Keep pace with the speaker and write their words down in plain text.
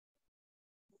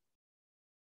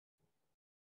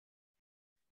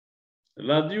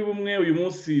radiyo ubumwe uyu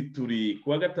munsi turi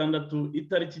kuwa gatandatu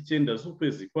itariki 9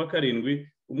 z'ukwezi kwa karindwi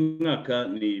umwaka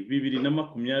ni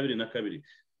 2022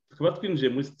 tukaba twinjiye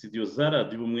muri studio za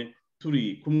radiyo ubumwe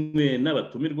turi kumwe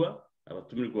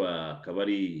n'abatumirwa akaba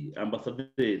ari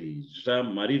ambasaderi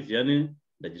Jean Marie Vianney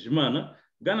Ndagijimana.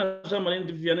 Bwana Jean Marie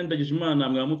Vianney Ndagijimana,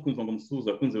 mwamutwumva ngo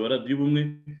musuhuze akunze wa radiyo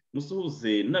ubumwe,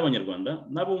 musuhuze n'abanyarwanda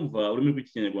n'abumva ururimi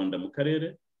rw'ikinyarwanda mu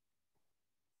karere.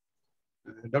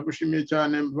 Ndagushimiye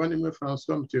cyane muvandimwe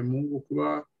François Mutemungu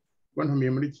kuba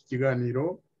bantumiye muri iki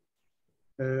kiganiro.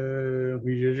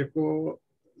 Nkwijeje ko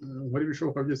nkora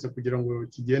ibishoboka byose kugira ngo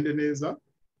kigende neza.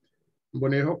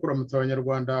 Mboneyeho kuramutsa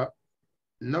abanyarwanda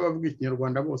n'abavuga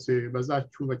ikinyarwanda bose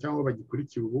bazacyumva cyangwa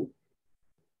bagikurikiye ubu,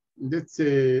 ndetse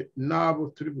n'abo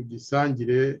turi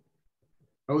bugisangire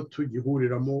aho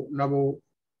tugihuriramo nabo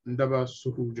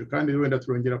ndabasuhuje, kandi wenda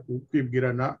turongera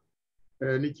kwibwirana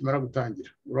nikimara gutangira.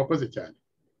 Urakoze cyane.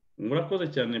 Murakoze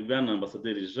cyane bwana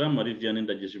ambasaderi Jean Marie Vianney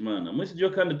Ndagijimana. Muri studio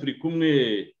kandi turi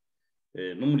kumwe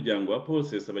n'umuryango wa Paul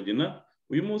Rusesabagina,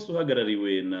 uyu munsi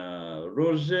uhagarariwe na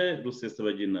Roger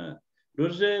Rusesabagina.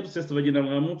 Roger Rusesabagina,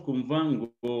 mwamutwumva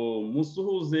ngo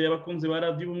musuhuze abakunzi ba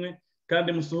radiyo ubumwe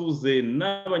kandi musuhuze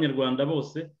n'abanyarwanda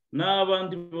bose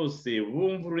n'abandi bose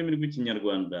bumva ururimi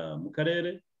rw'ikinyarwanda mu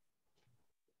karere.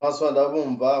 François,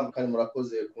 ndabumva kandi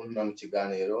murakoze kuntumira mu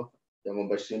kiganiro. Ngo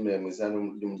mbashimire mu izina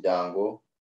ry'umuryango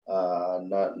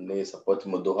na support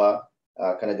muduha,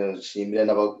 kandi nshimire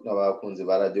n'abakunzi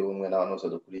ba radiyo ubumwe n'abantu bose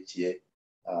dukurikiye.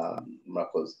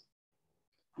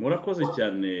 Murakoze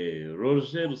cyane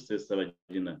Roger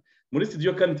Rusesabagina. Muri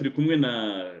studio kandi turi kumwe na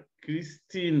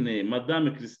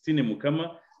Madame Christine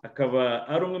Mukama, akaba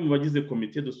ari umwe mu bagize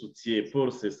komite de soutien Paul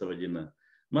Rusesabagina.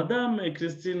 Madame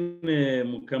Christine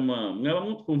Mukama, mwaba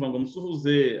mutwumva ngo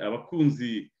musuhuze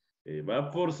abakunzi ba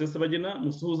Paul Rusesabagina,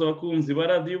 musuhuze abakunzi ba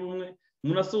radiyo ubumwe,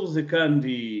 munasuhuze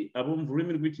kandi abumva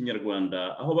ururimi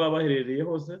rw'ikinyarwanda aho baba baherereye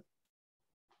hose.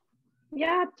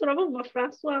 Turabumva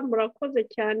François, murakoze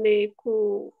cyane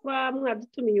kuba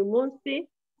mwadutumiye uyu munsi.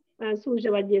 Nsuhuje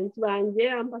bagenzi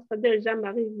banjye ambasaderi Jean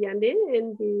Marie Vianney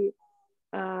ndi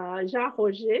Jean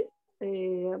Roger,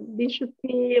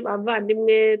 b'inshuti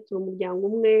bavandimwe, turi umuryango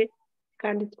umwe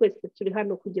kandi twese turi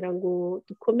hano kugira ngo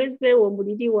dukomeze uwo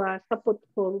muriri wa support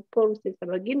for Paul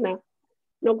Rusesabagina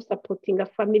no gusapotinga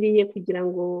family ye kugira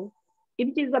ngo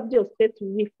ibyiza byose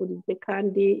tubifurize,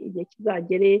 kandi igihe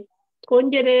kizagere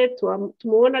twongere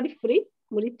tumubona ari free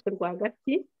muri twe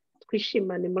rwagati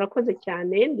twishimane. Murakoze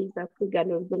cyane, ndiza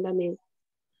kwiganira bigenda neza.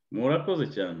 Murakoze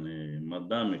cyane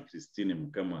Madame Christine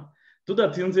Mukama.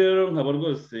 Tudatinze rero nkaba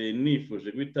rwose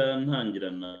nifuje guhita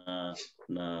ntangirana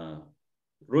na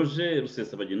Roger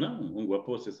Rusesabagina, umuhungu wa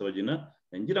Paul Rusesabagina.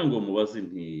 Ngira ngo mubaze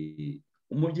nti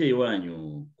umubyeyi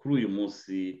wanyu kuri uyu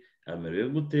munsi amerewe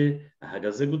gute,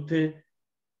 ahagaze gute?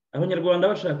 Abanyarwanda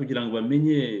bashaka kugira ngo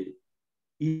bamenye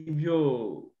ibyo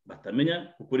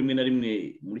batamenya, kuko rimwe na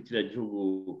rimwe muri kiriya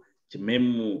gihugu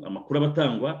kimemu amakuru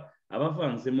abatangwa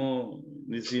abavanzemo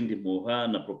n'izindi mpuha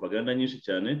na propaganda nyinshi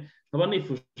cyane. Nkaba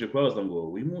nifuje kubabaza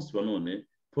ngo uyu munsi wa none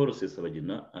Paul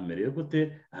Rusesabagina amerewe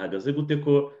gute, ahagaze gute,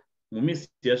 ko mu minsi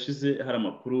yashize hari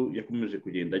amakuru yakomeje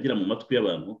kugenda agira mu matwi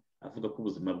y'abantu avuga ko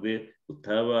ubuzima bwe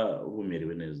butaba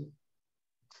bumerewe neza.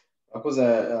 Akoze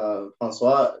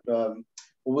François,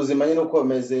 ubuzima nyine uko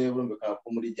bumeze burumvikana ko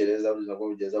muri gereza ubuzima bwo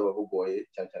bugeza bugoye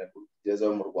cyane cyane gereza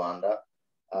yo mu Rwanda,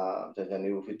 cyane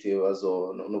niba ufite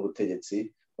ibibazo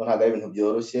n'ubutegetsi ntabwo ari ibintu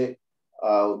byoroshye.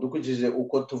 Dukurikije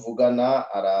uko tuvugana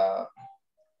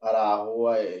ari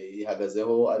aho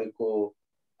yihagazeho, ariko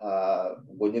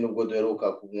ubwo nyine ubwo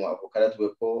duheruka ako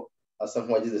karatwe ko asa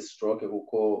nk'uwagize stroke,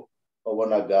 kuko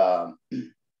wabonaga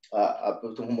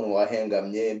afite nk'umuntu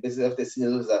wahengamye, mbese afite sinye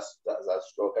zose za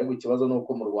stroke. Ariko ikibazo ni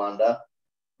uko mu Rwanda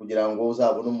kugira ngo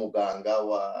uzabone umuganga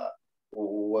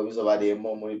wabizobariyemo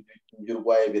muri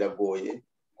by'urwaye biragoye,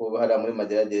 ko hariya muri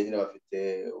Mageragere nyine bafite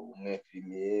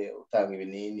umwefimiye utanga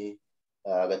ibinini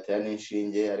agatera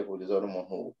n'inshinge, ariko kugeza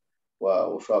n'umuntu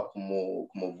ushobora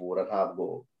kumuvura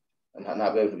ntabwo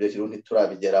ibintu byose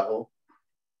ntiturabigeraho.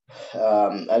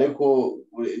 Ariko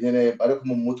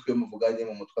mu mutwe muvuganye,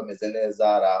 mu mutwe ameze neza,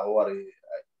 ari aho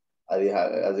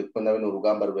azi ko nawe ni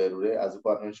urugamba rurerure, azi ko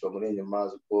abantu benshi bamuri inyuma,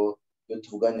 azi ko iyo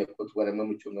tuvuganye ko tuvugana rimwe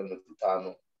mu cyumweru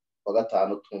 5 wa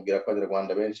gatanu tumubwira ko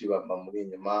abanyarwanda benshi bamuri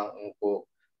inyuma, nk'uko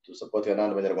dusapotinga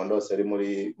n'abandi banyarwanda bose bari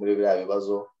muri biriya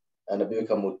bibazo, nabyo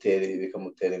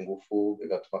bikamutera ingufu,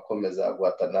 bigatuma akomeza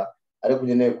guhatana. Ariko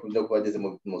nyine kubyo kuba ageze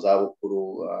mu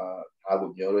zabukuru ntabwo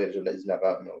byoroheje. Ndagize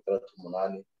imyaka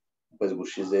 68 mu kwezi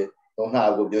gushize,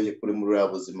 ntabwo byoroshye kuri muri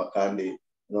uriya buzima, kandi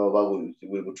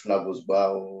buri gucunaguzwa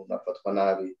unafatwa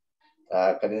nabi.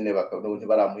 kanini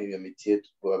ntibaramuha iyo miti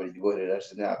babiri boherera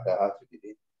imyaka hafi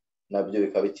 2 nabyo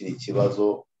bikaba bikiri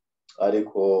ikibazo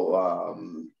ariko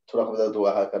turakomeza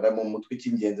tugahakana mu mutwe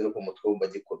cy'ingenzi no ku mutwe wumva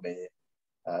gikomeye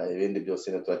ibindi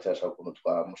byose turacyashaka ukuntu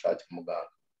twamushakira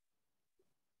umuganga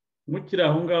mukiri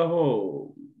aho ngaho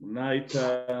nahita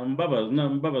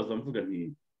mbabaza mvuga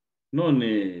nti none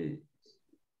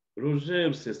Roger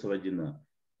Rusesabagina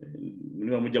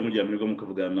niba mujya muri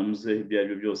mukavugana na muzehe ibyo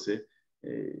aribyo byose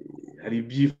hari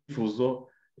ibyifuzo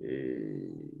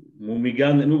mu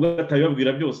miganda nubwo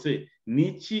atabibabwira byose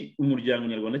niki umuryango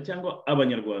nyarwanda cyangwa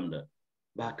abanyarwanda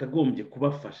bakagombye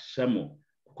kubafashamo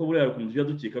kuko buriya rukunze bya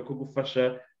dukeka ko gufasha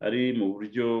ari mu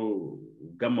buryo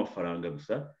bw'amafaranga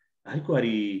gusa ariko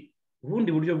hari ubundi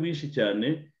buryo bwinshi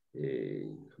cyane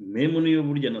memo niyo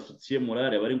burya na socie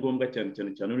morale bari ngombwa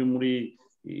cyane uri muri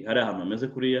hari ahantu hameze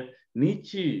kuriya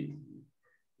niki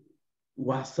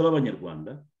wasaba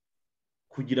abanyarwanda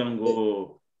kugira ngo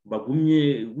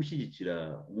bagumye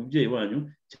gushyigikira umubyeyi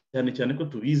wanyu cyane ko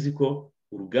tubizi ko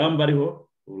urugamba ariho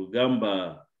urugamba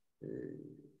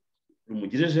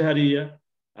rumugejeje hariya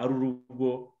ari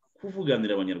urugo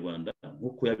kuvuganira abanyarwanda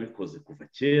nk'uko yabikoze kuva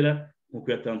kera nk'uko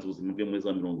yatanze ubuzima bwe muri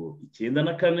za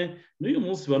 1994 n'uyu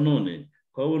munsi wa none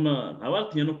twabona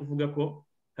ntabatinya no kuvuga ko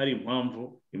hari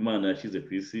impamvu Imana yashyize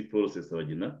ku isi Paul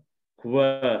Rusesabagina kuba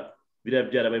biriya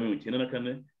byarabaye mu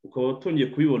 1994 ukaba utongeye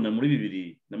kubibona muri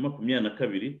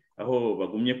 2022 aho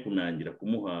bagumye kunangira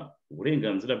kumuha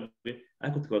uburenganzira bwe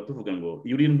ariko tukaba tuvuga ngo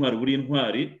iyo uri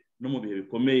intwari no mu bihe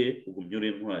bikomeye ugumye uri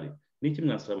intwari niki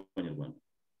mwasaba abanyarwanda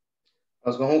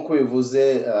azwa nkuko bivuze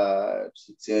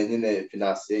nyine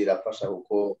finance irafasha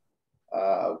kuko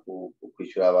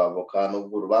kwishyura abavoka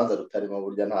n'ubwo urubanza rutarimo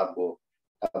burya ntabwo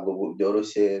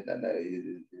byoroshye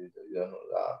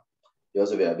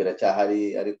ibibazo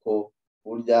biracyahari ariko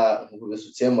burya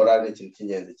nk'ubisutse morale ni ikintu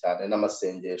cy'ingenzi cyane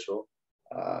n'amasengesho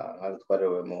nka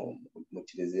twarewe mu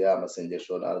kiliziya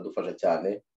amasengesho aradufasha cyane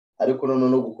ariko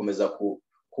no gukomeza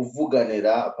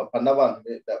kuvuganira papa n'abantu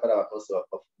bose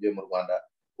bavuye mu Rwanda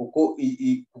kuko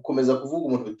gukomeza kuvuga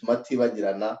umuntu bituma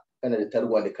atibagirana kandi leta y'u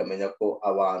Rwanda ikamenya ko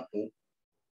abantu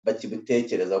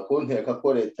bakibitekereza ko nteka ko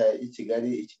leta y'i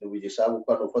Kigali ikintu bigishaka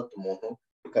gukora no gufata umuntu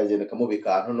ikagenda ikamubika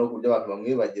ahantu no kubyo abantu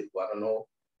bamwibagirwa no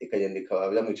ikagenda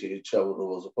ikaba byamwicira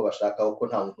icaburubuzo uko bashaka ko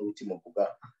nta muntu ukimuvuga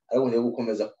ariko ngiye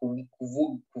gukomeza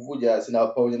kuvugira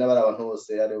sinabapawuye n'abari abantu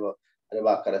bose ari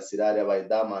bakarasira ari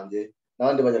abayidamange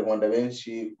n'abandi banyarwanda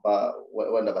benshi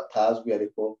wenda batazwi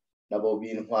ariko nabo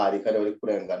b'intwari kandi bari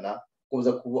kurengana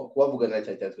kuza kubavuganira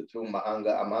cyane turi mu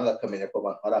amahanga akamenya ko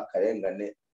abantu hari akarengane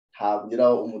ntabwira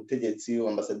umutegetsi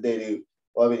w'ambasaderi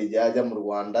w'abirigi ajya mu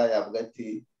Rwanda yavuga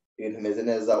ati ibintu bimeze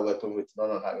neza ugatumva ati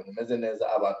none nta bintu bimeze neza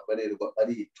abantu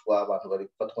baricwa abantu bari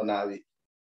gufatwa nabi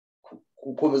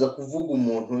gukomeza kuvuga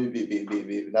umuntu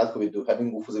natwe biduha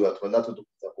n'ingufu zibatuma natwe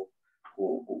dukomeza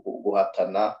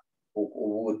guhatana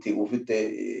ubuti ufite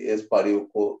espoir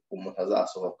yuko umuntu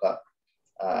azasohoka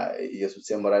iyo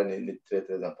soutien morale ni très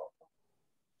important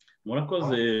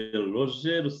murakoze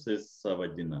Roger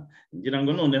Rusesabagina ngira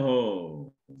ngo noneho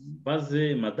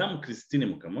baze Madame Christine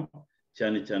Mukama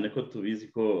cyane ko tubizi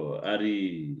ko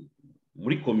ari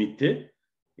muri komite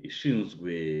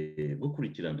ishinzwe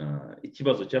gukurikirana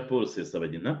ikibazo cya Paul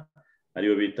Rusesabagina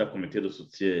ariyo bita komite de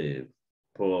soutien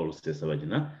Paul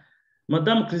Rusesabagina.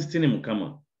 Madame Christine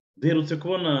Mukama duherutse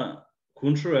kubona ku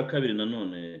nshuro ya kabiri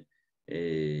nanone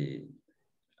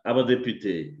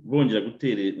abadepite bongera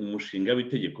gutera umushinga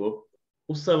w'itegeko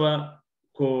usaba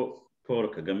ko Paul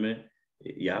Kagame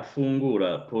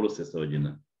yafungura Paul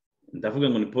Rusesabagina. Ndavuga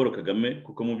ngo ni Paul Kagame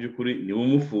kuko mu by'ukuri ni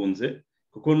umufunze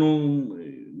kuko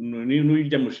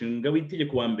n'ujya mushinga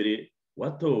w'itegeko wa mbere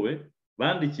watowe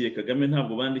bandikiye Kagame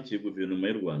ntabwo bandikiye guverinoma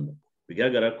y'u Rwanda.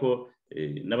 Bigaragara ko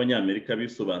n'abanyamerika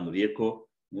bisobanuriye ko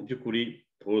mu by'ukuri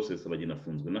Paul Rusesabagina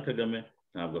afunzwe na Kagame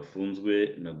ntabwo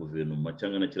afunzwe na guverinoma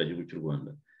cyangwa na kiriya gihugu cy'u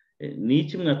Rwanda. Ni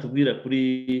iki mwatubwira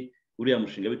kuri uriya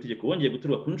mushinga w'itegeko wongeye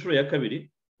guturwa ku nshuro ya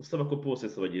kabiri usaba ko Paul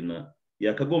Rusesabagina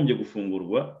yakagombye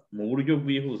gufungurwa mu buryo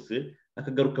bwihuse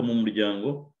akagaruka mu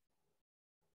muryango,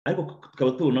 ariko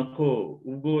tukaba tubona ko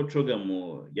ubwo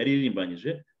Cogamo yari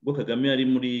irimbanyije ubwo Kagame yari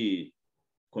muri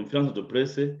conference de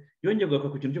presse yongeye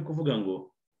kugaruka ku kintu cyo kuvuga ngo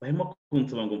bahema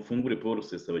kunsaba ngo mfungure Paul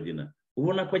Rusesabagina.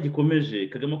 Ubona ko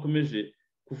Kagame akomeje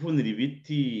kuvunira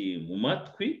ibiti mu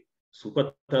matwi si uko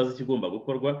atazi ikigomba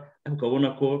gukorwa, ariko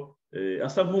ukabona ko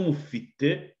asa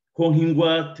nk'umufite ko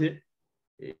nk'ingwate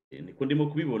niko ndimo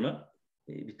kubibona.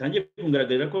 Bitangiye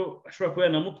kungaragarira ko ashobora kuba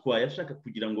yanamutwaye ashaka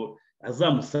kugira ngo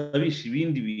azamusabisha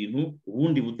ibindi bintu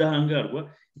ubundi budahangarwa.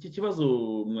 Iki kibazo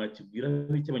mwakibwira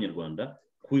icy'abanyarwanda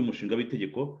k'uyu mushinga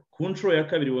w'itegeko ku nshuro ya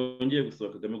kabiri wongeye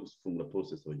gusaba Kagame gufungura Paul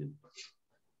Rusesabagina.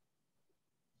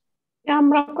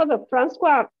 murakoze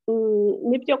Francois,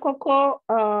 nibyo koko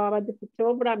abadepite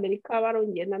bo muri Amerika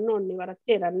barongeye nanone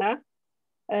baraterana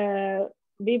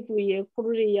bivuye kuri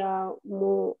uriya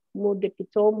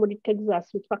mudepite wo muri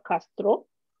Texas witwa Castro.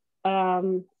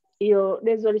 Iyo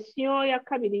resolution ya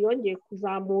kabiri yongeye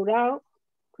kuzamura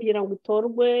kugira ngo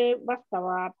itorwe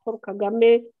basaba Paul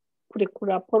Kagame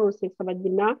kurekura Paul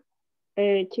Rusesabagina.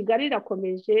 Kigali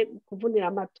irakomeje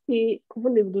kuvunira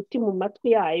uduti mu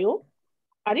matwi yayo,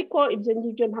 ariko ibyo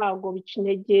ngibyo ntabwo bica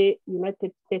intege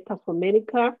United States of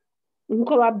America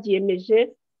nk'uko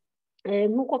babyiyemeje,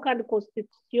 nk'uko kandi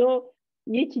constitution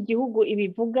y'iki gihugu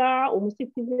ibivuga.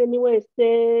 Umusitizeni wese,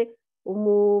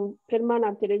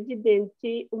 permanent resident,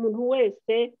 umuntu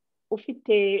wese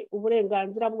ufite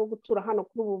uburenganzira bwo gutura hano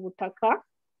kuri ubu butaka,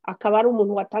 akaba ari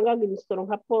umuntu watangaga imisoro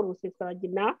nka Paul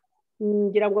Rusesabagina.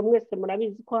 Ngira ngo mwese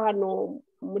murabizi ko hano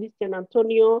muri San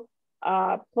Antonio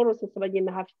Paul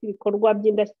Rusesabagina hafite ibikorwa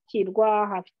by'indashyikirwa,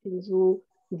 hafite inzu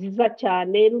nziza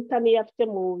cyane ruta niyo afite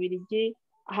mu Bubiligi,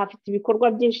 hafite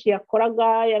ibikorwa byinshi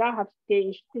yakoraga, yari ahafite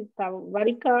inshuti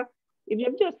zitabarika.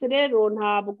 Ibyo byose rero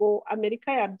ntabwo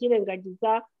Amerika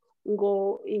yabyirengagiza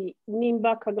ngo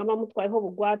nimba Kagame amutwayeho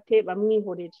bugwate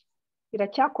bamwihorere.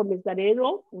 Iracyakomeza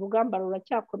rero, urugamba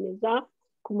ruracyakomeza,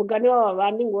 ku mugani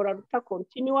w'ababandi ngo ruta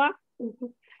continua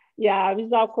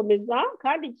bizakomeza.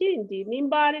 Kandi ikindi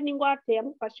nimba ari n'ingwate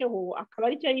yamufasheho akaba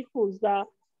aricyo yifuza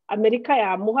Amerika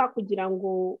yamuha kugira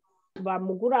ngo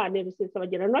bamugurane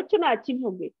Rusesabagina, nacyo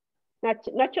ntakivuge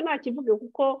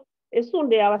kuko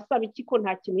esunde yabasaba iki ko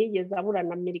nta kintu yigeze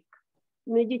aburana Amerika.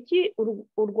 Ni igiki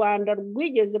u Rwanda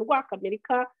rwigeze rwaka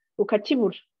Amerika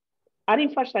rukakibura? Ari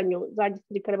imfashanyo za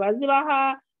gisirikare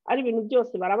bazibaha, ari ibintu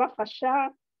byose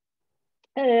barabafasha,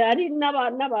 ari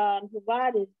n'abantu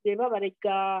bareze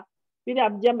babarega biriya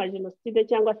by'amajenoside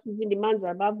cyangwa se izindi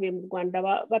manza bavuye mu Rwanda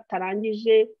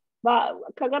batarangije.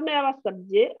 Kagame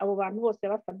yabasabye, abo bantu bose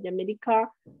yabasabye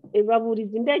Amerika,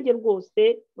 baburiza indege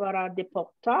rwose,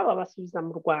 baradeporta babasubiza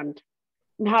mu Rwanda.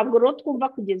 Ntabwo rero twumva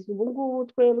kugeza ubu ngubu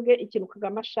twebwe ikintu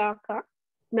Kagame ashaka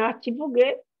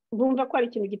ntakivuge, bumva ko ari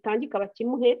ikintu gitangika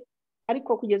bakimuhe,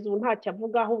 ariko kugeza ubu ntacyo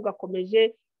avuga, ahubwo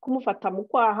akomeje kumufata mu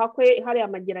kwaha kwe hari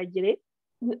amageragere,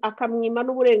 akamwima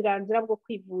n'uburenganzira bwo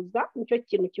kwivuza. Nicyo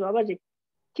kintu kibabaje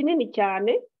kinini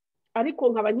cyane, ariko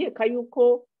nkaba nkeka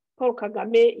yuko Paul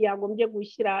Kagame yagombye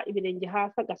gushyira ibirenge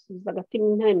hasi, agasubiza agatima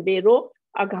intembero,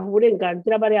 agaha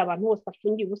uburenganzira bariya abantu bose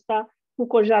afungiye ubusa,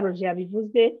 nk'uko Jean Roger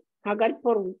yabivuze. Ntabwo ari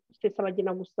Paul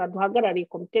Rusesabagina gusa duhagarariye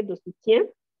komite de soutien,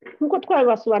 nk'uko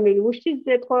twabibasobanurira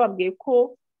ubushize. Twababwiye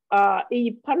ko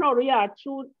iyi panoro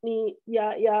yacu ni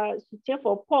ya soutien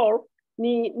for Paul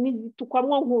ni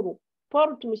zitukwamwo nkuru.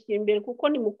 Paul tumushyira imbere kuko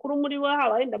ni mukuru muri we,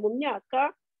 haba wenda mu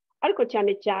myaka, ariko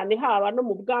cyane cyane haba no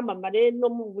mu bwamamare no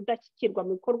mu budashyikirwa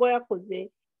mu bikorwa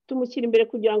yakoze. Tumushyira imbere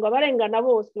kugira ngo abarengana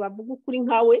bose bavuge ukuri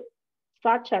nkawe,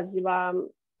 sacazi ba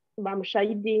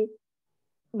Mushayidi,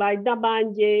 ba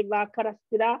Idamange, ba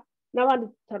Karasira n'abandi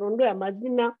tutarondoye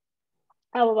amazina.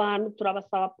 Abo bantu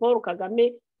turabasaba Paul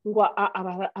Kagame ngo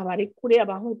abarekure,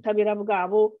 abaha ubutabera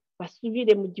bwabo,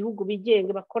 basubire mu gihugu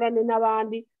bigenge, bakorane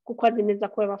n'abandi, kuko azi neza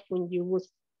ko yabafungiye ubusa.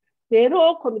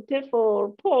 Rero komite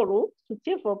for Paul,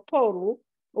 soutien for Paul,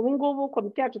 ubu ngubu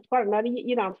komite yacu twaranari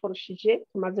yiramforushije,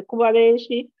 tumaze kuba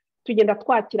benshi, tugenda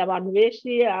twakira abantu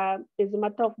benshi. As a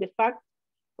matter of the fact,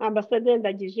 Ambassadeur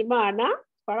Ndagijimana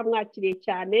twaramwakiriye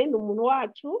cyane, ni umuntu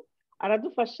wacu,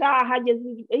 aradufasha.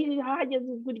 ahageze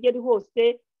ijwi rye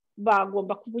hose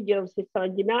bagomba kuvugira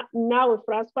Rusesabagina. Nawe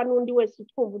Francois n'undi wese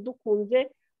utwumva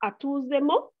udukunze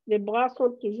atuzemo, les bras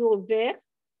sont toujours ouverts.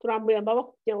 Turambuye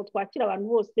amaboko kugira ngo twakire abantu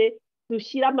bose,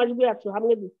 dushyire amajwi yacu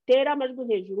hamwe, dutere amajwi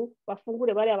hejuru,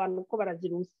 bafungure bariya abantu uko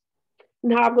barazirusa.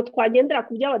 Ntabwo twagendera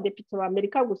ku by'abadepite ba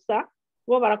Amerika gusa,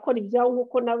 bo barakora ibyabo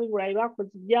nk'uko n'ab'i Burayi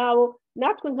bakoze ibyabo.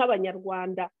 Natwe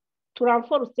nk'abanyarwanda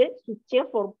turamforce soutien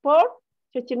for Paul.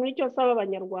 Icyo kintu ni cyose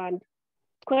abanyarwanda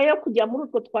twayo kujya muri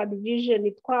utwo twa division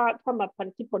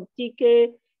tw'amaparti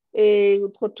politike,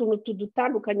 utwo tuntu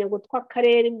tudutandukanya ngo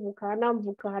tw'akarere,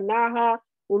 mvuka hanaha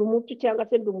uri umutu cyangwa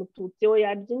se ndi umututsi.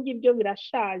 Oya, ibyo ngibyo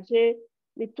birashaje.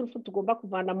 Ni turufu tugomba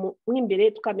kuvana mu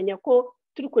imbere, tukamenya ko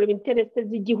turi kureba interese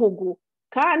z'igihugu,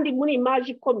 kandi muri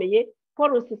image ikomeye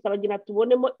Paul Rusesabagina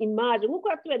tubonemo image, nk'uko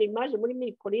yatubera image muri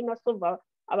Mirikorina Sova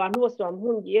abantu bose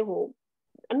bamuhungiyeho.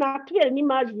 Natubere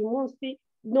n'image uyu munsi,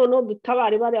 noneho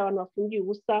dutabare bari abantu bafungiye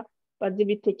ubusa, bazi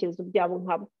ibitekerezo byabo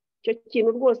nkabo. Icyo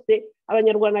kintu rwose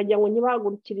abanyarwanda nagira ngo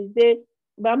ntibahagurukirize,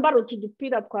 bambara utu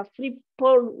dupira twa Free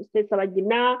Paul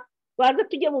Rusesabagina, baze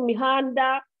tujye mu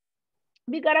mihanda,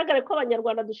 bigaragare ko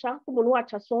abanyarwanda dushaka ko umuntu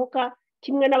wacu asohoka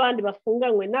kimwe n'abandi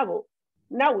bafunganywe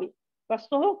nawe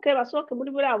basohoke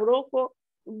muri buriya buroko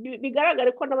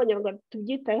bigaragare ko n'abanyarwanda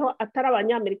tubyitayeho atari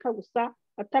abanyamerika gusa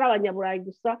atari abanyaburayi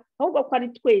gusa ahubwo ko ari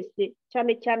twese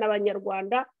cyane cyane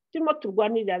abanyarwanda turimo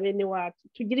turwanirira bene wacu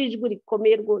tugira ijwi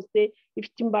rikomeye rwose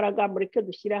rifite imbaraga mureke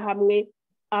dushyira hamwe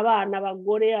abana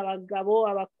abagore abagabo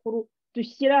abakuru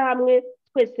dushyira hamwe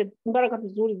twese imbaraga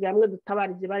tuzihurize hamwe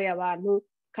dutabarize bariya bantu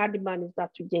kandi Imana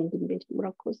izatugenda imbere.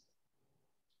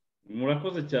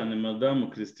 murakoze cyane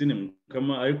madamu Christine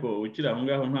Mukama ariko ukiri aho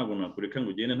ngaho ntabwo nakureka ngo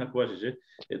ugende ntakubajije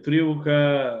turibuka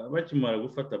bakimara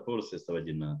gufata Paul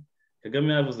Rusesabagina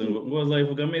Kagame yavuze ngo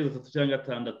bazayivuga amezi 3 cyangwa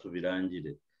 6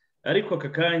 birangire ariko aka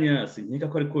kanya sinkeka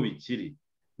ko ariko bikiri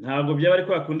ntabwo byaba ari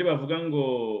kwa kundi bavuga ngo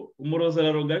umurozi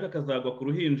araroga ariko akazagwa ku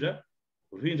ruhinja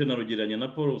narugeranya na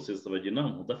Paul Rusesabagina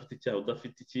udafite icyaha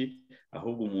udafite iki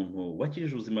ahubwo umuntu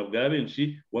wakije ubuzima bwa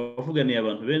benshi wavuganiye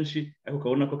abantu benshi ariko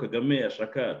ukabona ko Kagame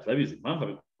ashaka turabizi impamvu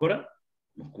abikora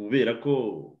kubera ko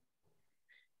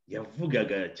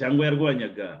yavugaga cyangwa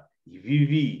yarwanyaga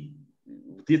ibibi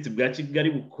ubutegetsi bwa Kigali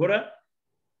bukora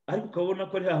ariko ukabona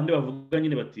ko ari hahandi bavuga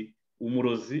nyine bati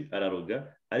umurozi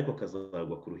araroga ariko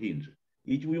akazagwa ku ruhinja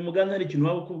uyu muganga hari ikintu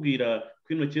waba ukubwira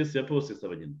kwino case ya Paul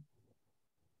Rusesabagina?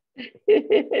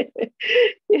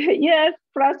 Yes,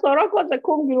 Francois koze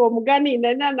kumbwira uwo mugani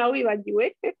nana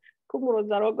wibagiwe ko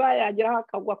umurozi aroga yageraho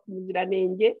akagwa ku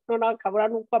muziranenge noneho akabura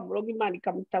n'uko amuroga Imana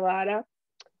ikamutabara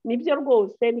nibyo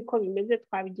rwose niko bimeze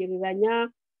twabigereranya.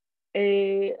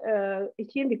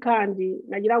 Ikindi kandi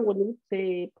nagira ngo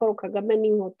nibutse Paul Kagame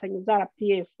n'inkotanyi za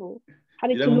RPF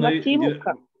hari ikintu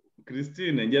batibuka.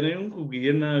 Christine njye nayo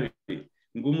nkubwiye nabi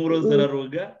ngo umurozi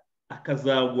araroga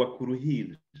akazagwa ku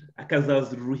ruhinja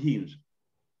akazazira uruhinja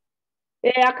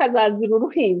akazazira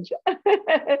uruhinja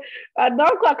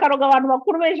donc akaroga abantu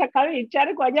bakuru benshi akabica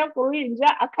ariko ajya ku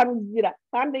ruhinja akaruzira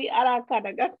kandi ari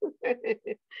akana gato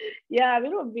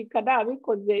birumvikana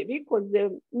bikoze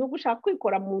no gushaka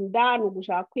kwikora mu nda no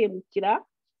gushaka kwiyemukira.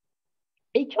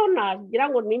 Icyo nagira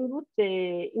ngo nimbutse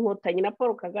inkotanyi na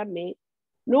Paul Kagame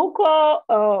nuko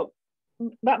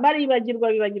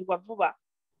bibagirwa vuba.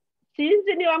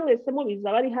 Sinzi niba mwese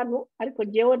mubiza bari hano ariko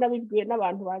jewe nabibwiwe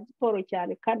n'abantu bazi Paul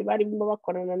cyane kandi barimo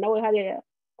bakorana nawe hariya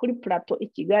kuri plateau i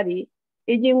Kigali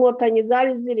igihe inkotanyi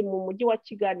zari ziri mu mujyi wa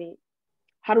Kigali.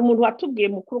 Hari umuntu watubwiye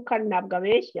mukuru kandi ntabwo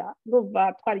abeshya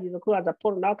ndumva twarigeze kubaza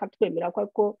Paul nawe akatwemera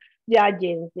ko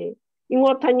byagenze.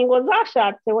 Inkotanyi ngo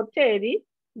zashatse hoteli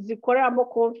zikoreramo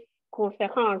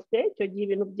conference icyo gihe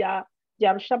ibintu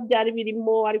byarusha byari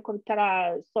birimo ariko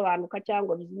bitarasobanuka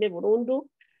cyangwa bizime burundu.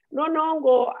 Noneho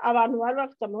ngo abantu bari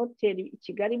bafite amahoteli i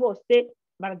Kigali bose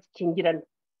barazikingirana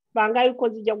banga yuko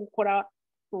zijya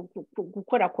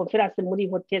gukora conference muri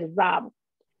hoteli zabo.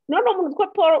 Noneho umuntu twa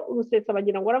Paul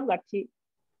Rusesabagina ngo aravuga ati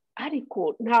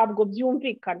ariko ntabwo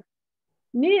byumvikana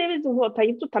niba izi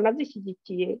nkotanyi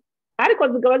tutanazishyigikiye ariko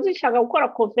zigaba zishaka gukora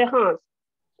conference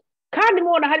kandi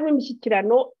mubona harimo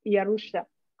imishyikirano yarusha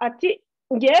ati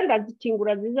ngenda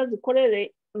zikingura ziza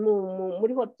zikorere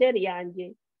muri hoteli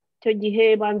yanjye. Icyo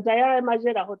gihe banza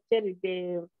yaramaje hoteli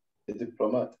de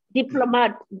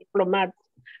diplomate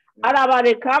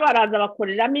arabareka baraza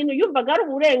bakoreramo ibintu yumvaga ari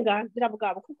uburenganzira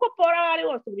bwabo kuko Paul ari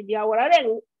wose buri gihe ahora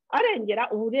arengera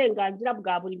uburenganzira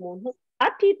bwa buri muntu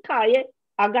atitaye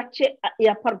agace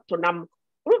yaparutonamo.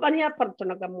 Urumva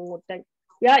ntiyaparutonaga mu nkotanyi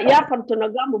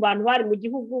yaparutonaga mu bantu bari mu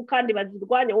gihugu kandi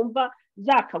bazirwanya wumva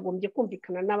zakagombye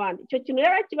kumvikana n'abandi. Icyo kintu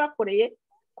yari akibakoreye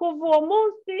kuva uwo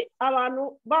munsi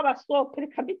abantu b'abasope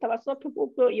reka bita abasope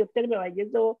kuko iyo terime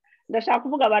bagezeho ndashaka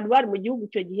kuvuga abantu bari mu gihugu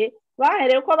icyo gihe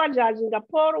bahereye ko bajajinga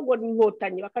Paul ngo ni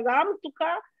inkotanyi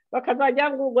bakazamutuka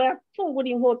bakazajya ngo yafungura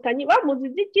inkotanyi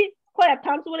bamuzize iki ko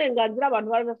yatanze uburenganzira abantu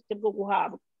bari bafite bwo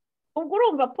guhabwa. Ubwo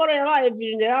urumva Paul yabaye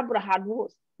vulnerable ahantu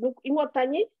hose.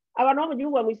 Inkotanyi abantu bo mu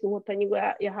gihugu bamwise inkotanyi ngo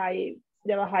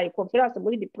yabahaye conference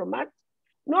muri diplomate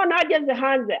none ageze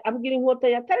hanze abwira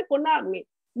inkotanyi atari ko namwe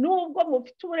nubwo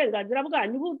mufite uburenganzira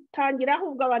bwanyu butangira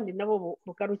ahubwo abandi nabo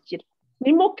bugarukira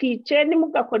nimukice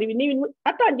nimugakora ibi n'ibintu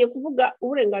atangiye kuvuga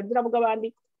uburenganzira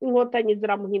bw'abandi inkotanyi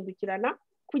ziramuhindukirana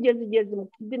kugeza igihe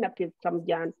zimukidina pesa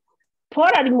mujyana.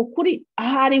 Paul ari mukuri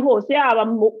ahari hose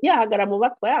yahagara mu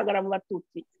batwa yahagara mu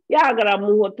batutsi yahagara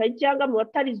mu nkotanyi cyangwa mu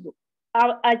batarizo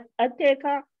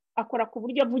ateka akora ku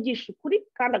buryo avugisha ukuri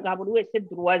kandi agaha buri wese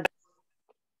duruwazi.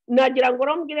 Nagira ngo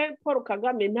rombwire Paul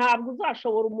Kagame ntabwo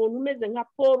uzashobora umuntu umeze nka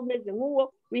Paul umeze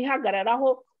nk'uwo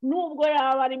wihagararaho nubwo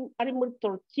yaba ari muri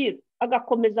torture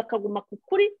agakomeza akaguma ku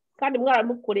kuri kandi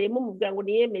mwaramukoreyemo mubwira ngo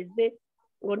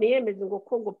niyemeze ngo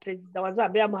ko perezida wa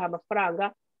Zambia yamuha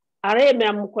amafaranga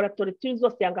aremera mukora torture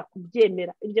zose yanga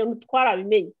kubyemera. Ibyo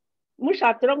twarabimenye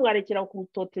mushatse no mwarekera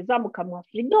kumutoteza mukamuha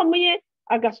freedom ye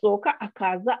agasohoka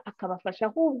akaza akabafasha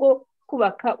ahubwo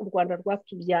kubaka u Rwanda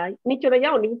rwatubyaye. Nicyo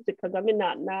rero nibutse Kagame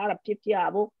na RPF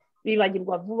yabo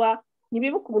bibagirwa vuba,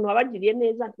 ntibibuka umuntu wabagiriye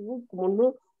neza, ntibibuka umuntu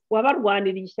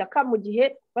wabarwaniriye ishyaka mu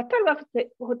gihe batari bafite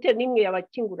hoteli n'imwe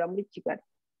yabakingurira muri Kigali.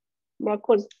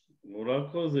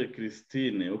 Murakoze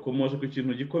Christine, ukomoje ku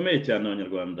kintu gikomeye cyane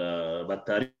abanyarwanda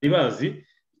batari bazi.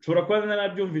 Nshobora kuba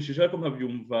narabyumvishije ariko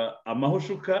nkabyumva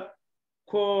amahushuka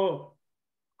ko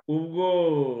ubwo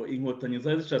inkotanyi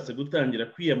zari zishatse gutangira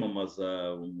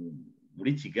kwiyamamaza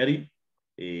muri Kigali,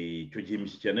 icyo gihe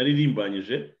imishyikirano yari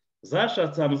irimbanyije,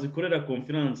 zashatse ahantu zikorera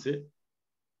konferanse,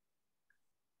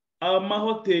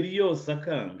 amahoteli yose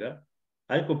akanga,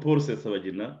 ariko Paul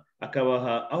Rusesabagina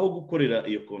akabaha aho gukorera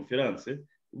iyo konferanse.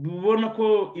 Ubona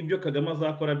ko ibyo Kagame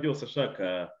azakora byose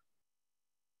ashaka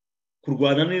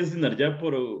kurwana n'izina rya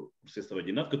Paul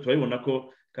Rusesabagina. Twe turabibona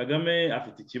ko Kagame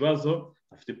afite ikibazo,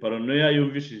 afite paranoia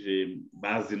yumvishije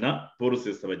bazina Paul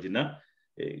Rusesabagina.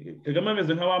 Kagame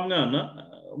ameze nka wa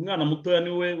umwana mutoya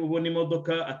niwe ubona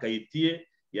imodoka akayitiye,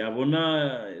 yabona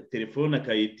telefone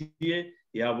akayitiye,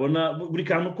 yabona buri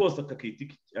kantu kose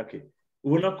akakitike.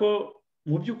 Ubona ko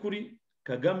mu by'ukuri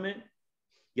Kagame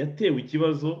yatewe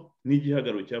ikibazo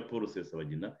n'igihagararo cya Paul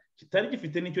Rusesabagina kitari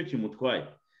gifite n'icyo kimutwaye.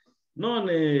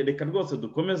 None reka rwose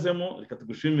dukomezemo, reka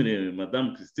tugushimire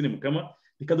Madame Christine Mukama,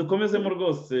 reka dukomezemo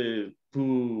rwose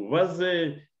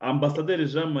tubaze Ambasaderi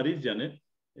Jean Marie Vianney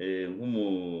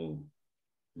nk'umuntu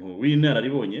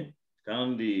w'inararibonye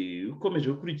kandi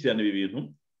ukomeje gukurikirana ibi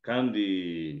bintu kandi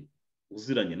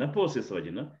uziranye na Paul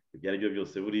Rusesabagina. Ibyo ari byo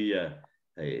byose buriya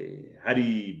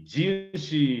hari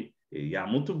byinshi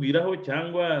yamutubwiraho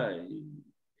cyangwa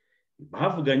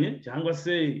bavuganye cyangwa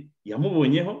se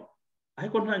yamubonyeho,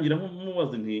 ariko ntangira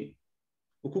nk'umubaza nti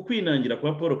uku kwinangira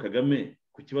kwa Paul Kagame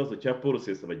ku kibazo cya Paul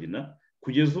Rusesabagina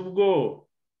kugeza ubwo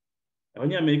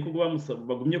abanyamerika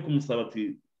bagumye kumusaba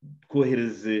ati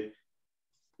twohereze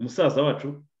umusaza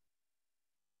wacu,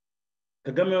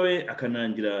 Kagame we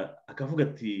akanangira akavuga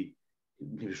ati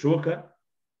ntibishoboka,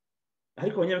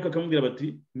 ariko abanyamerika bakamubwira bati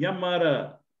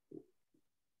nyamara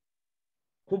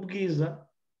kubwiza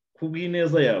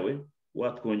kubw'ineza yawe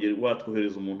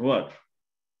watwohereza umuntu wacu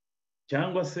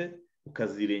cyangwa se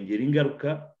ukazirengera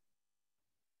ingaruka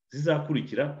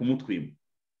zizakurikira kumutwima.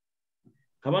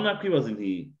 Nkaba nakwibaza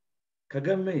nti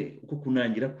Kagame uko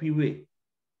kunangira kwiwe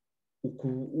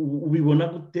ubibona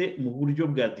gute mu buryo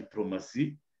bwa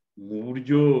diplomasi, mu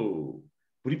buryo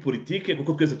kuri politike,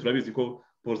 kuko twese turabizi ko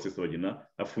Paul Rusesabagina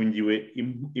afungiwe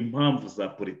impamvu za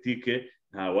politike,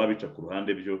 nta wabica ku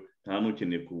ruhande byo, nta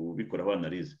n'ukeneye kubikoraho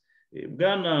analize.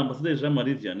 Bwana Ambasaderi Jean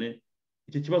Marie Vianney,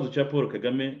 iki kibazo cya Paul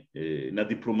Kagame na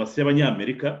diplomasi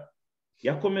y'abanyamerika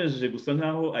yakomeje gusa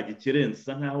nkaho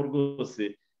agikerensa, nkaho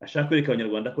rwose ashaka kwereka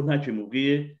abanyarwanda ko ntacyo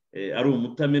bimubwiye, ari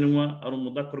umutamenwa, ari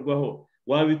umudakorwaho.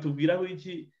 Wabitubwiraho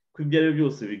iki ko ibyo ari byo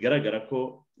byose bigaragara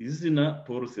ko izina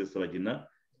Paul Rusesabagina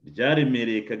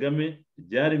ryaremereye Kagame,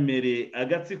 ryaremereye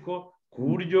agatsiko, ku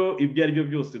buryo ibyo ari byo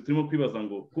byose turimo kwibaza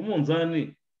ngo ku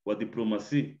munzani wa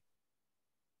diplomasi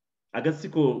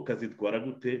agatsiko kazitwara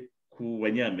gute ku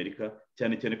banyamerika,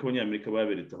 cyane cyane ko abanyamerika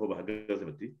baberetse aho bahagaze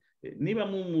bati niba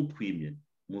mumutwimye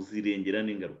muzirengera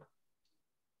n'ingaruka.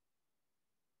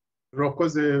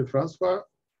 Urakoze François.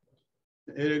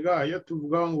 Erega iyo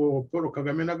tuvuga ngo Paul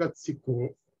Kagame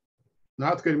n'agatsiko,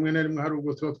 natwe rimwe na rimwe hari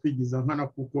ubwo tuba twigiza nkana,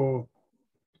 kuko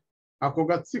ako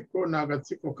gatsiko ni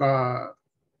agatsiko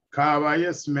ka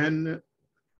yes men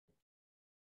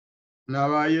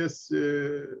n'aba yes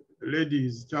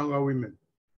ladies cyangwa women,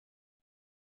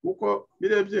 kuko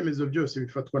biriya byemezo byose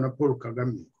bifatwa na Paul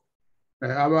Kagame.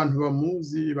 Abantu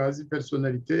bamuzi, bazi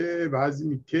personalite, bazi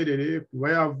imiterere kuva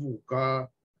yavuka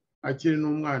akiri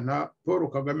n'umwana. Paul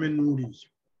Kagame n'uriya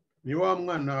ni wa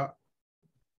mwana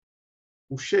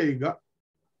ushega,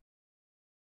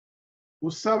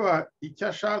 usaba icyo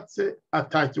ashatse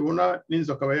atakibona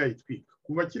n'inzu akaba yayitwika.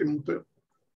 Kuva akiri muto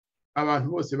abantu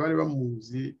bose bari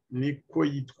bamuzi niko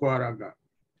yitwaraga.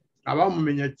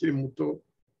 Abamumenya akiri muto,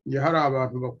 hari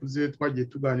abantu bakuze twagiye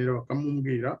tuganira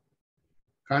bakamubwira,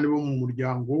 kandi bo mu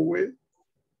muryango we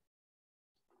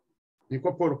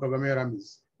niko Paul Kagame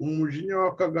yarameze. Umujinya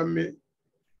wa Kagame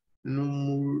ni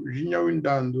umujinya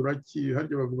w'indandura ki,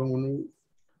 harya bavuga ngo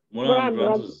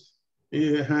muranduranzuzi.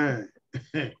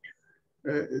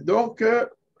 Donc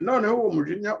noneho uwo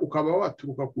mujinya ukaba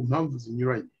waturuka ku mpamvu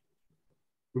zinyuranye.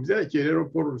 Ku byerekeye rero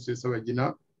Paul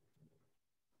Rusesabagina,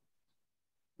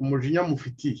 umujinya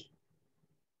mufitiye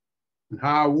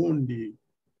nta wundi,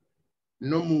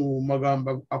 no mu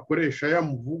magambo akoresha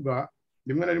yamuvuga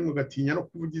rimwe na rimwe ugatinya no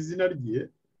kuvuga izina rye,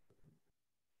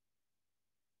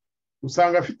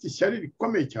 usanga afite ishyari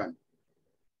rikomeye cyane.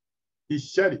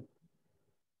 Ishyari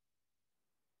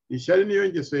ishyari niyo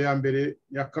ngeso ya mbere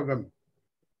ya Kagame.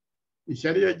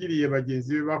 Ishyari yagiriye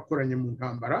bagenzi be bakoranye mu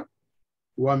ntambara,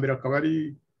 uwa mbere akaba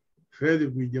ari Fred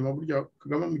Rwigema. Burya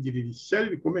Kagame amugirira ishyari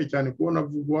rikomeye cyane kubona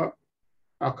avugwa,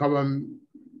 akaba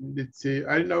ndetse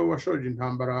ari nawe washoje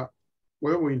intambara,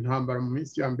 wayoboye intambara mu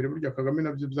minsi ya mbere. Burya Kagame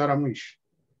nabyo byaramwishe,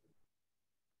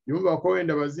 yumva ko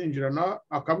wenda bazinjirana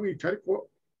akamwica, ariko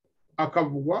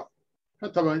akavugwa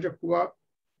hatabanje kuba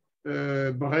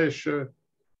bareshe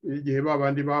igihe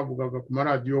babandi bavugaga ku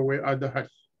maradiyo we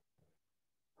adahari.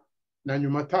 Na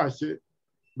nyuma atashye,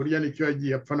 burya nicyo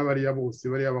yagiye apfa n'abariya bose,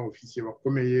 bariya ba ofisiye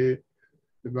bakomeye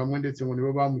bamwe, ndetse ngo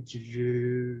nibo bamukije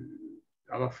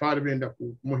abafari benda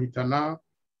kumuhitana.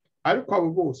 Ariko abo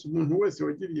bose, umuntu wese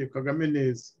wagiriye Kagame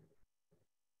neza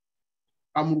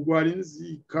amurwara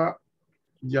inzika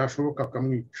byashoboka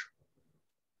akamwica.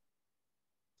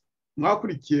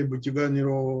 Mwakurikiye mu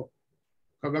kiganiro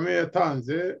Kagame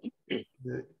yatanze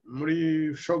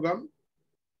muri Shogam,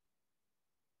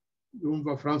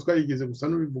 yumva François yigeze gusa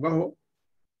n'ubivugaho,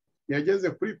 yageze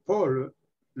kuri Paul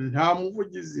nta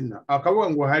muvugizi na akavuga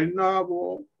ngo hari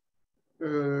nabo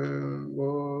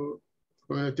ngo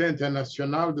communauté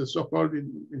internationale, the so called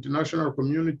international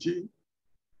community,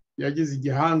 yagize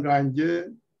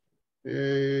igihangange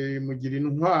mugira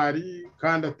intwari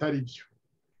kandi atari byo.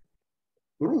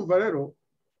 Urumva rero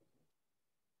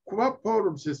kuba Paul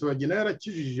Rusesabagina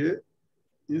yarakijije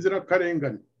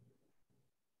inzirakarengane,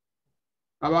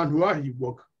 abantu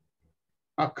bahigwaga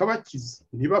akabakiza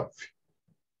ntibapfe,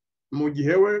 mu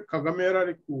gihe we Kagame yari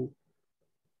ari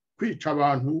kwica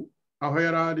abantu aho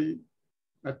yari ari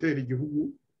atera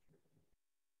igihugu,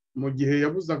 mu gihe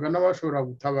yabuzaga n'abashobora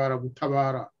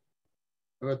gutabara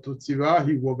abatutsi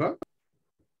bahigwaga,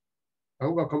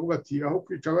 ahubwo akavuga ati aho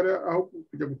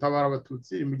kujya gutabara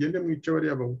abatutsi mugende mwice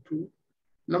bariya abahutu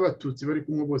n'abatutsi bari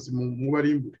kumwe bose mu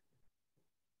barimbure.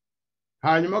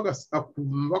 Hanyuma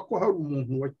akumva ko hari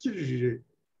umuntu wakijije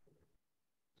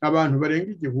abantu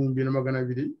barenga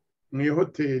 1,200 mu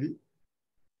hoteli,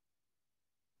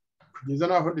 kugeza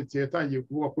naho ndetse yatangiye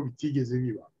kuvuga ko bitigeze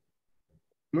biba.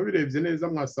 Mubirebye neza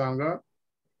mwasanga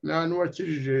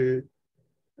n'uwakijije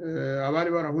abari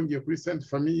barahungiye kuri Sainte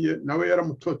Famille nawe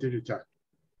yaramutoteje cyane.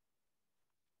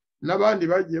 N'abandi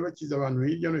bagiye bakiza abantu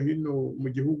hirya no hino mu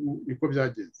gihugu niko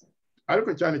byagenze.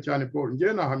 Ariko cyane cyane Paul,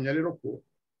 ngewe nahamya rero ko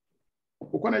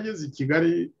kuko nageze i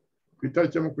Kigali ku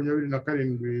itariki ya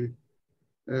 27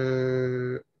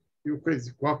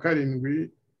 y'ukwezi kwa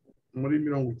karindwi muri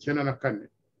 1994,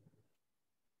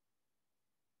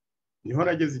 niho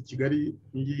nageze i Kigali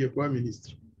ngiye kuba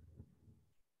minisitiri.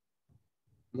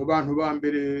 Mu bantu ba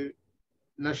mbere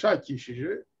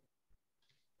nashakishije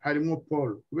harimo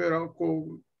Paul, kubera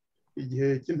ko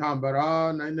igihe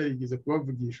cy'intambara nari narigeze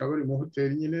kubavugisha bari mu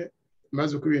hoteli nyine,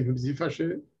 maze uko ibintu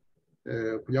byifashe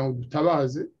kugira ngo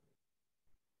dutabaze.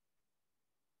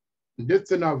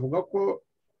 Ndetse navuga ko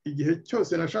igihe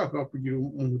cyose nashakaga kugira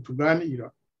umuntu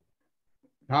tuganira,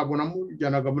 ntabwo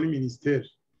namujyanaga muri ministeri,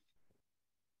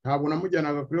 ntabwo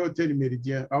namujyanaga kuri hoteli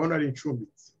Meridien aho nari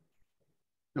ncumbitse,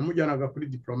 namujyanaga kuri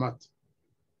diplomate.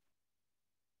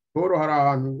 Paul hari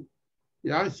ahantu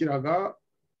yanshyiraga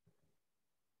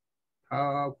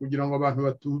kugira ngo abantu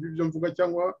batumva ibyo mvuga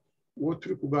cyangwa uwo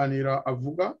turi kuganira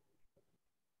avuga,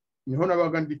 niho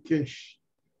nabaga ndi kenshi.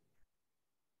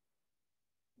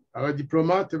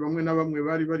 Abadiplomate bamwe na bamwe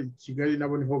bari i Kigali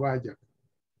nabo niho bajyaga.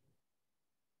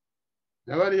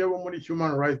 N'abariya bo muri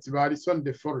Human Rights bari Son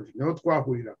de Forge niho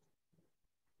twahurira,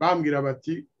 bambwira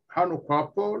bati hano kwa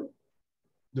Paul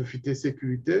dufite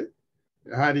security,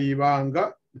 hari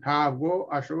ibanga, ntabwo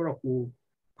ashobora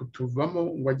kutuvamo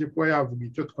ngo ajye kuba yavuga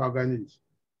icyo twaganiriye.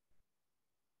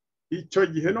 Icyo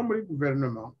gihe no muri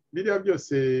guverinoma biriya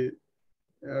byose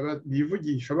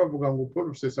bivugisha bavuga ngo Paul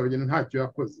Rusesabagina ntacyo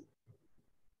yakoze,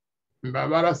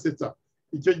 barasetsa.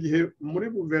 Icyo gihe muri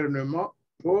guverinoma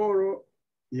Paul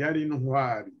yari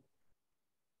intwari,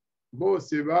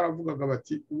 bose baravugaga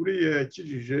bati uriya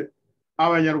yakijije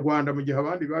abanyarwanda mu gihe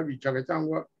abandi babicaga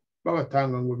cyangwa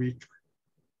babatanga ngo bicwe.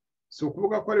 Si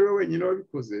ukuvuga ko ari we wenyine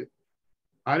wabikoze,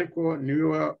 ariko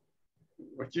niwe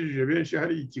wakijije benshi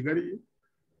hari i Kigali.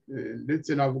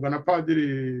 Ndetse navuga na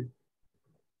Padiri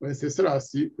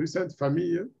Wenceslas kuri Sainte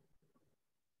Famille,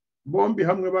 bombi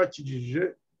hamwe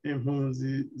bakijije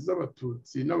impunzi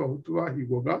z'abatutsi n'abahutu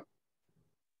bahigwaga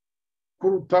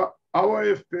kuruta abo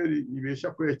FPR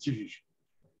ibeshya ko yakijije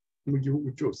mu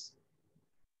gihugu cyose.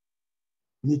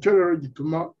 Nicyo rero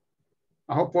gituma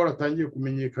aho Paul atangiye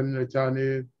kumenyekanira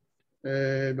cyane,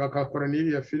 bakakora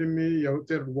n'iriya filimi ya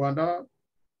Hotel Rwanda,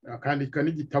 akandika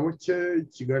n'igitabo cye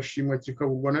kigashimwa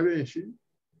kikabugwa na benshi,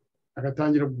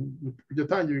 agatangira kujya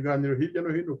atanga ibiganiro hirya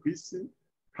no hino ku isi,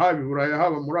 haba i Buraya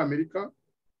haba muri Amerika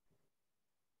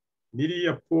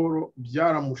niriya Paul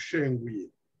byaramushenguye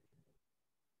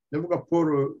ndavuga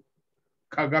Paul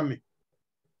Kagame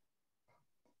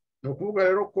no kuvuga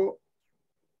rero ko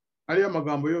ari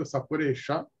amagambo yose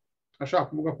akoresha ashaka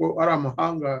kuvuga ko ari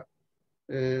amahanga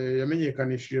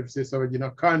yamenyekanishije Rusesabagina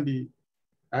kandi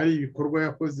ari ibikorwa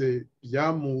yakoze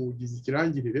byamugize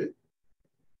ikirangirire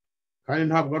kandi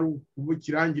ntabwo ari ubu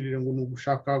kirangirire ngo ni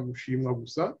ugushaka gushimwa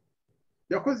gusa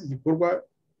yakoze igikorwa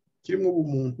kirimo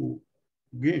ubumuntu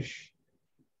bwinshi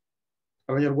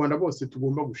abanyarwanda bose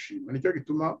tugomba gushima nicyo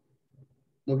gituma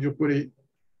mu by'ukuri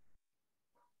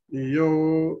iyo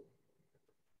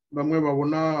bamwe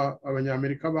babona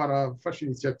abanyamerika barafashe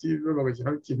initiative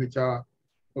bagashyiraho ikintu cya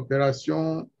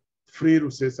operation free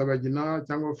Rusesabagina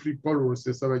cyangwa free Paul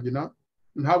Rusesabagina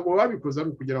ntabwo babikoze ari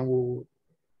ukugira ngo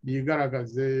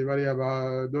bigaragaze bariya ba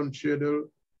Don Cheadle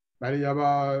bariya ba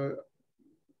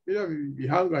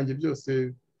bihangange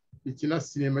byose ikina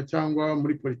sinema cyangwa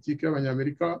muri politiki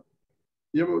y'abanyamerika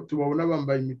iyo tubabona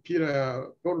bambaye imipira ya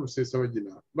Paul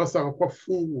Rusesabagina basaba ko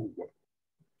afungurwa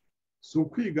si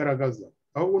ukwigaragaza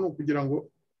ahubwo ni ukugira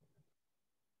ngo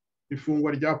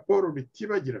ifungwa rya Paul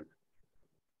ritibagirana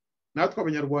natwe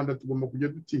abanyarwanda tugomba kujya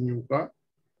dutinyuka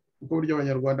kuko burya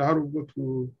abanyarwanda hari ubwo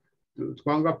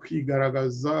twanga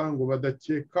kwigaragaza ngo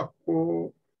badakeka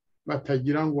ko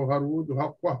batagira ngo hari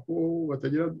uduhakwaho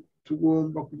batagira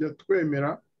tugomba kujya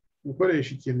twemera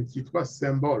gukoresha ikintu cyitwa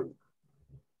symbol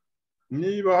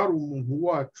niba hari umuntu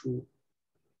wacu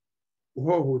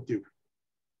uhohotewe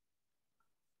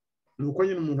nuko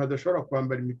nyine umuntu adashobora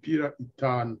kwambara imipira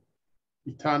 5,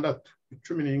 6,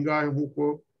 10 n'ingahe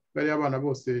nkuko bari abana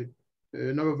bose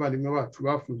n'abavandimwe bacu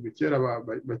bafunzwe kera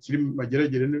bakiri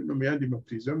mageragere no mu yandi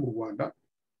maprizo mu Rwanda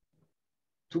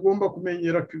tugomba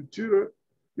kumenyera culture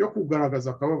yo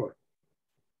kugaragaza akababaro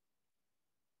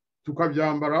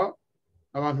tukabyambara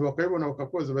abantu bakayibona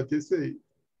bakakoza batese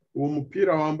uwo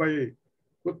mupira wambaye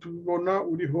ko tubona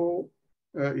uriho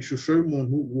ishusho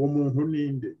y'umuntu uwo muntu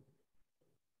ninde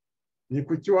ni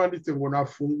kuki wanditse ngo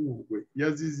nafungurwe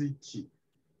yazize iki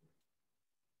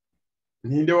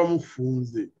ninde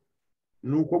wamufunze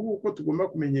nuko guko tugomba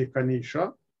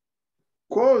kumenyekanisha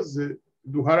koze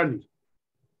duharanira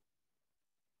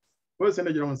bose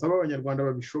ndagira ngo nsaba abanyarwanda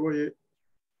babishoboye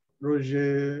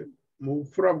Roger mu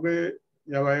bupfura bwe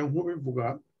yabaye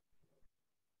nk'ubivuga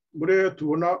buriya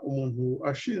tubona umuntu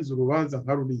ashinze urubanza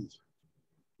nka ruriya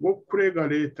rwo kurega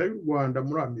leta y'u Rwanda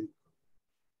muri Amerika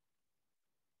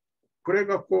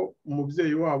kurega ko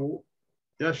umubyeyi wabo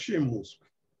yashimuswe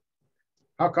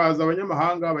hakaza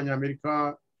abanyamahanga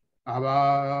abanyamerika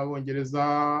abongereza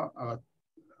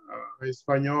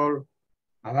abaespanyol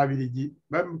ababiligi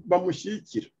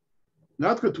bamushyikira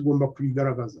natwe tugomba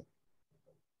kubigaragaza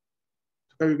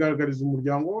tukabigaragariza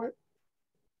umuryango we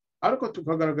ariko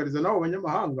tukagaragariza nabo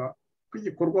banyamahanga ko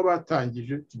igikorwa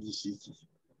batangije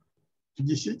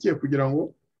tugishyikiye kugira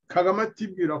ngo Kagame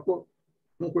atibwira ko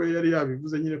nkuko yari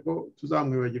yabivuze nyine ko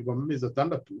tuzamwibagirwa mu mezi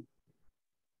 6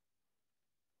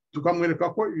 tukamwereka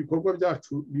ko ibikorwa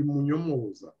byacu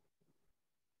bimunyomoza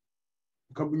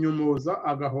tukamunyomoza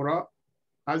agahora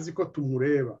azi ko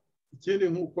tumureba ikindi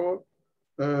nkuko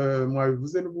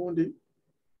mwabivuze n'ubundi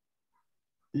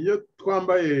iyo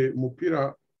twambaye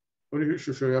umupira uriho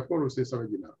ishusho ya Paul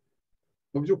Rusesabagina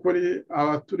mu by'ukuri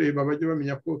abatureba bajye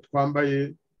bamenya ko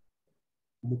twambaye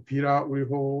umupira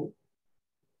uriho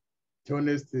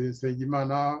Theoneste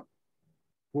Nsengimana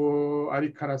ko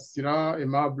ari Karasira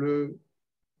Aimable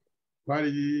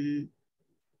bari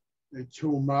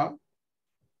Cyuma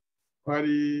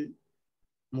bari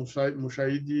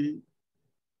Mushayidi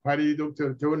bari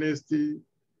Dr. Theoneste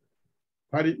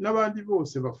bari n'abandi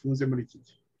bose bafunze muri iki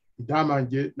gihe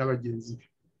idamange n'abagenzi be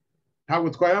ntabwo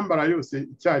twayambara yose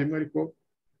icyarimwe ariko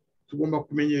tugomba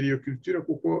kumenyera iyo culture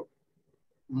kuko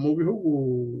mu bihugu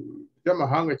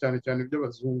by'amahanga cyane cyane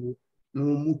by'abazungu ni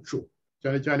umuco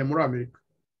cyane cyane muri Amerika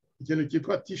ikintu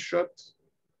cyitwa t-shirt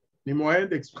ni moyen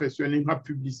d'expression ni nka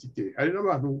publicité hari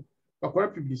n'abantu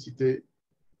bakora publicité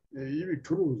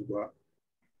y'ibicuruzwa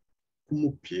ku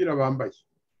mupira bambaye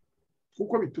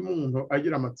kuko bituma umuntu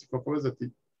agira amatsiko akabaza ati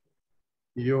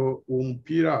iyo uwo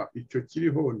mupira icyo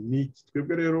kiriho ni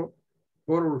twebwe rero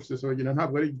Paul Rusesabagina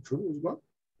ntabwo ari igicuruzwa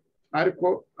ariko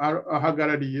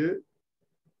ahagarariye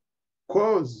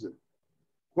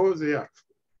koze yacu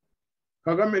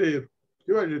Kagame rero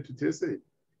twibajije tutese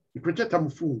iko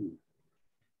cyatamufunguye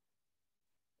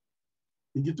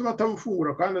igituma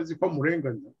atamufungura kandi azi ko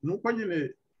amurenganya nuko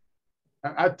nyine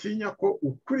atinya ko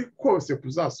ukuri kose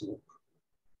kuzasohoka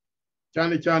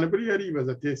cyane cyane buriya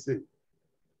aribaza atese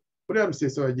buriya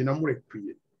Rusesabagina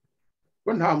murekuye ko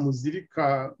nta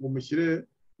muzirika ngo mushyire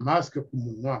masike ku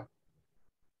munwa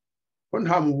ko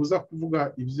ntamubuza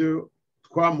kuvuga ibyo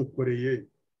twamukoreye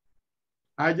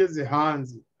ageze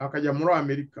hanze akajya muri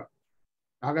Amerika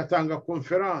agatanga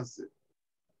konferanse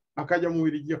akajya mu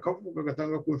Bubiligi akavuga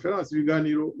agatanga konferanse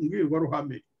ibiganiro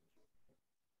mbwirwaruhame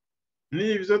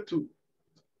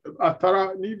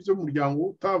n'ibyo umuryango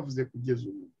utavuze kugeza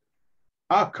ubu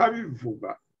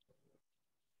akabivuga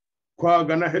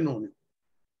kwagana he none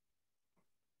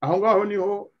aho ngaho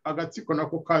niho agatsiko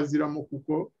nako kaziramo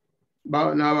kuko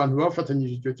ni abantu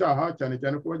bafatanyije icyo cyaha cyane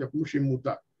cyane ko bajya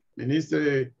kumushimuta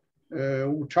minisitiri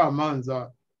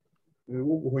w'ubucamanza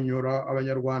wo guhonyora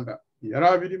abanyarwanda yari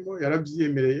abirimo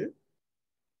yarabyiyemereye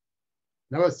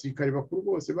n'abasirikari bakuru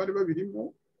bose bari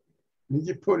babirimo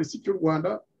n'igipolisi cy'u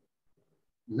Rwanda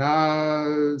na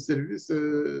serivisi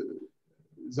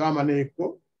za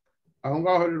maneko aho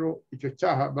ngaho rero icyo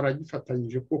cyaha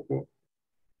baragifatanyije koko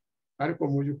ariko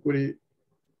mu by'ukuri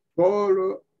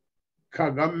Paul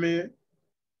Kagame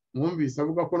mwumvise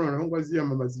avuga ko noneho ngo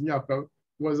aziyamamaza imyaka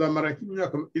ngo azamara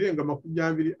imyaka irenga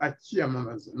 20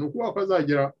 akiyamamaza ni ukuvuga ko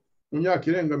azagera mu myaka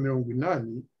irenga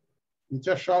 80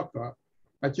 nicyo ashaka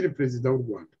akiri perezida w'u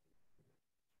Rwanda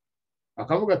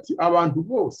akavuga ati abantu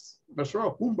bose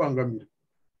bashobora kumbangamira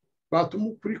batuma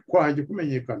ukuri kwanjye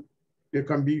kumenyekana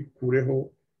reka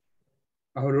mbikureho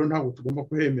aho rero ntabwo tugomba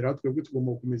kuhemera twebwe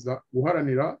tugomba gukomeza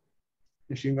guharanira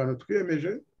inshingano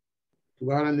twiyemeje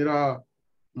tugaharanira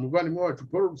umuvandimwe wacu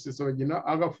Paul Rusesabagina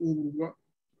agafungurwa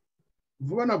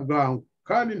vuba na bwangu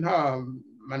kandi nta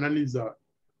mananiza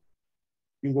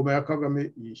ingoma ya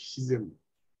Kagame yishyizemo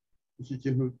iki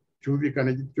kintu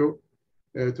cyumvikana gityo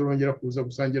turongera kuza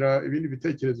gusangira ibindi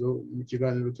bitekerezo mu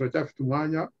kiganiro turacyafite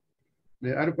umwanya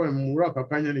ariko muri aka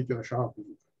kanya nicyo nashaka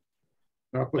kuvuga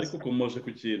ariko ukomeje ku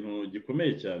kintu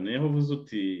gikomeye cyane aho uvuze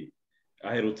uti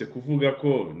aherutse kuvuga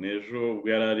ko n'ejo ubwo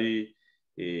yari ari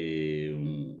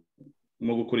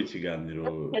mu gukora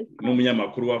ikiganiro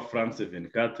n'umunyamakuru wa France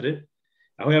 24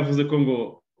 aho yavuze ko ngo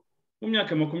mu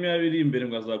myaka 20 imbere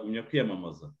ngo azagumya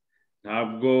kwiyamamaza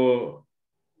ntabwo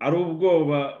ari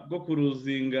ubwoba bwo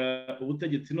kuruzinga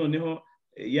ubutegetsi noneho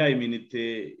ya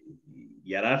iminite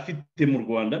yari afite mu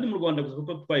Rwanda ni mu Rwanda gusa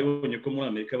kuko twayibonye ko muri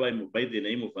Amerika Biden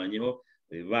yayimuvanyeho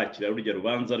bakira rujya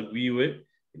rubanza rwiwe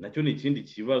nacyo ni ikindi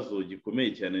kibazo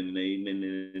gikomeye cyane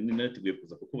ninateguye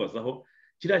kuza kukubazaho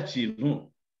kiriya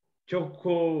kintu cyo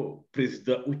ko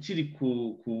perezida ukiri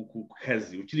ku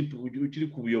kazi ukiri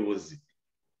ku buyobozi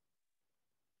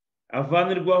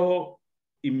avanirwaho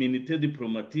iminite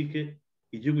diplomatique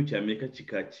igihugu cya Amerika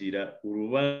kikakira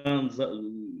urubanza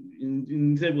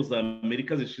inzego za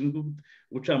Amerika zishinzwe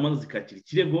ubucamanza zikakira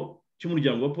ikirego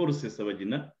cy'umuryango wa Paul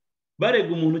Rusesabagina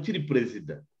barega umuntu ukiri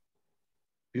perezida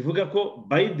bivuga ko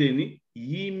Biden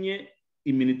yimye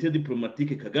iminite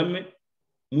diplomatique Kagame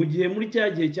mu gihe muri cya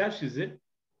gihe cyashize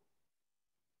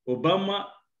Obama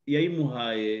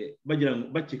yayimuhaye bagira ngo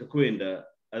bakeka ko wenda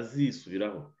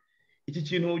azisubiraho iki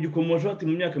kintu gikomoje ati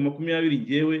mu myaka 20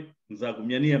 ngewe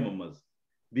nzagumya niyamamaza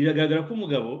biragaragara ko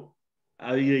umugabo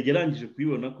yarangije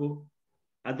kuyibona ko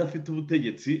adafite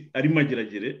ubutegetsi ari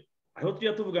mageragere aho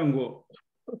tujya tuvuga ngo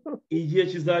igihe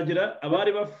kizagera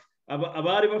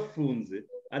abari bafunze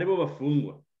aribo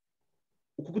bafungwa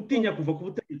uku gutinya kuva ku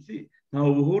butegetsi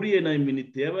ntaho buhuriye na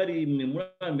iminite y'abari muri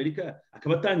Amerika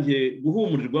akaba atangiye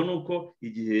guhumurirwa nuko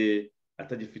igihe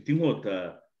atagifite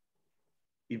inkota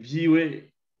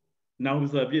ibyiwe naho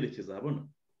bizaba byerekeza habona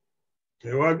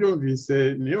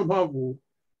wabyumvise niyo mpamvu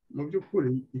mu by'ukuri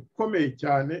ikomeye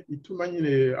cyane ituma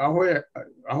nyine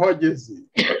aho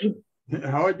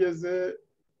ageze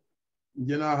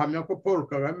njye nahamya ko Paul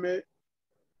Kagame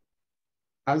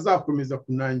azakomeza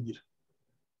kunangira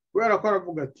kubera ko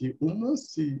aravuga ati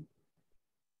umunsi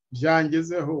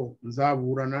byangezeho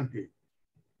nzaburana nte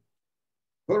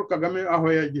Paul Kagame aho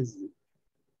yageze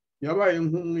yabaye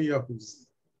nk'umwiyahuzi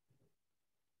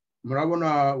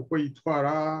murabona uko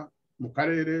yitwara mu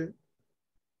karere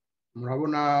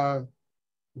murabona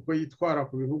uko yitwara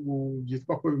ku bihugu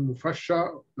byitwa ko bimufasha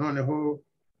noneho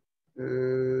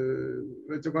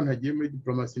uretse ko ntagiye muri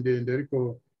diplomasi ndende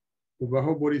ariko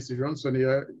kuvaho Boris Johnson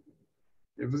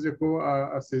yavuze ko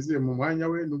asezeye mu mwanya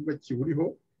we nubwo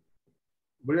akiburiho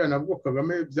buriya nabwo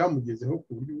Kagame byamugezeho ku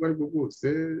buryo ubwo aribwo bwose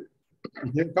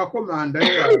nkeka ko manda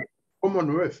ya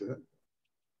Commonwealth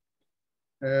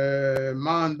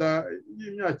manda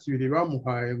y'imyaka 2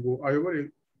 bamuhaye ngo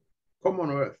ayobore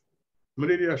Commonwealth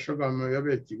muri iriya shogamo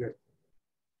yabaye Kigali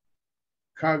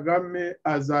Kagame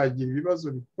azagira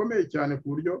ibibazo bikomeye cyane ku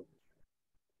buryo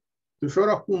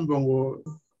dushobora kumva ngo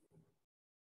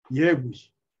yeguye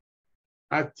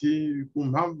ati ku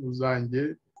mpamvu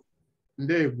zanjye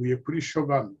ndeguye kuri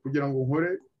shogamo kugira ngo nkore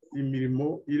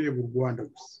imirimo ireba u Rwanda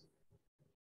gusa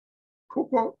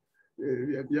kuko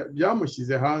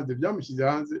byamushyize hanze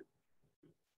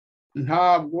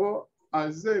ntabwo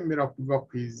azemera kuva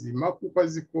ku izima kuko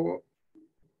azi ko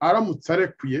aramutse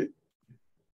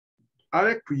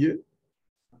arekuye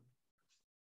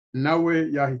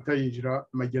nawe yahita yinjira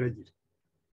mageragere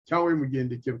cyangwa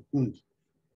bimugendekera ukundi.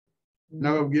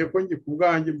 Nababwiye ko njye ku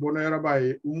bwanjye mbona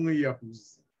yarabaye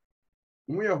umwiyahuzi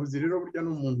rero burya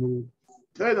n'umuntu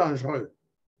très dangereux.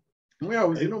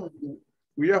 Umwiyahuzi ni umuntu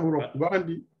wiyahura ku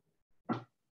bandi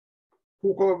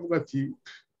kuko bavuga ati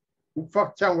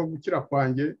upfa cyangwa gukira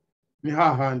kwanjye ni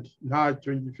hahandi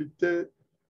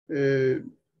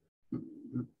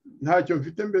ntacyo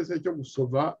mfite mbese cyo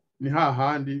gusova ni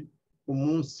hahandi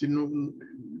umunsi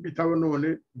bitabo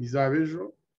none bizaba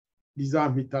ejo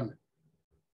bizampitana.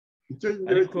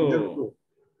 Ariko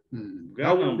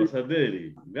bwana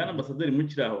ambasaderi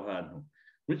mukiri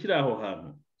aho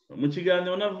hantu mu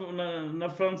kiganiro na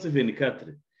France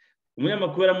 24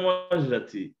 umunyamakuru aramubajije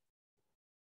ati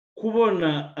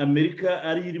kubona Amerika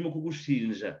ari irimo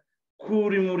kugushinja ko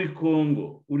uri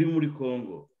muri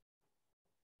Congo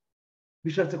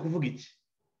bishatse kuvuga iki?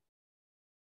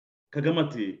 Kagame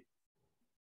ati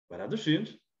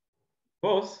baradushinja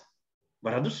bose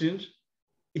baradushinja.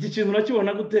 Iki kintu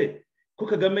urakibona gute ko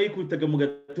Kagame yikubitaga mu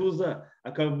gatuza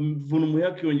akavuna umuheha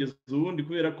akiyongeza uwundi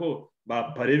kubera ko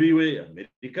bapare biwe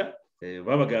Amerika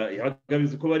yabaga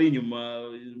bizi ko bari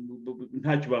inyuma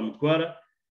ntacyo bamutwara,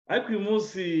 ariko uyu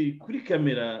munsi kuri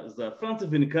kamera za France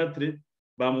 24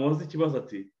 bamubaza ikibazo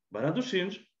ati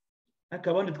baradushinja, ariko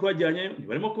abandi twajyanye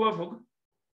barimo kubavuga.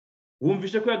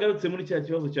 Wumvishe ko yagarutse muri cya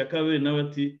kibazo cya Kabere nawe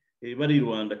ati bari i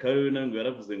Rwanda. Kabere nawe ngo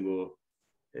yaravuze ngo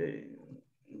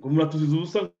muratuziza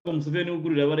ubusa ngo Museveni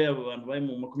ugurira bari abantu bari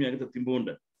mu 23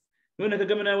 imbunda. None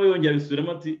Kagame nawe yongera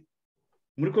bisubiramo ati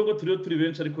muri Kongo turi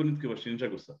benshi ariko nitwe bashinja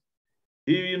gusa.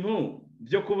 Ibi bintu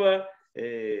byo kuba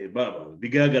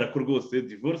bigaragara ko rwose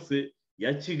divorce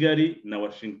ya Kigali na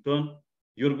Washington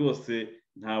yo rwose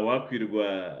nta wakwirwa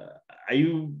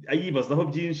ayibazaho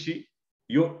byinshi,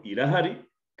 yo irahari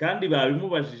kandi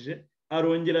babimubajije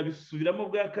arongera bisubiramo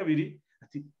bwa kabiri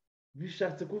ati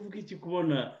bishatse kuvuga iki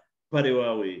kubona pare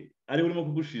wawe ari urimo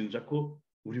kugushinja ko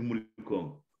uri muri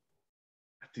Kongo?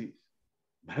 Ati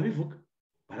barabivuga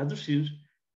baradushinja.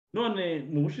 None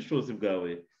mu bushishozi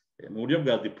bwawe mu buryo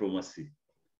bwa diplomasi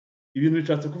ibintu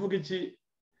bishatse kuvuga iki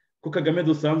ko Kagame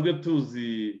dusanzwe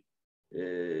tuzi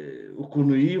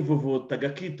ukuntu yivovota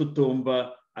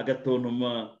agakitotomba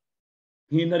agatontoma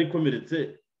nk'intare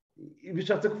ikomeretse?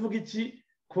 Bishatse kuvuga iki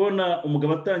kubona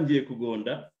umugabo atangiye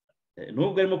kugonda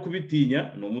nubwo arimo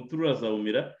kubitinya ni umuti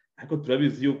urazawumira, ariko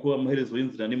turabizi yuko amaherezo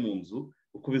y'inzira ni mu nzu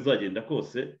uko bizagenda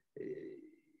kose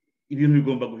ibintu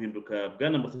bigomba guhinduka.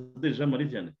 Bwana ambasaderi Jean Marie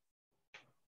Vianney,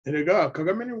 erega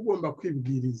Kagame ni ugomba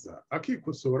kwibwiriza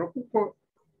akikosora kuko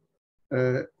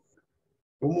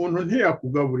umuntu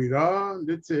ntiyakugaburira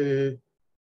ndetse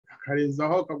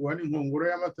akarenzaho akaguha n'inkongoro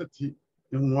y'amatati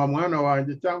nywa mwana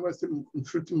wanjye cyangwa se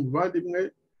inshuti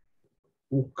muvandimwe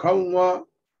ukanywa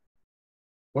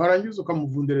warangiza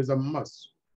ukamuvundereza mu maso.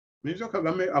 Nibyo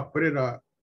Kagame akorera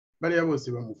bariya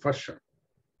bose bamufasha.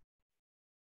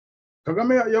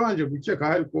 Kagame yabanje gukeka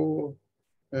ariko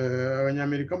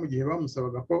abanyamerika mu gihe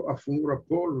bamusabaga ko afungura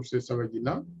Paul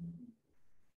Rusesabagina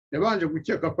yabanje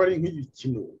gukeka ko ari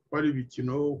nk'ibikino, ko ari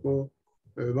ibikino, ko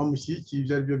bamushyigikiye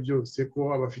ibyo ari byo byose, ko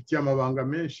abafitiye amabanga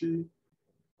menshi,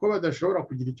 ko badashobora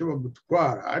kugira icyo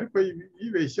bamutwara. Ariko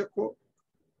yibeshye ko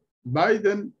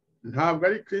Biden ntabwo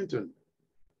ari Clinton.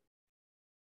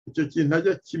 Icyo kintu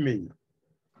ajya kimenya.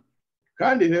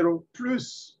 Kandi rero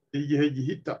plus igihe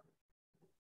gihita,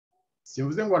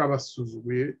 simvuze ngo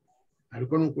arabasuzuguye,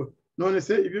 ariko nuko none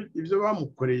se ibyo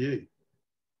bamukoreye,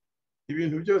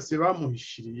 ibintu byose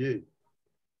bamuhishiriye,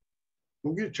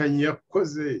 ubwicanyi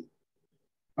yakoze,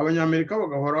 abanyamerika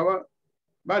bagahora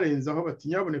barenzaho bati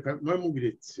nyaboneka mwe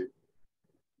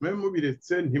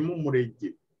mubiretse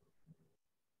ntimumurege.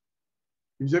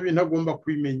 Ibyo bintu agomba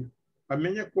kwimenya,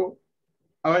 amenye ko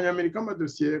abanyamerika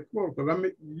amadosiye ya Paul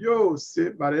Kagame yose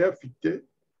barayafite,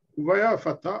 kuva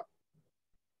yafata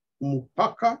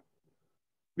umupaka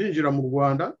binjira mu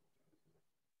Rwanda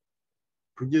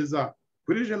kugeza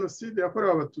kuri jenoside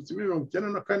yakorewe abatutsi muri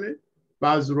 1994,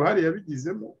 bazi uruhare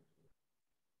yabigizemo,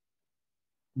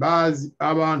 bazi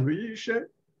abantu yishe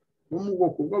bo mu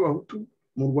bwoko bw'abahutu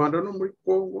mu Rwanda no muri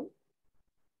Kongo,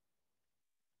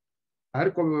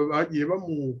 ariko bagiye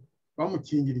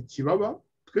bamukingira ikibaba.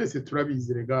 Twese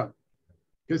turabizi rega,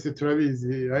 twese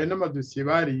turabizi, hari n'amadosiye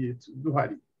bariye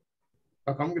duhari,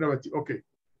 bakamubwira bati okay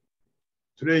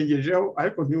turengejeho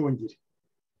ariko ntiwongere,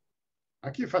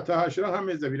 akifata hashira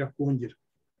nk'amezi abiri akongera,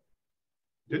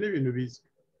 ibyo ni ibintu bizwi.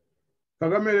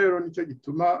 Kagame rero nicyo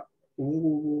gituma ubu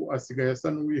ngubu asigaye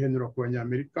asa n'uwihenura ku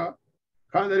banyamerika,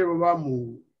 kandi nibo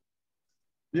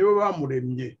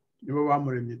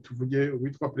bamuremye. Tuvuge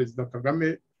uwitwa Perezida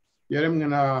Kagame yaremwe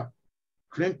na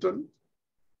Clinton,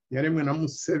 yaremwe na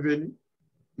Museveni,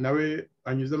 nawe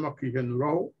anyuzemo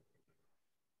akihenuraho.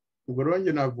 Ubwo rero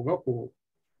njye navuga ko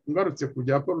ngarutse ku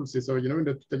bya Paul Rusesabagina,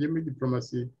 wenda tutagiye muri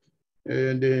diplomasi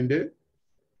ndende,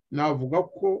 navuga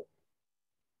ko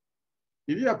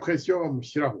iriya presiyo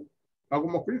bamushyiraho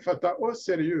agomba kubifata au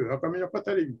sérieux, akamenya ko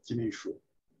atari ibikinisho,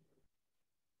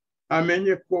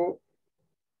 amenye ko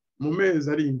mu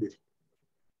mezi ari imbere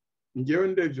njyewe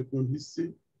ndebye ukuntu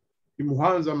isi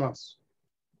imuhanze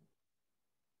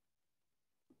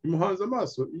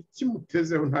amaso,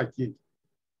 ikimutezeho nta kindi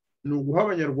ni uguha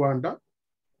abanyarwanda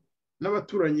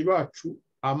n'abaturanyi bacu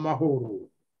amahoro,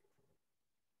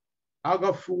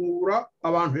 agafungura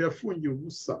abantu yafungiye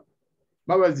ubusa,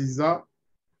 babaziza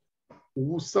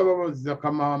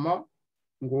akamama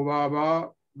ngo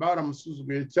baba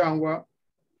baramusuzuguye cyangwa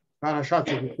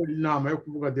barashatse gukora inama yo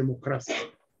kuvuga demokarasi.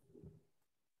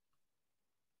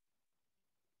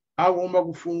 Agomba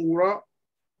gufungura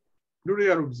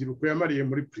ruriya rubyiruko yamariye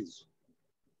muri prison.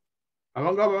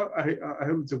 Abangaba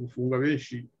aherutse gufunga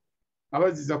benshi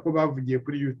abaziza ko bavugiye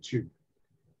kuri YouTube,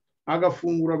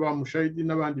 agafungura ba Mushayidi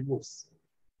n'abandi bose,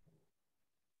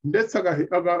 ndetse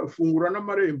agafungura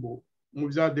n'amarembo mu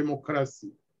bya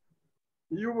demokarasi.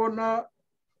 Iyo ubona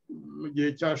mu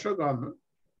gihe cya Kagame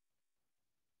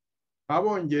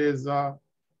Abongereza,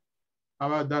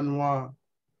 Abadanwa,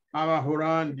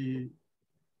 Abahorandi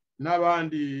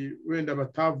n'abandi wenda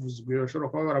batavuzwe bashobora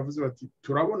kuba baravuze bati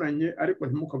turabonanye ariko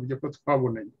ntimukavuge ko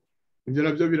twabonanye. Ibyo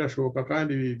nabyo birashoboka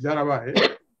kandi byarabaye.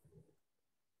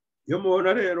 Iyo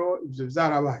mubona rero ibyo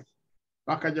byarabaye,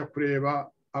 bakajya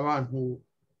kureba abantu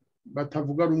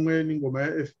batavuga rumwe n'ingoma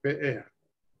ya FPR,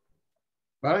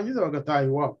 barangiza bagataha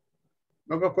iwabo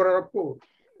bagakora raporo.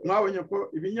 Mwabonye ko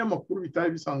ibinyamakuru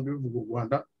bitari bisanzwe bivuga u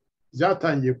Rwanda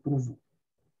byatangiye kuruvuga.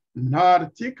 Nta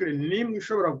article n'imwe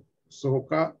ishobora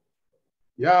gusohoka,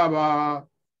 yaba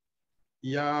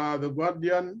ya The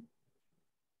Guardian,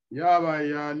 yaba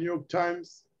ya New York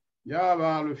Times,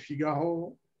 yaba Le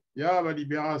Figaro, yaba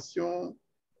Libération,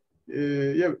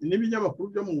 n'ibinyamakuru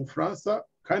byo mu Bufaransa,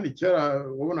 kandi kera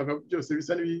wabonaga byose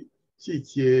bisa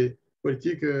n'ibishyigikiye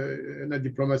politike na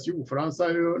diplomasi y'Ubufaransa,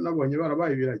 rero nabonye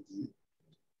barabaye biragiye.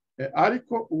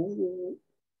 Ariko ubu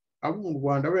abo mu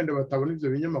Rwanda wenda batabona ibyo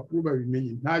binyamakuru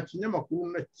babimenye. Nta kinyamakuru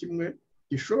na kimwe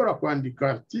gishobora kwandika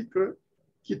article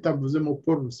kitavuzemo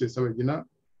Paul Rusesabagina,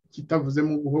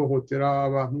 kitavuzemo guhohotera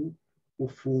abantu,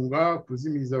 gufunga,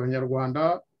 kuzimiza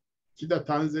abanyarwanda,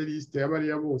 kidatanze liste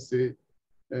y'abariya bose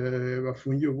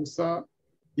bafungiye ubusa.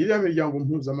 Iriya miryango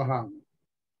mpuzamahanga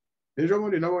ejo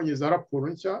bundi nabonye za raporo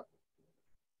nshya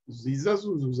ziza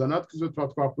zuzuza natwe izo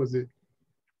twakoze,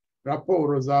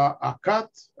 raporo za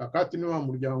akati ni wa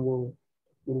muryango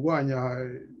urwanya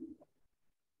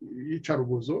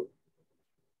iyicarubozo,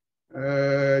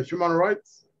 Human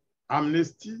Rights,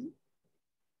 Amnesty,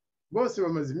 bose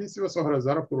bamaze iminsi basohora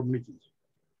za raporo muri iki gihe.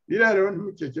 Biriya rero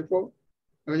ntimukeke ko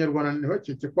abanyarwanda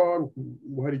ntibakeke ko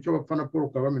hari icyo bapfa na Paul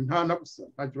Kagame. Nta na busa,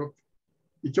 ntacyo bapfa.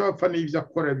 Icyo bapfa ni ibyo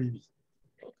akora bibi.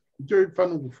 Icyo bipfa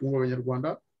ni ugufunga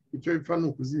abanyarwanda, icyo bipfa ni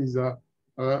ukuzimiza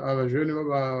abajene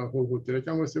babahohotera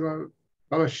cyangwa se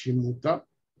babashimuta.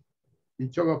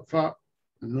 Icyo bapfa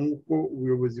ni uko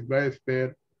ubuyobozi bwa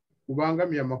FPR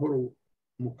bubangamiye amahoro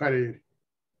mu karere.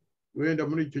 Wenda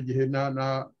muri icyo gihe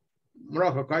muri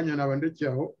aka kanya nabandekeye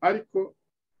aho, ariko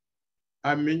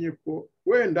amenye ko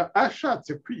wenda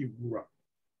ashatse kwigura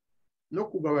no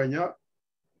kugabanya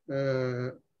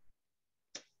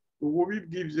ububi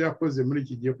bw'ibyo yakoze muri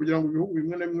iki gihe, kugira ngo ibihugu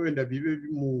bimwe na bimwe wenda bibe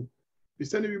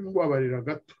bisa n'ibimubabarira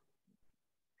gato.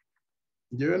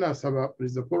 Njyewe nasaba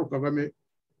Perezida Paul Kagame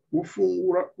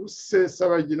gufungura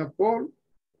Rusesabagina Paul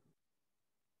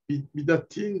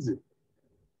bidatinze.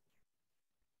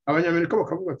 Abanyamerika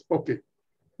bakavuga ati okay,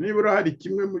 nibura hari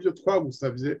kimwe mu byo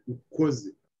twagusabye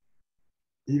ukoze,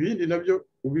 ibindi nabyo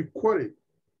ubikore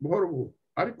buhoro buhoro,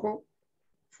 ariko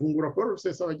fungura Paul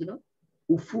Rusesabagina,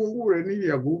 ufungure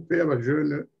n'iriya groupe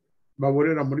y'abajene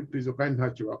baborera muri prison kandi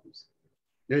ntacyo bakoze.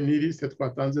 Ni liste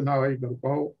twatanze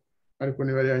ntawayigarukaho, ariko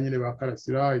niba ari nyine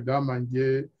bakarasira,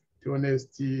 Idamange,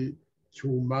 Theonesti,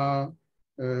 Cyuma,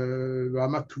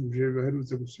 bamatuje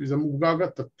baherutse gusubiza mu bwa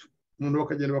gatatu. Umuntu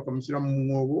bakagenda bakamushyira mu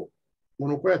mwobo,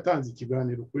 umuntu uko yatanze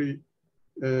ikiganiro kuri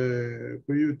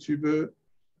YouTube,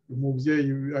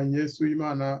 umubyeyi Agnes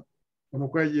Uwimana, umuntu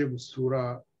uko yagiye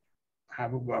gusura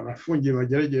abafungiye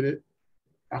Mageragere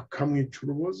akamwica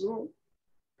urubozo,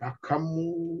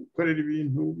 akamukorera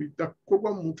ibintu bidakorwa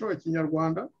mu muco wa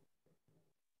kinyarwanda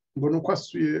ngo ni uko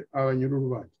asuye abanyururu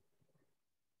bake.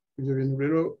 Ibyo bintu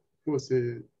rero rwose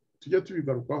tujya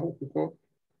tubigarukaho kuko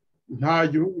nta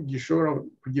gihugu gishobora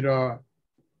kugira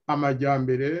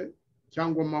amajyambere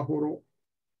cyangwa amahoro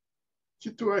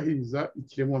kitubahiriza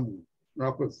ikiremwamuntu.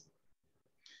 Murakoze.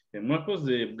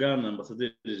 Mwakoze bwana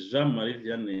ambasaderi Jean Marie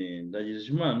Vianney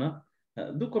Ndagijimana.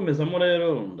 Dukomezamo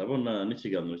rero ndabona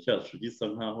n'ikiganiro cyacu gisa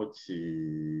nkaho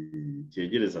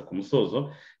cyegereza ku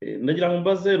musozo. Ndagira ngo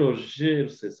mbaze Roger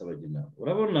Rusesabagina,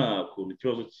 urabona ukuntu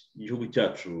ikibazo cy'igihugu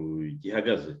cyacu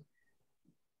gihagaze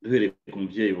duhereye ku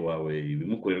mubyeyi wawe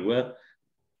ibimukorerwa.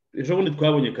 Ejo bundi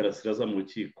twabonye Karasira aza mu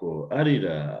rukiko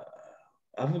arira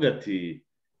avuga ati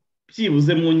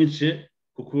byibuze mu nyice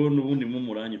kuko n'ubundi mu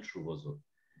muranyica urubozo.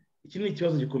 Iki ni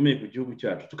ikibazo gikomeye ku gihugu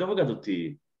cyacu, tukavuga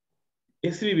tuti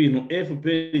ese ibi bintu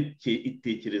FPR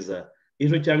itekereza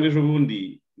ejo cyangwa ejo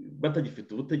bundi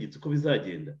batagifite ubutegetsi uko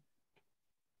bizagenda?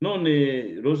 None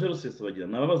Roger Rusesabagina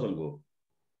nababaza ngo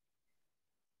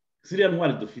ziriya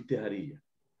ntwari dufite hariya,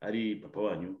 ari papa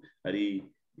wanyu, ari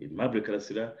Mabure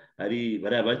Karasira, ari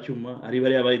bariya bacyuma, ari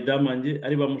bariya bayidamange,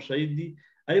 ari ba Mushayidi,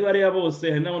 ari bariya bose,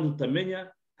 hari n'abo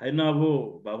tutamenya, hari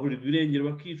n'abo baburirwa irengero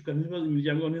bakicwa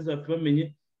imiryango ntizapfe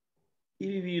bamenye.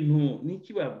 Ibi bintu ni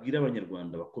iki babwira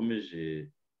abanyarwanda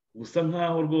bakomeje gusa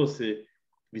nkaho rwose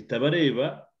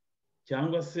bitabareba,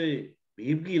 cyangwa se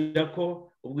bibwira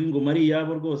ko ubwo ingoma ari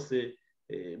iyabo rwose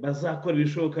bazakora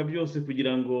ibishoboka byose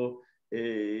kugira ngo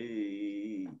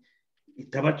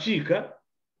itabacika?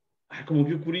 Ariko mu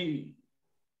by'ukuri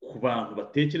ku bantu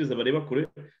batekereza bareba kure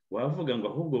wavuga ngo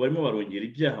ahubwo barimo barongera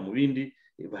ibyaha mu bindi.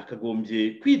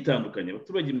 Bakagombye kwitandukanya,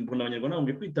 abaturage mbona abanyarwanda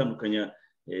bagombye kwitandukanya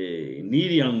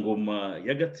n'iriya ngoma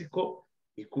y'agatsiko,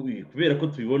 kubera ko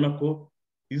tubibona ko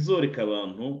izoreka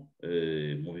abantu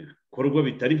mu bikorwa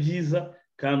bitari byiza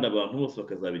kandi abantu bose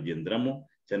bakazabigenderamo,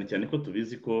 cyane cyane ko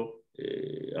tubizi ko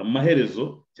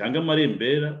amaherezo cyangwa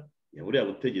amarembera ya buriya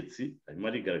butegetsi arimo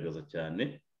arigaragaza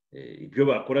cyane. Ibyo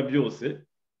bakora byose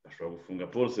bashobora gufunga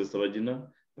Paul Rusesabagina,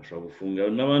 bashobora gufunga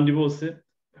n'abandi bose,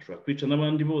 bashobora kwica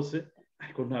n'abandi bose,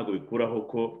 ariko ntabwo bikuraho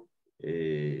ko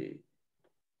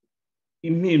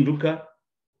impinduka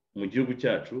mu gihugu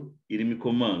cyacu irimo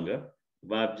ikomanga,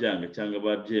 babyanga cyangwa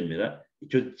babyemera.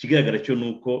 Icyo kigaragara cyo ni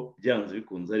uko byanze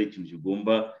bikunze ari ikintu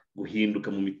kigomba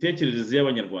guhinduka mu mitekerereze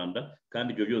y'abanyarwanda,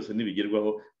 kandi ibyo byose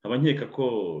nibigerwaho nkaba nkeka ko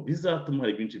bizatuma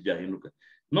hari byinshi byahinduka.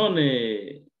 None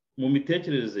mu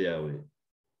mitekerereze yawe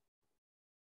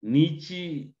ni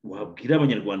iki wabwira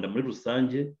abanyarwanda muri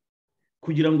rusange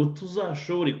kugira ngo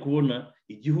tuzashobore kubona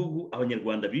igihugu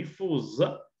abanyarwanda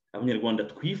bifuza, abanyarwanda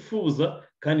twifuza,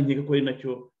 kandi nkeka ko ari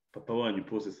nacyo papa wanyu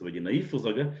Paul Rusesabagina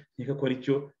yifuzaga, nkeka ko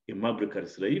aricyo Aimable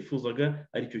Karasira yifuzaga,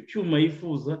 aricyo Cyuma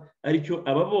yifuza, aricyo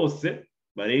aba bose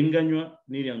barenganywa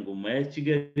n'iriya ngoma ya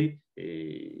Kigali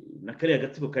na kariya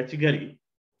gatsiko ka Kigali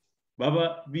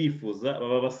baba bifuza,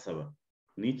 baba basaba.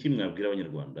 Ni iki mwabwira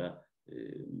abanyarwanda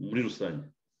muri rusange?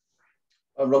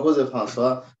 Murakoze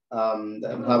François.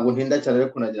 Ntabwo ntinda cyane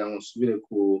ariko nagira ngo nsubire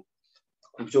ku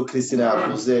byo Christine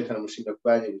yavuze, kandi mushinga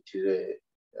kuba yanyibukije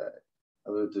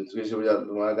twese burya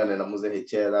mwagane na muzehe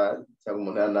kera cyangwa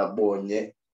umuntu yanabonye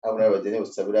abo n'abageni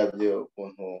busabira byo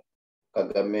ukuntu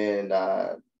Kagame na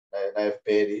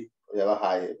FPR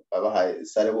babahaye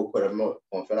sare gukoramo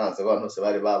conference abantu bose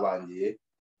bari babangiye.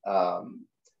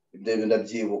 Ibyo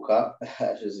ndabyibuka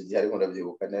hashize igihe ariko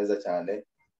ndabyibuka neza cyane.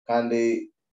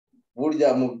 Kandi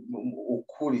burya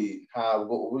ukuri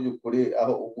ntabwo uburyo ukuri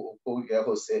aho uko bigira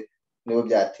hose nibo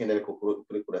byatinda, ariko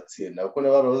kuri kuratsinda. Uko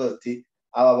niba baravuze ati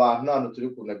aba bantu ntabwo turi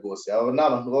kunegose, aba ni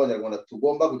abantu b'abanyarwanda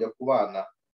tugomba kujya kubana,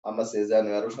 amasezerano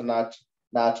yarusha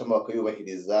nacamo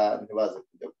bakayubahiriza, ntibaze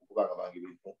kujya kubangabanga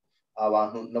ibintu.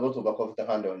 Abantu nabo tugomba kuba bafite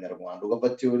nk'abandi banyarwanda,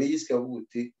 ugafata iyo risike uvuga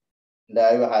uti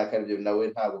ndabibahaye, kandi ibyo nawe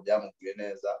ntabwo byamuguye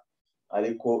neza,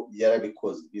 ariko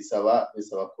yarabikoze. Bisaba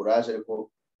courage,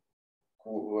 ariko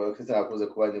kitakuze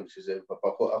kubanyibukije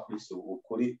papa ko akwise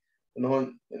ukuri.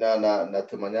 Noneho na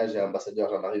témoignage ya ambassadeur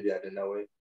Jean Marie Vianney nawe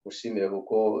mushimire,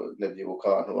 kuko ndabyibuka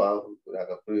abantu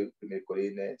bahuraga kuri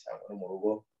Mikorine cyangwa no mu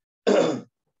rugo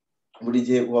buri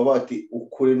gihe uba bati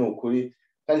ukuri ni ukuri.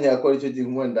 Kandi yakora icyo gihe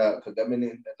wenda Kagame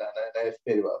na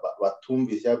FPR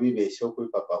batumvise bibeshyeho kuri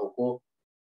papa, kuko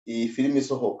iyi filime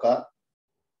isohoka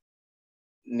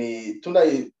ni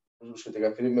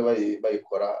tunayishutega filime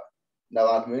bayikora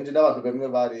n'abantu benshi, n'abantu bamwe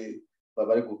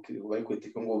bari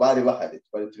kritika ngo bari bahari,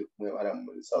 twari turi kumwe bari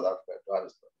muri South Africa,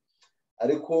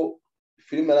 ariko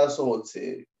filime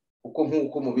yarasohotse. Kuko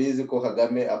nk'uko mubizi ko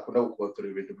Kagame akunda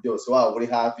gukontorora ibintu byose, waba uri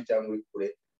hafi cyangwa uri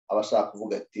kure, abashaka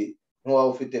kuvuga ati nk'uwaba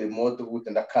ufite remote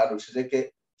uvuga ndakanushije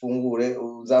ke fungure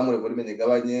uzamure volume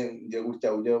nyigabanye ngiye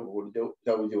gutya ujye mu buryo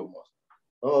cyangwa ujye ibumoso.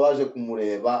 Baba baje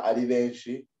kumureba ari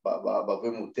benshi bavuye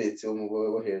mu butetsi wo mu rwego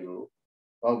rwo hejuru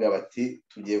bamubwira bati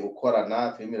tugiye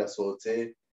gukorana, filime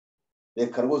irasohotse,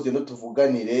 reka rwose no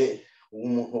tuvuganire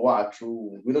umuntu wacu,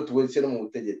 ngwino tugwetse no mu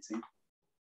butegetsi.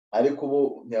 Ariko ubu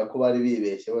ntiyako bari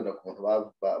bibeshye wenda ku muntu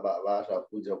bashaka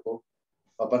kugira ko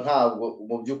papa ntabwo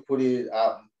mu by'ukuri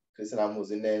Chris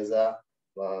namuzi neza,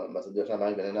 Ambassadeur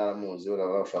Jean-Marie naramuzi,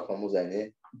 urabashaka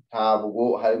kumuzanye,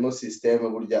 ntabwo harimo systeme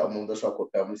burya umuntu ashobora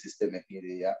kopera muri systeme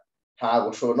nkiriya, ntabwo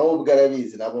ushobora no ubwo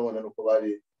arabizi nabo bona nuko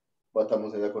bari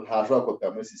batamuzeza ko ntashobora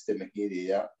kopera muri systeme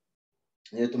nkiriya.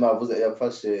 Niyo tumavuze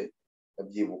yafashe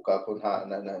abyibuka ko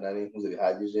nari nkuze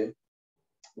bihagije.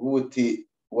 Ubuti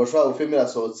ubashobora gufilm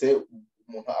irasohotse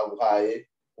umuntu aguhaye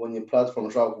ubonye platform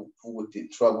ushobora kuvuga uti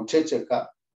ushobora guceceka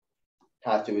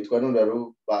ntacyo bitwa n'undi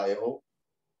rubayeho,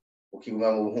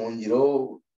 ukiguma mu buhungiro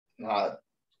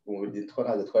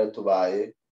ntabwo twari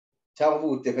tubaye, cyangwa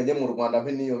uvuga uti kajya mu Rwanda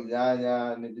mpe n'iyo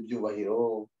myanya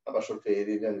n'ibyubahiro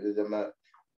abashoferi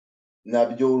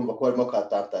nabyo urumva ko harimo ka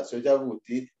tentation, cyangwa uvuga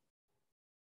uti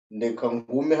ndeka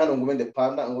ngume hano ngume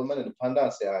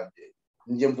independence yanjye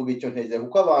njye mvuga icyo ntege,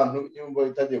 kuko abantu nyumva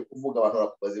itagiye kuvuga abantu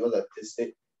barakubaza ibibazo ati se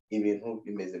ibintu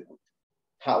bimeze gute.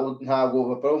 Ntabwo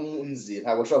bapara munzi,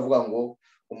 ntabwo ushobora kuvuga ngo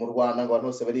mu Rwanda ngo abantu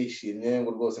bose barishimye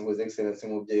ngo rwose ngo excellence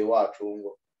umubyeyi wacu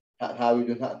ngo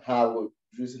ntabwo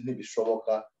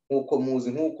ntibishoboka nkuko muzi,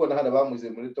 nkuko nahari bamuze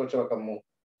muri toce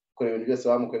bakamukorera ibintu byose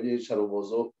bamukoreye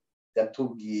by'icarubozo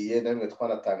yatubwiye namwe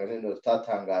twanatangaje n'ibintu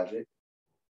tutatangaje,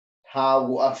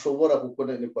 ntabwo ashobora kuko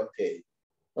niko ateye.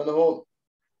 Noneho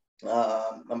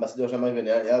Ambassadeur Jean-Marie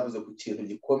yavuze ku kintu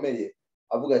gikomeye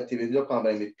avuga ati ibintu byo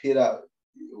kwambara imipira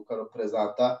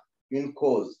ukarepresenta une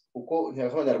cause, kuko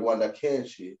nk'abanyarwanda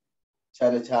kenshi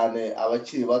cyane cyane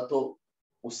abakiri bato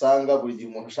usanga buri gihe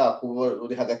umuntu ashaka kuba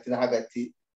uri hagati na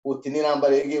hagati, uti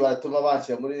n'intambara ngiye baratuma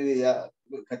bashyira muri iriya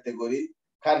kategori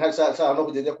kandi ntashaka no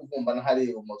kugenda kuvumbana hari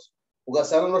ibumoso,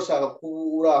 ugasanga n'ushaka kuba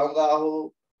uri aho ngaho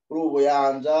uri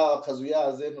ubuyanja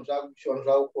akazuyaze ntushaka gushyira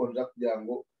ntushaka gukonja, kugira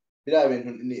ngo biriya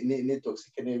bintu ni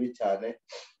toxic nibi cyane.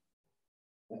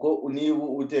 Uko niba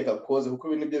uteka koze kuko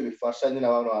ibintu byo bifasha nyine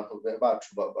abantu bacu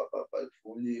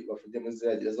bafungiye muri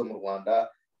ziriya zo mu Rwanda,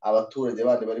 abaturage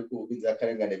bandi bari kubiza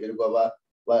akarengane birwa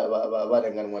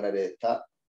barenganwa na leta,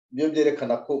 byo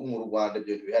byerekana ko mu Rwanda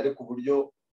ibyo bihari ku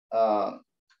buryo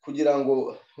kugira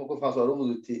ngo nkuko François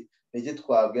waruvuze uti niki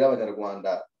twabwira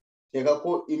abanyarwanda, teka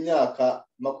ko imyaka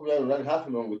 28 hafi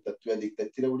 30 ya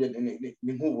dictature burya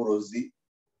ni nk'uburozi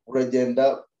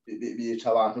uragenda bica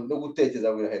abantu no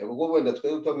gutekereza birahera, kuko wenda twe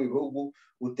tuba mu bihugu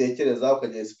utekereza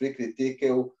ukagira esprit critique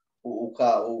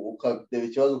ukareba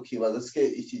ikibazo ukibaza se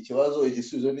iki kibazo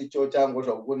igisubizo nicyo cyangwa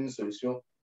ushobora kubona solution,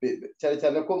 cyane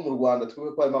cyane ko mu Rwanda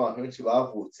twebwe ko harimo abantu benshi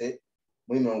bavutse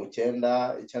muri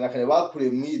 1990 kane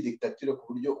bakuriye muri dictature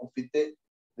ku buryo ufite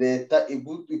leta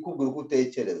ikubwira uko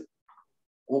utekereza,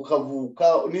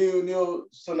 ukavuka niyo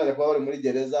sonare kwa bari muri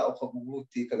gereza ukavuga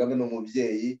uti Kagame no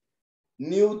mubyeyi,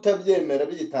 niyo utabyemera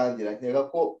bigitangira nkeka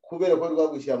ko kubera ko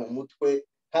rwagushyira mu mutwe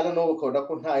kandi no ukabona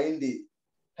ko nta yindi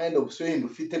option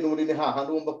ufite n'ubundi hahandi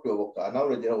ugomba kuyoboka, nawe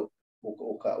uragera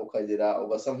ukagera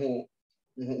ugasa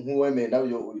nk'uwemeye nawe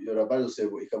iyo rabaje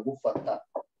ikagufata.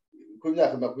 Ku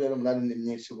myaka 28 ni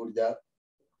myinshi burya,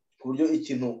 ku buryo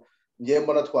ikintu ngiye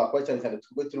mbona twakora cyane cyane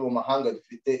twebwe turi mu mahanga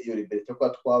dufite iyo liberté ko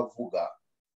twavuga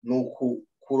ni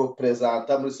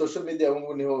kurepresenta muri social media.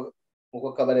 Ubu niho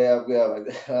nkuko Kabare yabwiye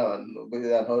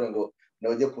abantu ngo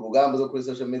nabajye ku rugamba zo kuri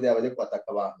social media bajye kwataka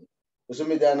abantu. Social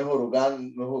media niho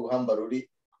ruhamba ruri,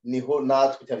 niho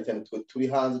natwe cyane cyane turi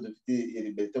hanze dufite iyo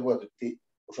liberté vuga tuti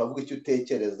ushavuga icyo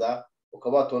utekereza,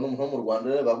 ukabatona n'umuntu mu Rwanda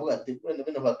rero bavuga ati kwenda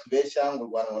bino batubeshya ngo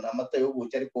Rwanda ngo namata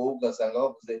y'ubuki, ariko wowe ugasanga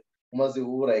bavuze umaze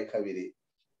uburaye kabiri,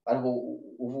 ariko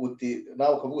uvuga uti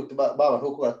nawe ukavuga uti baba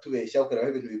ntuko baratubeshya ukareba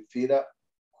ibintu bipfira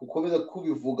kukomeza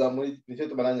kubivuga muri nicyo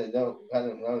tumaranye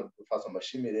gufasa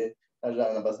amashimire na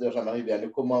Ambassadeur Jean-Marie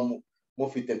ko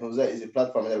mufite ntuza izi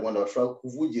platform y'Rwanda bashobora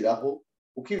kuvugiraho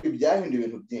uko ibi byahinduye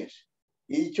ibintu byinshi.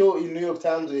 Icyo New York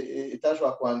Times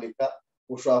itashobora kwandika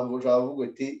ushobora kuvuga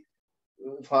uti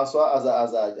François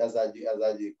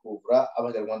azagiye kuvura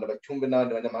abanyarwanda bacyumbe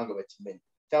n'abandi banyamahanga bakimenye,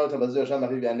 cyangwa Ambassadeur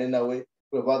Jean-Marie nawe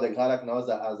Rwanda nk'araka nawe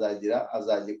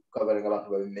azagiye kukabarenga abantu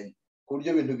babimenye, ku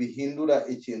buryo ibintu bihindura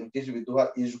ikintu cyinshi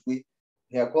biduha ijwi.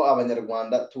 Ntiyako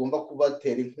abanyarwanda tugomba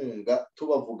kubatera inkunga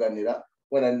tubavuganira,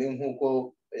 wenda ni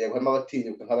nkuko yagwema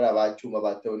batinyuka nk'abari abacyuma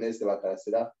ba Theoneste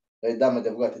bakarasira Dama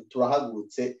avuga ati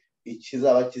turahagurutse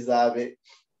ikizaba kizabe,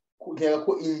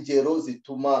 ntiyako ingero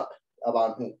zituma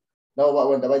abantu nabo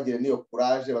wenda bagira niyo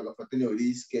courage bagafata niyo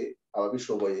risque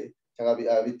ababishoboye cyangwa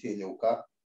abitinyuka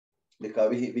bikaba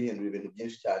bihindura ibintu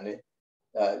byinshi cyane.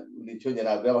 Nicyo njye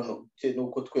nabwira abantu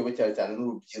nuko twebwe cyane cyane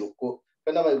n'urubyiruko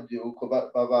kandi n'ababyiruko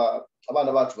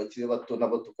abana bacu bakiri bato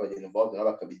nabo tukagenda involved nabo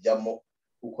bakabijyamo,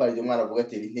 kuko hari igihe umwana avuga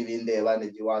ati ntibindeba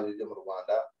n'igiwanje byo mu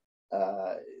Rwanda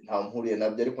nta mpuriye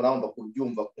nabyo, ariko nawe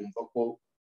kubyumva kumva ko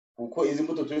kuko izi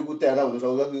mbuto turi gutera ntabwo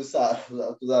dushobora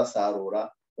tuzasarura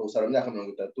mu myaka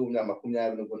 30 myaka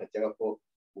 20 nubwo ntakeka ko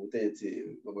ubutegetsi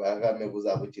bwa Kagame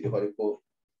buzabukiriho, ariko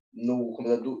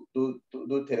n'ugukomeza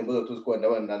dutera imbuto tuzi ko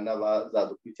wenda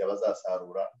n'abazadukurikira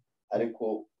bazasarura,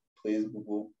 ariko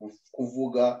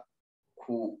kuvuga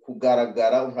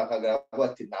kugaragara ukagaragara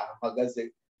ati ntahagaze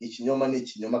ikinyoma ni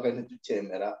ikinyoma kandi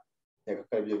ntitukemera, reka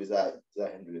ko ibyo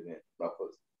bizahindura ibintu.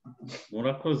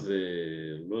 Murakoze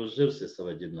Roger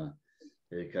Rusesabagina.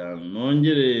 Reka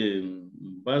nongere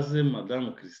mbaze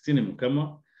Madame Christine Mukama,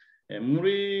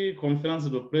 muri conference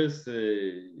de presse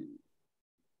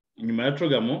inyuma ya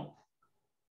cogamo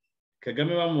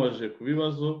Kagame bamubaje ku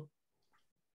bibazo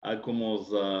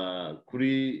akomoza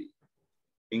kuri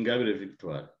Ingabire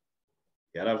Victoire,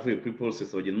 yaravuye kuri Paul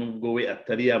Rusesabagina nubwo we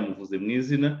atari yamuvuze mu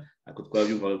izina, ako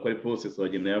twabyumvaga ko ari Paul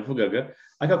Rusesabagina yavugaga,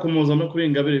 akakomoza no kuri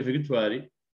Ingabire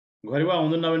Victoire ngo hari wa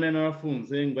wundi nawe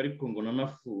narafunze ngo ariko ngo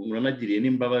nanagiriye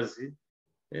n'imbabazi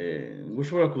ngo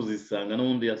ushobora kuzisanga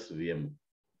n'undi yasubiyemo.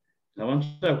 Nkaba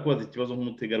nshaka kubaza ikibazo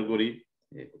nk'umutegarugori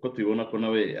kuko tubibona ko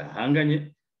nawe ahanganye,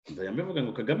 ndayambivuga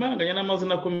ngo Kagame ahanganye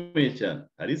n'amazina akomeye cyane.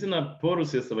 Hari izina Paul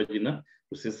Rusesabagina,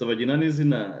 Rusesabagina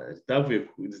n'izina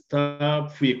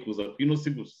ritapfuye kuza ku ino si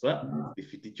gusa,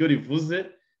 rifite icyo rivuze,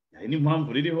 hari n'impamvu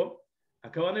ririho.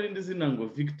 Hakaba n'irindi zina ngo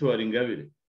Victoire Ingabire,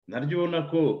 naryo ubona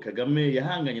ko Kagame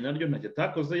yahanganye naryo, ntacyo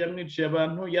atakoze, yamwiciye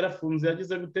abantu, yarafunze,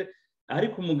 yagize gute,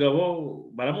 ariko umugabo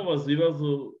baramubaza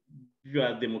ibibazo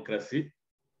bya demokarasi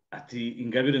ati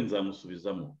Ingabire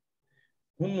nzamusubizamo.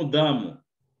 Nk'umudamu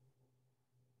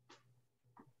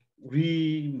uri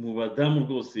mu badamu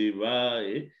rwose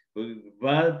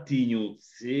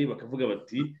batinyutse bakavuga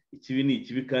bati ikibi ni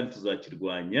ikibi kandi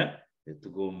tuzakirwanya,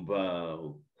 tugomba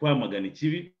kwamagana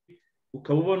ikibi,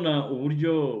 ukaba ubona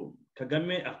uburyo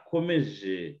Kagame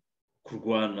akomeje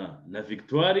kurwana na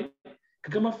Victoire.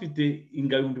 Kagame afite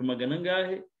ingabo 100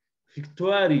 ngahe,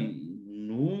 Victoire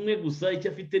ni umwe gusa,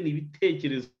 icyo afite ni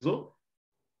ibitekerezo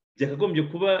byakagombye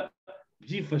kuba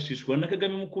byifashishwa na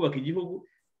Kagame mu kubaka igihugu,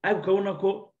 ariko ukabona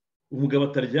ko umugabo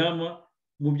ataryama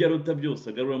mu byarota byose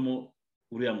agaruramo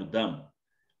uriya mudamu.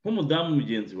 Nk'umudamu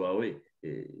mugenzi wawe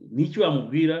n'icyo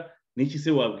wamubwira, n'iki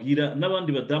se wabwira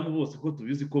n'abandi badamu bose ko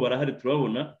tubizi ko barahari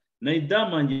turabona, na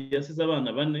idamange yasize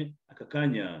abana 4 aka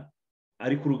kanya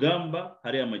ari ku rugamba,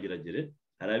 hari amageragere,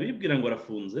 hari abibwira ngo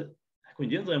arafunze, ariko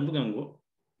ngenza yamvuga ngo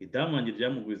idamange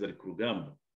ryamugwiza ari ku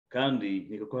rugamba, kandi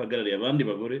nkeka ko hagarariye abandi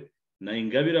bagore, na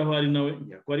Ingabire aho ari nawe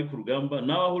nkeka ko ari ku rugamba,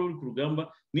 nawe aho uri ku rugamba.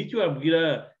 N'icyo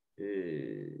wabwira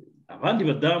abandi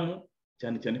badamu,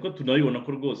 cyane cyane ko tunabibona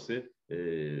ko rwose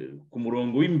ku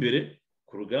murongo w'imbere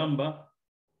ku rugamba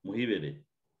muhibereye.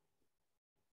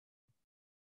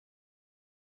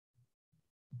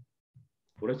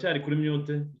 Uracyari kuri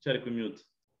mute?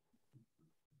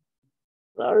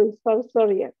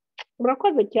 Sorry.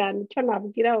 Murakoze cyane. Icyo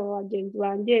nabwira abagenzi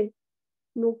banjye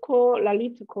nuko la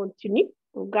lutte continue,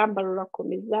 urugamba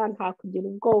rurakomeza, nta kugira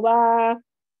ubwoba,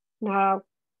 nta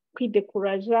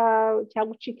kwidekuraja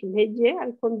cyangwa gucika intege,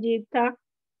 ariko mbyita.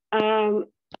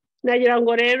 Nagira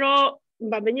ngo rero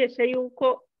mbamenyeshe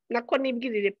yuko nako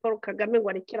nibwirire Paul Kagame ngo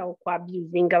arekeraho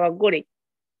kwabyizinga abagore.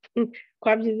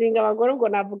 Kwabyizinga abagore ngo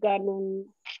navuga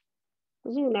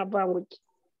navuga ngo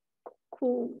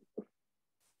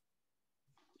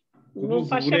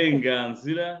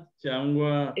uburenganzira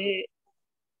cyangwa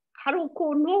hari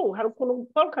ukuntu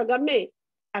Paul Kagame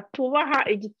atubaha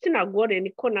igitsina gore,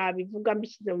 niko nabivuga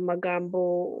mbishyize mu magambo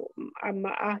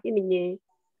ahinnye.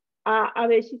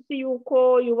 Abeshya isi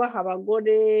yuko yubaha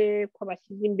abagore, ko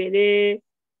bashyize imbere,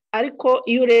 ariko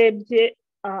iyo urebye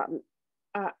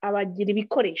abagira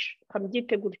ibikoresho,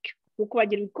 ukabyite gutyo, nuko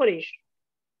bagira ibikoresho.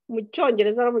 Mu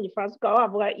cyongereza no mu gifaransa ukaba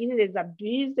wavuga ireza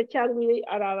abuse cyangwa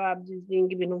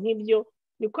arabyizinga ibintu nk'ibyo,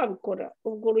 niko abikora.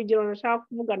 Ubwo urugero nashaka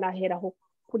kuvuga naheraho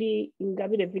kuri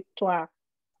Ingabire Victoire.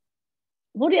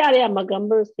 Buriya ariya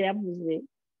magambo yose yavuze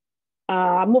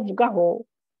amuvugaho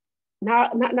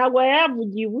ntabwo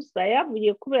yayavugiye ubusa,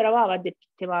 yayavugiye kubera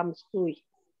badepite bamusuye.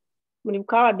 Muri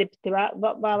kwa abadepite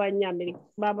b'Abanyamerika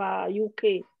b'aba UK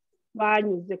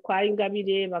banyuze kwa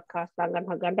Ingabire bakasanga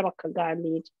Ntaganda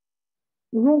bakaganira.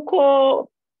 Nk'uko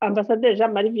Ambasaderi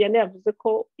Jean Marie Vianney yavuze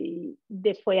ko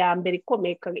defo ya mbere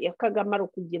ikomeye ya Kagame ari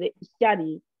ukugira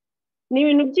ishyari. Ni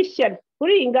ibintu by'ishyari.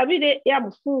 Kuri Ingabire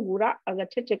yamufungura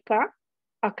agaceceka,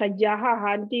 akajya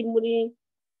hahandi muri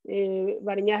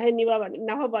Barnyahe niba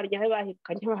naho Barnyahe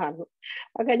bahikanye abantu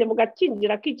akajya mu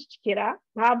gakinjira kicikera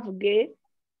ntavuge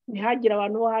ntihagire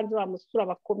abantu bo hanze bamusura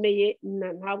bakomeye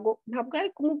ntabwo ari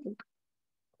kumuvuga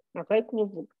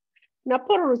na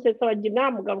Paul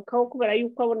Rusesabagina mugarukaho kubera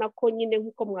yuko abona ko nyine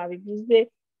nk'uko mwabivuze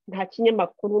nta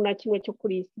kinyamakuru na kimwe cyo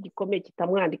kuri isi gikomeye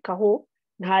kitamwandikaho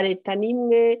nta leta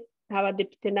n'imwe nta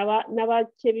badepite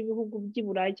n'abake b'ibihugu by'i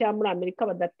Burayi cyangwa muri Amerika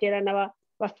badaterana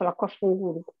basaba ko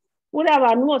afungurwa buriya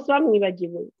abantu bose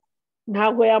bamwibagiwe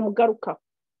ntabwo yamugarukaho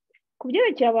ku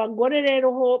byerekeye abagore rero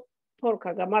ho Paul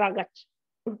Kagame aragaca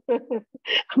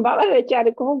mbabaye cyane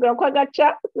kuvuga ko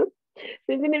agaca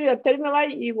sinzi niba batarimo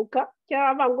bayibuka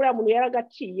cyangwa banguriya muntu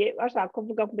yaragaciye bashaka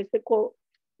kuvuga mbese ko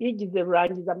yigize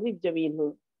rurangiza muri ibyo bintu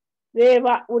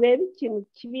reba urebe ikintu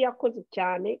kibi yakoze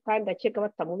cyane kandi akeka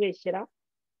batamubeshyera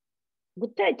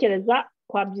gutekereza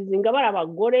kwa Byizinga bari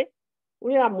abagore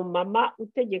uriya mu mama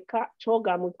utegeka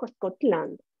Coga witwa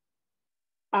Scotland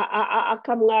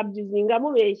akamwabyizinga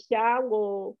amubeshya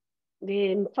ngo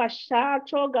mfasha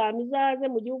Coga mizaze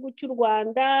mu gihugu cy'u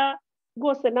Rwanda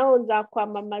rwose nawe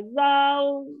nzakwamamaza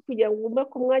kugira ngo umbe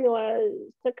ku mwanya wa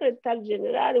Secretary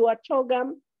General wa Coga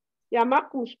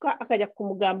yamakushwa akajya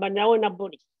kumugambanira we na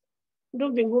Boris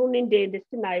ndumva inkuru ni ndende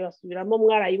sinayibasubiramo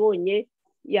mwarayibonye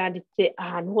yanditse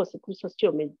ahantu hose kuri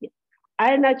social media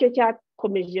ari nacyo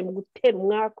cyakomeje mu gutera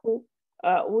umwaku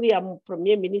uriya mu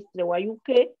premier ministre wa UK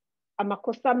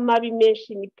amakosa mabi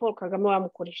menshi ni Paul Kagame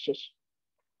wamukoresheje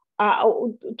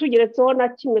tugeretseho na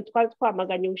kimwe twari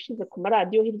twamaganye ushize ku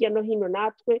maradiyo hirya no hino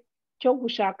natwe cyo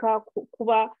gushaka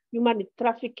kuba human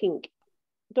trafficking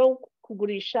donc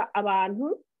kugurisha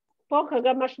abantu Paul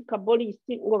Kagame ashuka Boris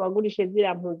ngo bagurishe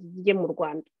ziriya mpunzi zijye mu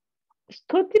Rwanda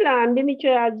Scotland nicyo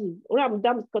yagize uriya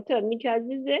mudamu Scotland nicyo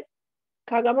yagize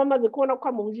Kagame amaze kubona ko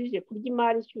amubujije kurya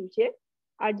imari ishyushye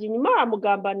ajya inyuma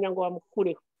amugambanira ngo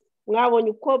bamukureho mwabonye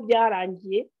uko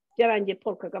byarangiye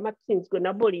Paul Kagame atsinzwe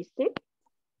na Boris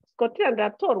Scotland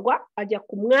aratorwa ajya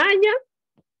ku mwanya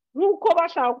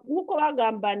nk'uko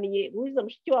bagambaniye Louise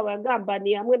Mushikiwabo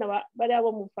yagambaniye hamwe na bari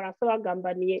abo mu Faransa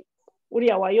bagambaniye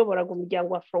uriya wayoboraga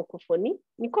umuryango wa Francophonie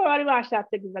niko bari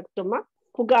bashatse exactement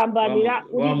kugambanira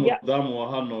uriya damu wa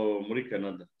hano muri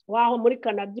Canada waho muri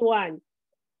Canada iwanyu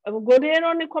ubwo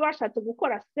rero niko bashatse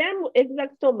gukora same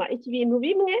exactement iki bintu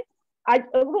bimwe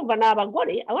urumva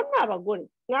n'abagore abo n'abagore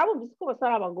mwabumvise ko bose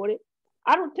ari abagore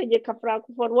ari utegeka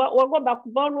Francophonie wagomba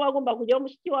kuvaho n'uwagomba kujyaho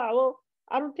Mushikiwabo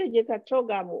ari utegeka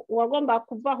Coga wagomba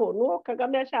kuvaho n'uwo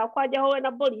Kagame yashaka ko ajyaho we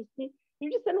na Boris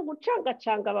ibyo se no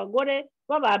gucangacanga abagore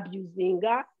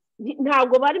bababyuzinga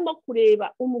ntabwo barimo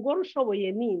kureba umugore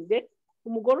ushoboye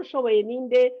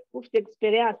ninde ufite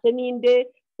experience ninde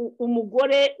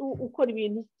umugore ukora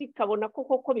ibintu sikabona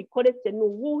koko bikoretse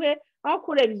n'ubuhe aho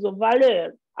kureba izo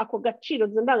valeur ako gaciro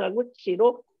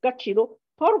ndangagaciro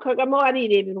Paul Kagame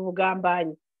warirebera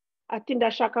ubugambanyi ati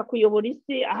ndashaka kuyobora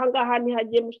isi ahangaha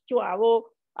ntihagiye Mushikiwabo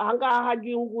ahangaha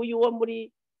hagiye nguyu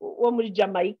wo muri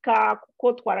Jamaica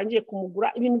kuko twarangije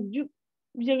kumugura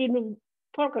ibyo bintu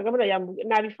Paul Kagame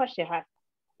nabifashe hasi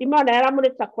Imana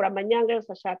yaramuretse akora amanyanga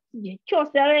yose ashatse igihe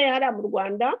cyose yari mu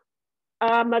Rwanda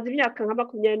amaze imyaka nka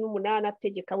 28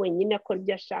 ategeka wenyine akora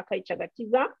ibyo ashaka yica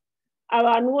agakiza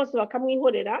abantu bose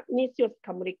bakamwihorera n'isi yose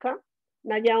ikamurika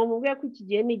nagira ngo mubwiye ko iki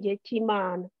gihe ni igihe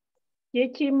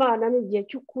cy'Imana ni igihe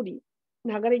cy'ukuri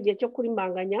ntabwo ari igihe cyo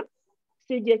kurimanganya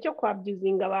si igihe cyo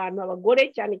kwabyizinga abantu abagore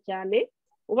cyane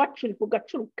ubacurika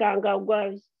ugacurukanga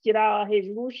ugashyira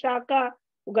hejuru ushaka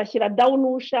ugashyira down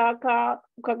ushaka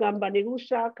ukagambanira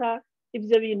ushaka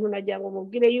ibyo bintu nagira ngo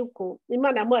mubwire yuko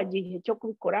Imana yamuhagiye igihe cyo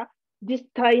kubikora this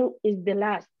time is the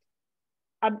last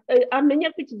amenye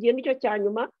ko iki gihe nicyo cya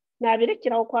nyuma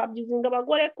nabirekeraho kwabyizinga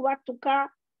abagore kubatuka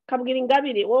kabwira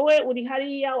Ingabire wowe uri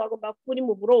hariya wagomba kuba uri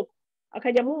mu buroko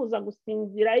akajya amubuza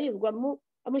gusinzira yirwamo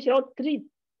amushyiraho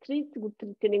treat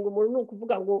gutriteninga umuntu ni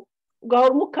ukuvuga ngo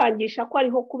ugahora umukangisha ko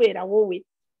ariho kubera wowe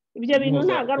ibyo bintu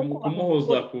ntabwo ari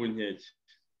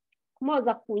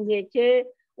kumuhoza ku nkeke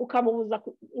ukamubuza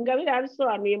Ingabire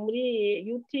yabisobanuye muri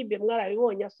YouTube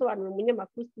mwarabibonye asobanura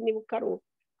umunyamakuru niba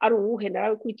ari uwuhe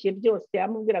narabikurikiye byose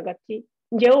yamubwiraga ati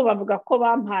njyewe bavuga ko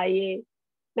bampaye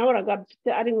naboraga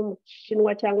ari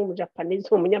nk'umushinwa cyangwa umujapanese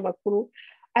umunyamakuru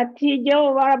ati njyewe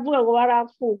baravuga ngo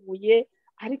barafunguye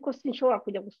ariko sinshobora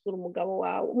kujya gusura umugabo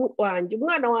wanjye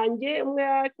umwana wanjye umwe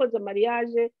yakoze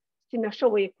mariage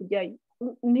sinashoboye kujyayo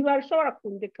ntibashobora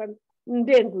kundeka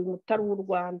ndenguye umutari w'u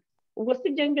Rwanda ubwo si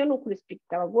byo ni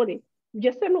ukurespecta abagore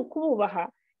ibyo se ni ukububaha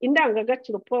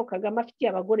indangagaciro Paul Kagame afitiye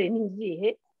abagore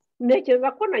n'izihe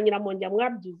ntekereza ko na Nyiramongi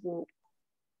mwabyizinga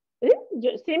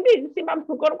simbizi simba mu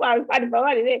rugo rwawe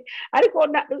mbabarire ariko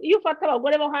iyo ufata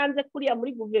abagore bo hanze kuriya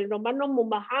muri guverinoma no mu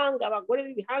mahanga abagore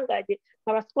b'ibihangaje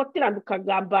nk'aba Scotland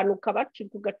ukagambana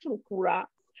ugacurukura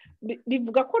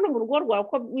bivuga ko no mu rugo rwawe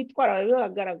ko witwara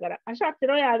bigaragara ashatse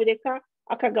rero yabireka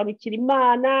akagarukira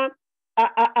Imana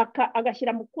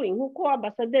agashyira mu kuri nk'uko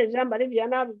ambasaderi Jean Marie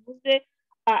Vianney bivuze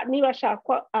niba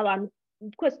ashaka abantu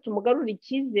twese tumugarura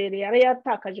icyizere yari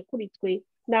yatakaje kuri twe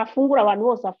nafungura abantu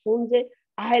bose afunze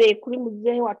ahereye kuri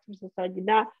muzehe wacu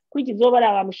Rusesabagina kurikizaho bari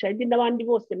abamushahidi n'abandi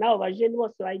bose nabo bajeni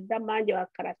bose bayidamange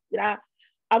bakarasira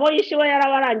abo yishe bo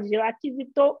yarabarangije ba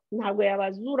Kizito ntabwo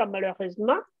yabazura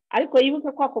malheureusement ariko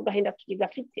yibuke ko ako gahinda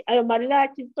tukigafite ayo marira ya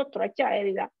Kizito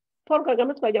turacyayarira Paul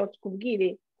Kagame twajya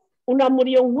tukubwire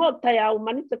unamuri iyo nkota yawe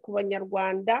umanitse ku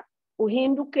banyarwanda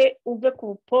uhinduke uve ku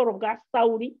buporo bwa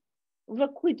Sauli uve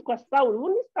kwitwa Sauli ubu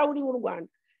ni Sauli w'u Rwanda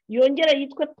yongere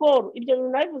yitwe Paul ibyo bintu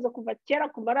nabivuze kuva kera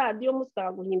ku maradiyo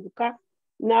musaba guhinduka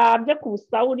nabyo ku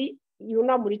Sauli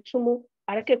yunamura icumu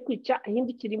areke kwica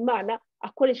ahindukira Imana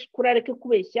akoresha ukuri areke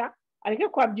kubeshya areke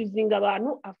kwabyuzinga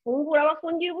abantu afungura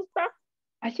abafungiye ubusa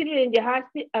ashyira irenge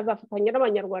hasi azafatanya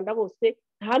n'abanyarwanda bose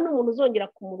nta n'umuntu uzongera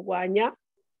kumurwanya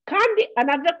kandi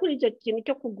anave kuri icyo kintu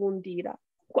cyo kugundira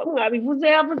ko mwabivuze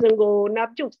yavuze ngo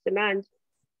nabyumvise nanjye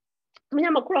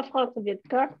umunyamakuru wa France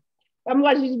 24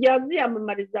 bamubajije igihe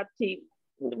aziyamamariza ati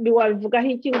wabivugaho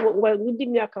iki ngo indi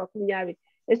myaka 20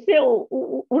 ese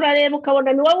urareba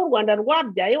ukabona ni wowe u Rwanda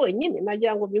rwabyaye wenyine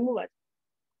nagira ngo bimubaze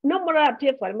no muri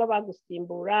APF harimo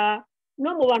abagusimbura no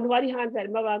mu bantu bari hanze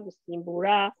harimo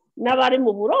abagusimbura n'abari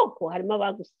mu buroko harimo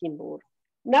abagusimbura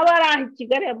n'abari aho i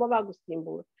Kigali harimo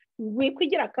abagusimbura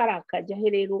wikwigira karakajya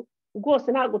rero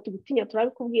rwose ntabwo tugutinya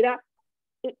turabikubwira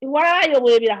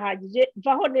warayoboye birahagije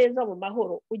vaho neza mu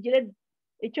mahoro ugire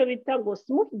icyo bita ngo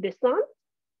smooth descent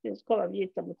sinzi ko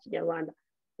babyita mu Kinyarwanda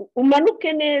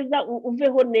umanuke neza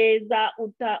uveho neza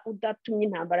udatumye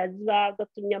intambara ziba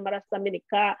udatumye amaraso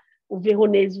ameneka uveho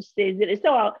neza usezere ese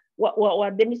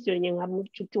wa demisiyonye nka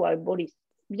mucuti wawe Boris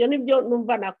ibyo nibyo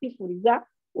numva nakwifuriza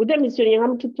udemisiyonye nka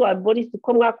mucuti wawe Boris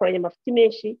ko mwakoranye amafuti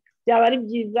menshi byaba ari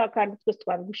byiza kandi twese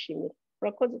twabigushimira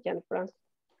urakoze cyane France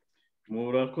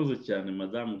murakoze cyane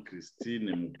Madame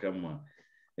Christine Mukama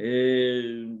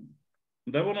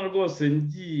ndabona rwose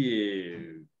ngiye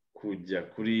kujya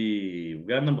kuri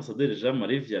bwana ambasaderi Jean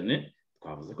Marie Vianney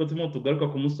twavuze ko turimo tugaruka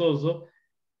ku musozo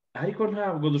ariko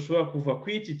ntabwo dushobora kuva ku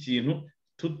iki kintu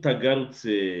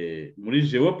tutagarutse muri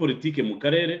geopolitique mu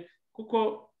karere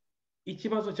kuko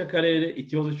ikibazo cy'akarere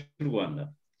ikibazo cy'u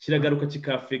Rwanda kiragaruka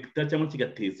kikafekta cyangwa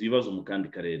kigateza ibibazo mu kandi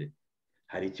karere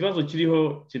hari ikibazo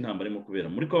kiriho cy'intambara irimo kubera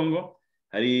muri Congo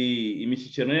hari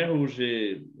imishyikirano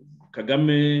yahuje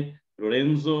Kagame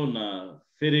Lorenzo na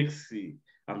Felix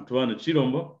Antoine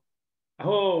Chilombo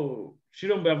aho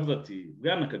Chilombo yavuze ati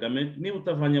bwana Kagame niba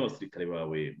utavanye abasirikare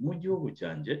bawe mu gihugu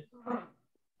cyanjye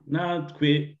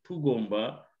natwe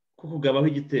tugomba kukugabaho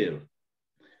igitero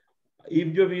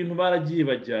ibyo bintu baragiye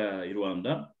bajya i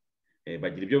Rwanda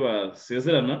bagira ibyo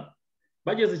basezerana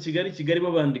bageze i Kigali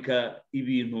babandika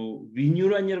ibintu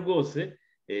binyuranye rwose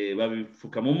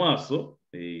babipfuka mu maso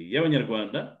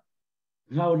y'abanyarwanda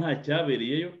nkaho nta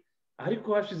cyabereyeyo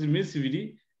ariko hashize iminsi ibiri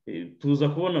tuza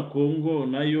kubona Congo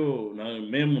nayo na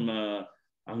memu na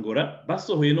Angola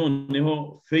basohoye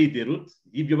noneho feuille de route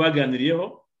y'ibyo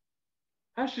baganiriyeho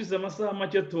hashize amasaha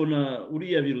make tubona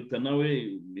uriya Biruta nawe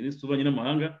minisitiri w'ububanyi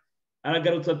n'amahanga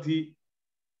aragarutse ati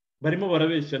barimo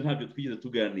barabeshya ntabwo twigeze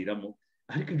tuganiramo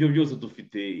ariko ibyo byose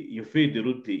dufite iyo feuille de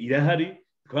route irahari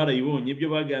twarayibonye ibyo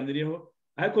baganiriyeho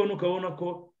ariko nukabona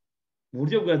ko mu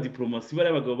buryo bwa diplomasi bari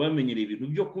abagabo bamenyereye ibintu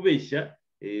byo kubeshya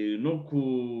no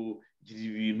kugira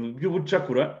ibintu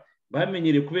by'ubucakura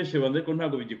bamenyereye kubeshya abantu ariko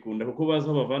ntabwo bigikunda kuko bazi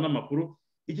aho bavana amakuru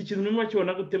iki kintu nimwe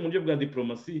kibona gute mu buryo bwa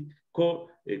diplomasi ko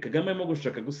Kagame arimo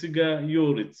gushaka gusiga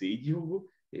yoretse igihugu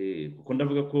kuko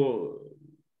ndavuga ko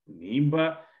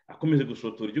nimba akomeje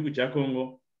gushotora igihugu cya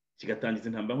Congo kigatangiza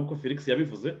intambara nk'uko Felix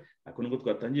yabivuze ariko nubwo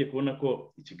twatangiye kubona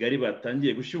ko i Kigali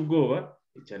batangiye gushya ubwoba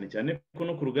cyane cyane ko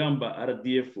no ku rugamba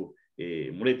RDF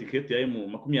muri etikete ya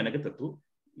M23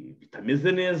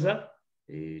 bitameze neza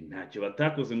ntacyo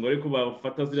batakoze ngo ariko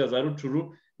bafata ziriya za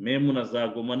Rucuru memu na za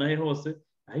Goma nahe hose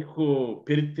ariko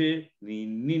perite ni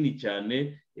nini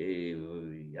cyane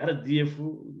RDF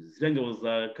zirangabo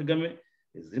za Kagame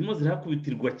zirimo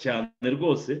zirakubitirwa cyane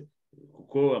rwose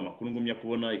kuko amakuru ngumya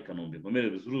kubona ikanombe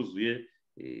ngomere zuruzuye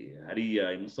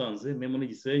hariya i Musanze memu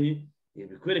n'Igisenyi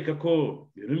bikwereka ko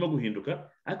ibintu birimo guhinduka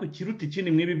ariko kiruti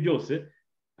kindi mwibi byose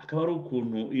akaba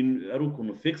ari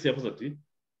ukuntu Felix yavuze ati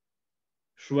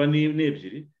shuba ni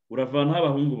ebyiri uravana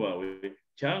abahungu bawe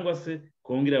cyangwa se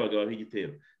kongera abagabo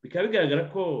b'igitero bikaba bigaragara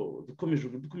ko dukomeje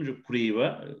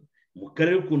kureba mu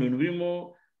karere ukuntu ibintu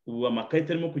birimo ubu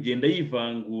amakarita arimo kugenda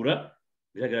yivangura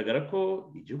biragaragara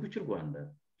ko igihugu cy'u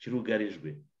Rwanda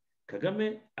kirugarijwe.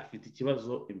 Kagame afite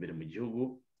ikibazo imbere mu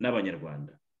gihugu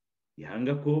n'abanyarwanda,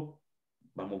 yanga ko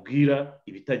bamubwira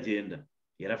ibitagenda,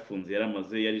 yarafunze,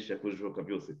 yaramaze, yarisha ko bishoboka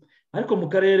byose. Ariko mu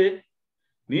karere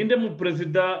ninde mu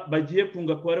perezida bagiye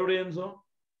kunga kwa Lorenzo?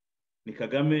 Ni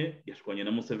Kagame yashwanye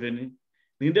na Museveni.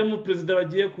 Ninde mu perezida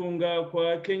bagiye kunga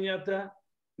kwa Kenyatta?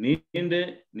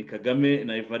 Ninde? Ni Kagame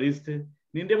na Evariste.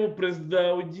 Ninde mu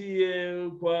perezida ugiye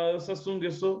kwa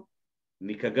Sasungeso?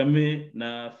 Ni Kagame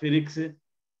na Felix.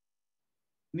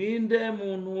 Ninde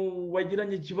muntu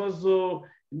wagiranye ikibazo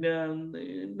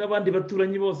n'abandi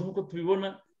baturanyi bose nk'uko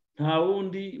tubibona? Nta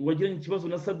wundi wagiranye ikibazo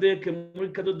na Sadek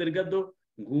muri Kado Delgado,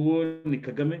 nguwo ni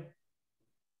Kagame.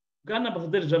 Bwana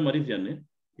Ambasaderi Jean Marie Vianney,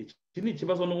 iki ni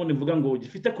ikibazo n'ubundi mvuga ngo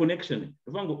gifite connection,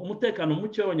 uvuga ngo umutekano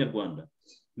muke w'abanyarwanda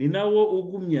ni nawo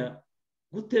ugumya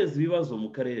guteza ibibazo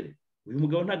mu karere. Uyu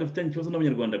mugabo ntabwo afitanye ikibazo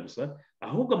n'abanyarwanda gusa,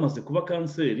 ahubwo amaze kuba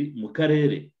kanseri mu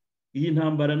karere. Iyi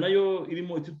ntambara nayo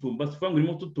irimo itutumba, sivuga ngo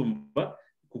irimo tutumba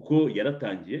kuko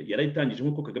yarayitangije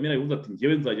nk'uko Kagame yarabivuze ati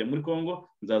njyewe nzajya muri Kongo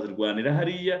nzazirwanira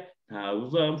hariya, nta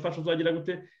uzamfasha uzagira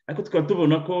gute. Ariko tukaba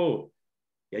tubona ko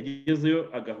yagezeyo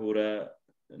agahura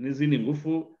n'izindi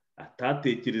ngufu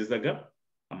atatekerezaga,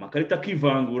 amakarita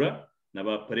akivangura na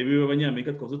ba parebe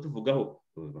b'abanyamerika twazo tuvugaho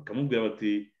bakamubwira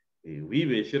bati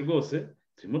wibeshye rwose,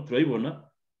 turimo turayibona.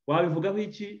 Wabivugaho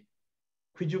iki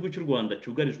ko igihugu cy'u Rwanda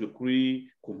cyugarijwe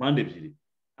ku mpande ebyiri,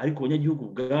 ariko abanyagihugu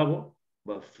ubwabo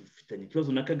bafitanye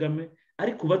ikibazo na Kagame,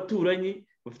 ariko baturanyi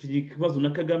bafitanye ikibazo na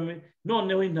Kagame.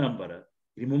 Noneho intambara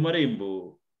iri mu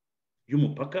marembo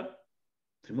y'umupaka,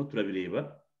 turimo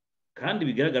turabireba, kandi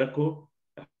bigaragara ko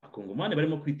abakongomani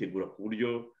barimo kwitegura ku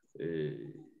buryo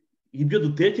ibyo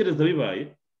dutekereza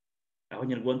bibaye,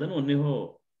 abanyarwanda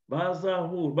noneho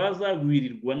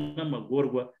bazagwirirwa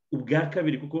n'amagorwa ubwa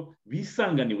kabiri, kuko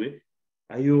bisanganiwe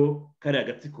ayo kariya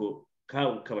agatsiko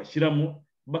kabashyiramo,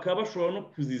 bakaba bashobora no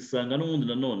kuzisanga n'ubundi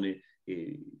nanone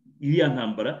iriya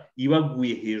ntambara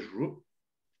ibaguye hejuru,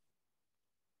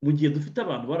 mu gihe dufite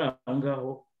abantu bari aho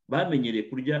ngaho bamenyereye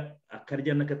kurya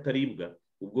akarya n'akataribwa.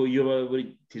 Ubwo iyo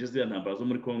batije ziriya ntambara zo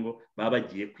muri Kongo baba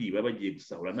bagiye kwiba, bagiye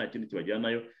gusahura, nta kindi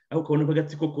kibajyanayo, aho ukabona ko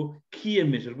agatsiko ko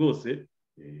kiyemeje rwose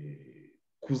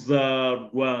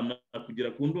kuzarwana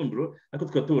kugera ku ndunduro. Ariko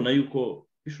tukaba tubona yuko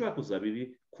bishobora kuzaba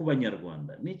ibi ku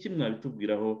banyarwanda. Ni iki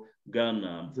mwabitubwiraho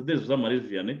Bwana Ambasaderi Jean Marie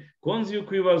Vianney, ko nzi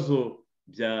yuko ibibazo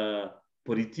bya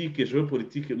politike,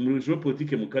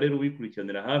 geopolitike mu karere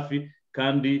ubikurikiranira hafi,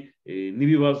 kandi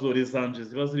n'ibibazo rezanje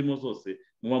ziba zirimo zose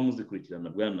muba muzikurikirana,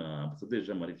 Bwana Ambasaderi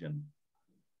Jean Marie Vianney?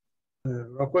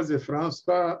 Wakoze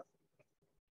François,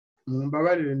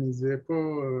 mumbabarire, nizeye ko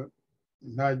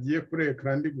ntagiye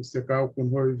kurekera ndi guseka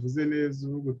ukuntu wabivuze neza,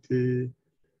 uvuga uti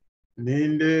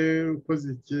ninde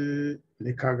ukoze iki?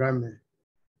 Ni Kagame.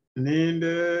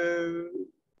 Ninde?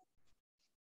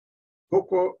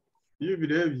 Kuko iyo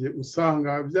ubirebye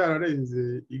usanga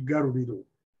byararenze igaruriro.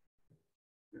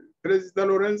 Perezida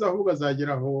Lorenzo ahubwo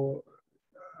azageraho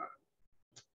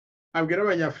abwira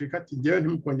abanyafurika ati njyewe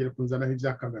ntimukongere kunzanaho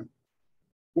ibya Kagame,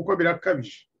 kuko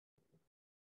birakabije.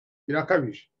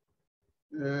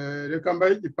 Reka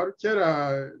mbahe igiparu.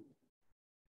 Kera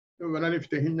ubona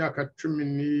nifite nk'imyaka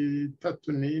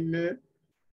 13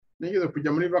 nigeze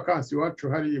kujya muri vakansi iwacu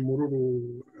hari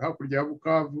Mururu hakurya ya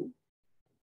Bukavu.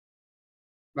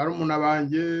 Barumuna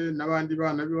banjye n'abandi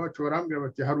bana b'iwacu barambwira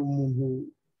bati hari umuntu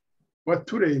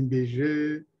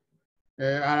waturembeje,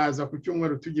 araza ku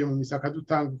cyumweru tugiye mu misa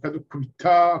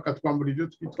akadukubita, akatwambura ibyo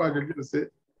twitwaje byose.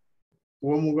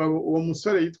 Uwo mugabo, uwo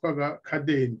musore yitwaga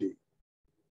Kadende.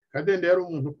 Kadende yari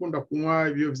umuntu ukunda kunywa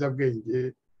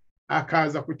ibiyobyabwenge,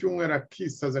 akaza ku cyumweru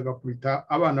akisaza agakubita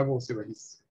abana bose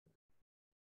bahise.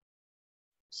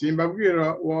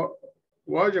 Simbabwira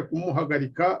waje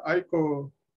kumuhagarika,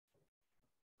 ariko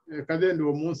Kadende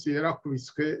uwo munsi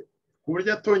yarakubiswe ku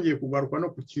buryo atongeye kugaruka no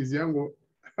ku kiliziya ngo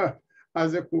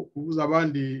aze kubuza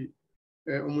abandi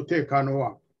umutekano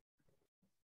wabo.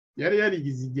 Yari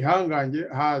yarigize igihangange,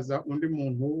 haza undi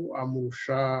muntu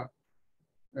amurusha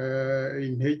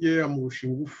intege, amurusha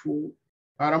ingufu,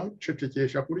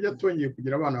 aramucecekesha ku buryo atongeye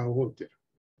kugira abana ahohotera.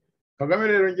 Kagame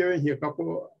rero ngewe nkeka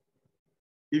ko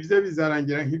ibyo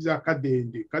bizarangira nk'ibya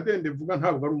Kadende. Kadende vuga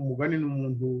ntabwo ari umugani,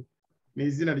 n'umuntu, ni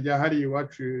izina rya hariya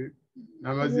iwacu,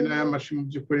 n'amazina y'amashi mu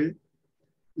by'ukuri.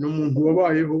 Ni umuntu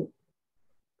wabayeho,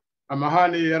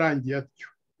 amahane ye yarangiye atyo.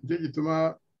 Nicyo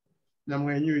gituma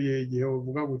namwenyuye igihe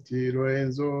uvuga guti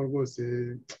Lorenzo rwose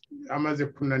amaze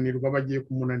kunanirwa, bagiye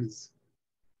kumunaniza.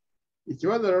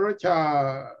 Ikibazo rero cya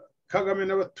Kagame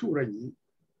n'abaturanyi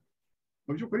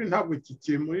mu by'ukuri ntabwo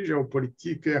kikiri muri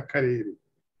geopolitike y'akarere,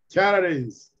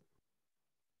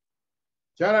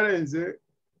 cyararenze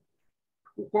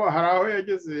kuko hari aho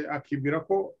yageze akibwira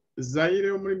ko Zaire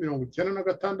yo muri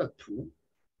 1996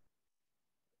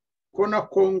 ko na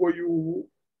Kongo y'ubu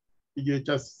igihe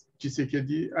cya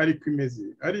Tshisekedi ariko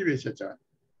imeze, aribeshya cyane.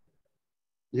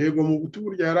 Yego mu butu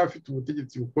burya yari afite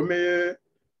ubutegetsi bukomeye,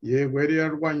 yego yari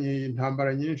yarwanye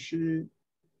intambara nyinshi,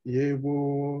 yego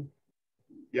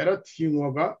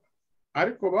yaratinywaga,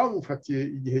 ariko bamufatiye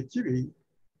igihe kibi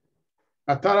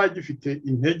ataragifite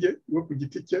intege yo ku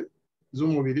giti cye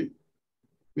z'umubiri,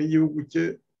 n'igihugu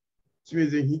cye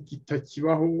kimeze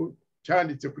nk'ikitakibaho,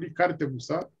 cyanditse kuri carte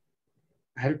gusa,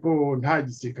 ariko nta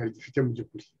gisirikare gifite mu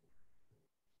by'ukuri.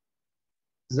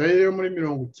 Zaire yo muri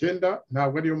 90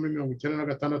 ntabwo ari yo muri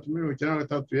 1996, muri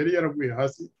 1996 yari yaraguye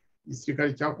hasi,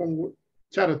 igisirikare cya Kongo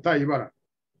cyarataye ibara.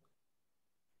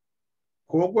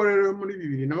 Kongo rero muri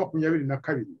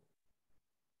 2022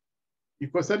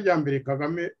 ikosa rya mbere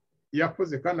Kagame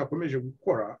yakoze kandi akomeje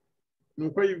gukora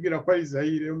nuko yibwira ko ari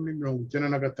Zaire yo muri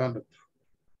 1996,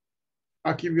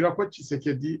 akibwira ko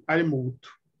Tshisekedi ari mu buto,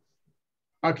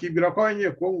 akibwira ko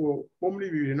abanyekongo bo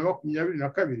muri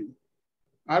 2022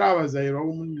 ari abazayiro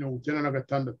bo muri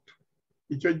 1996.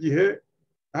 Icyo gihe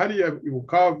hariya i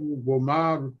Bukavu,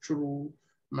 Goma, Rucuru,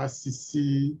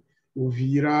 Masisi,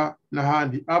 Uvira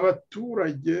n'ahandi,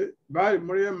 abaturage bari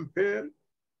muri MPR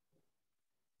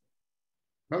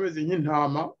bameze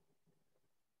nk'intama,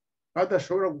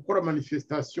 badashobora gukora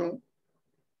manifestation,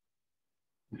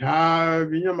 nta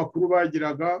binyamakuru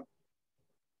bagiraga,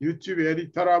 YouTube yari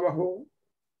itarabaho,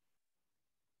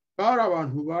 bari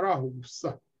abantu bari aho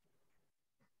gusa.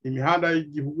 Imihanda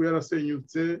y'igihugu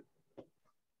yarasenyutse,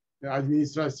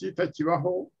 administration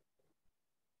itakibaho,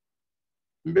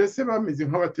 mbese bameze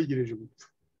nk'abategereje gupfa.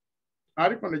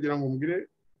 Ariko ndagira ngo mbwire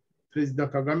Perezida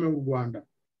Kagame w'u Rwanda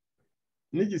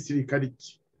n'igisirikare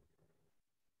cye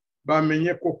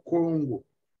bamenye ko Kongo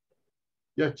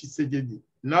ya Tshisekedi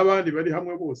n'abandi bari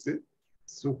hamwe bose,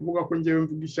 si ukuvuga ko ngewe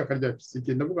mvuga ishyaka rya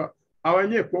Tshisekedi, ndavuga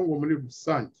abanyekongo muri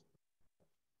rusange,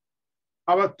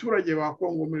 abaturage ba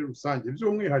Kongo muri rusange,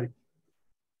 by'umwihariko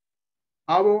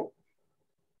abo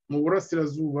mu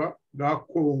burasirazuba bwa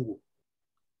Kongo,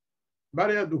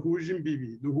 bariya duhuje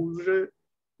imbibi, duhuje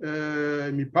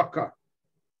imipaka,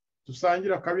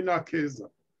 dusangira akabi n'akeza,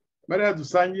 bariya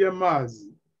dusangiye amazi,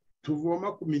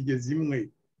 tuvoma ku migezi imwe,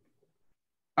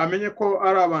 amenye ko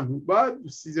ari abantu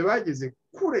badusize bageze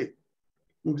kure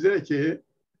mu byerekeye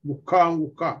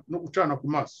gukanguka no gucana ku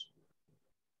maso.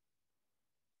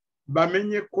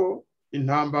 Bamenye ko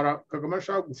intambara Kagame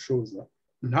ashaka gushoza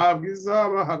ntabwo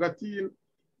izaba hagati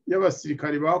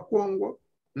y'abasirikari ba Kongo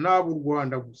n'ab'u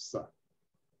Rwanda gusa,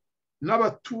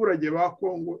 n'abaturage ba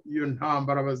Kongo iyo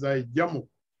ntambara bazayijyamo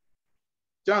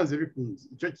byanze bikunze.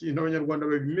 Icyo kintu abanyarwanda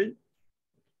babimenye,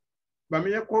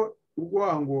 bamenye ko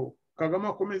urwango Kagame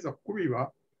akomeza kubiba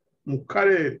mu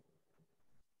karere,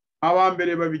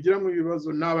 abambere babigiramo ibibazo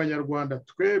n'abanyarwanda.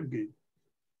 Twebwe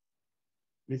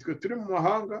nitwe turi mu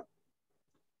mahanga,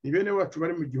 ni bene wacu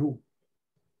bari mu gihugu.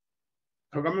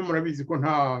 Kagame murabizi ko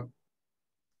nta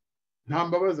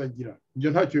mbabazi agira, ibyo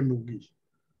ntacyo bimubwiye.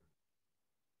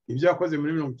 Ibyo yakoze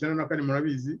muri 1994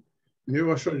 murabizi, niwe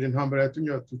washoje intambara yatumye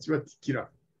abatutsi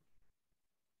batikira,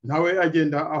 nawe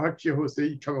agenda aho aciye hose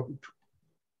yica abahutu,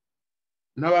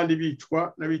 n'abandi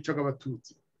bicwa n'abicaga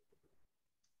abatutsi.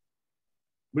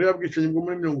 Buriya bwicanyi bwo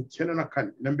muri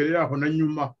 1994 na mbere yaho na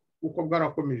nyuma uko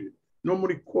bwarakomeje no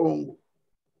muri Kongo,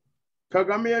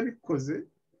 Kagame yabikoze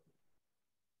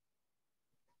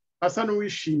asa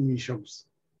n'uwishimisha gusa,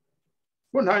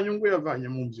 ko nta nyungu yavanye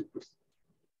mu by'ukuri.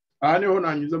 Aha niho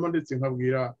nanyuzamo ndetse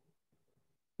nkabwira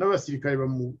n'abasirikare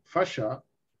bamufasha,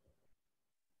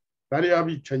 bari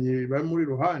abicanyi bari muri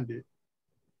ruhande,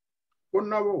 ko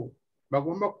nabo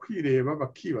bagomba kwireba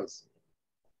bakibaza.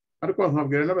 Ariko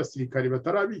nkabwira n'abasirikare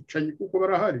batari abicanyi kuko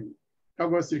barahari,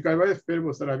 ntabwo abasirikare ba FPR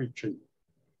bose ari abicanyi.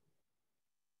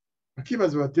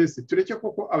 Bakibaza batese tureke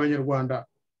koko abanyarwanda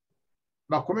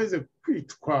bakomeze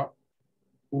kwicwa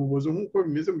urubozo nk'uko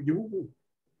bimeze mu gihugu.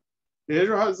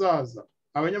 Ejo hazaza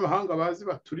abanyamahanga bazi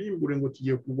baturimbure ngo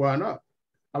tugiye kurwana,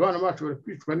 abana bacu bari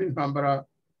kwicwa n'intambara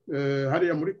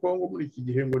hariya muri Kongo muri iki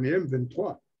gihe ngo ni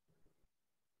M23.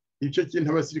 Icyo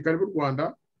kintu abasirikare b'u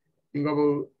Rwanda,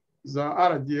 ingabo za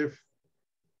RDF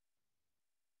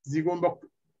zigomba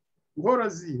guhora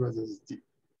zibaza ziti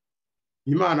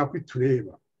Imana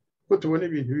kwitureba ko tubona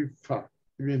ibintu bipfa,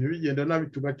 ibintu bigenda nabi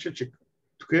tugaceceka,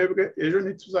 twebwe ejo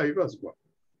ntituzabibazwa.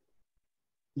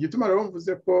 Igituma rero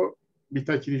mvuze ko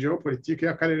bitakirijeho politike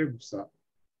y'akarere gusa,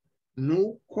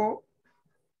 nuko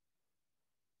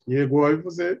yego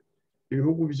wabivuze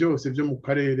ibihugu byose byo mu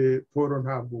karere Paul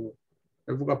ntabwo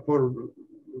avuga Paul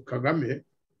Kagame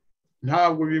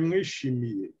ntabwo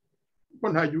bimwishimiye kuko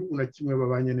nta gihugu na kimwe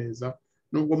babanye neza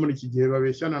nubwo muri iki gihe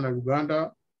babeshyana na Uganda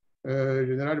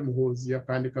General Muhozi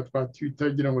akandika twa Twitter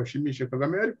agira ngo ashimishe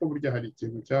Kagame ariko burya hari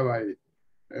ikintu cyabaye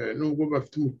nubwo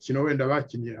bafite umukino wenda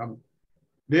bakiniye hamwe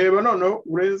reba noneho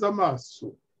urenze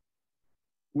amaso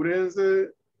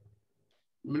urenze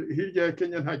hirya ya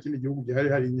Kenya nta kindi gihugu gihari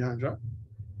hari inyanja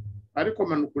ariko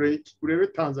manuka urebe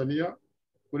Tanzania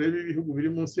urebe ibihugu biri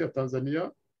munsi ya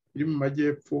Tanzania biri mu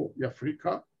majyepfo ya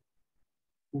Afurika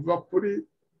kuva kuri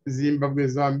Zimbabwe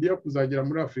Zambia kuzagera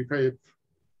muri Afurika y'Epfo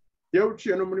yewe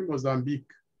uciye no muri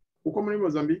Mozambique kuko muri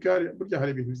Mozambique burya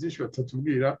hari ibintu byinshi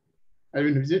batatubwira hari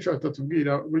ibintu byinshi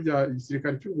batatubwira burya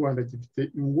igisirikare cy'u Rwanda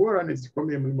gifite ingorane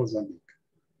zikomeye muri Mozambique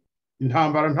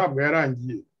intambara ntabwo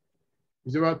yarangiye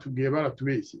ibyo batubwiye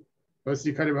baratubeshye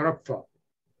abasirikare barapfa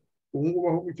ubu ngubu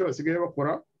aho icyo basigaye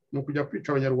bakora ni ukujya kwica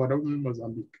abanyarwanda bo muri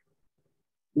Mozambique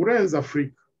urenze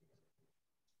Afurika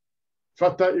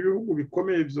fata ibihugu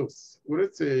bikomeye byose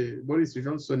uretse Boris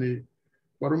Johnson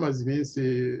wari umaze iminsi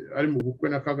ari mu bukwe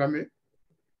na Kagame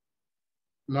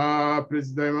na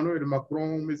Perezida Emmanuel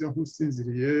Macron umeze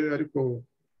nk'usinziriye ariko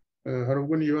hari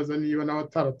ubwo nibaza niba nawe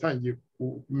ataratangiye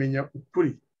kumenya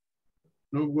ukuri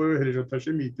nubwo yohereje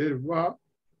atashe militaire vuba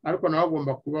ariko nawe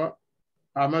agomba kuba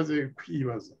amaze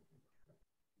kwibaza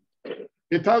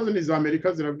Etats-Unis za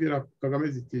Amerika zirabwira Kagame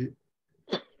ziti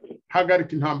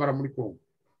hagarika intambara muri Kongo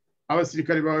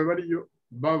abasirikari bawe bariyo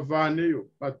bavaneyo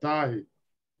batahe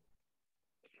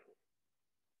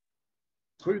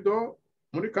Trudeau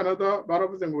muri Canada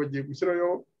baravuze ngo bagiye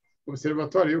gushyirayo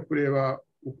observatoire yo kureba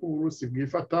uko Uburusi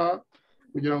bwifata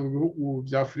kugira ngo ibihugu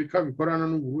bya Afurika bikorana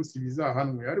n'Uburusi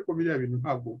bizahanwe ariko biriya bintu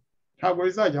ntabwo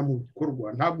bizajya mu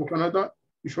bikorwa ntabwo Canada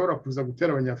ishobora kuza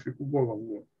gutera abanyafurika ubwoba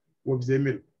ngo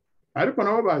byemerwe ariko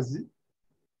nabo bazi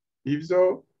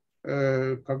ibyo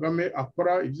Kagame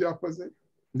akora ibyo yakoze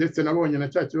ndetse nabonye na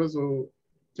cya kibazo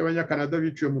cy'abanyakanada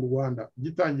biciwe mu Rwanda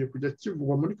gitangiye kujya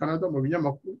kivugwa muri Canada mu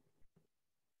binyamakuru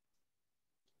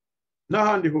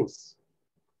n'ahandi hose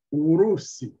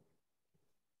Uburusi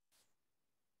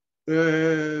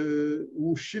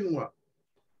Ubushinwa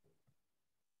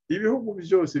ibihugu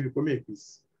byose bikomeye ku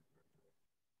isi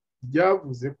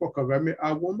byavuze ko Kagame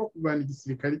agomba kuvana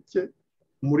igisirikare cye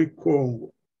muri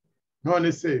Kongo none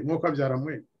se nk'uko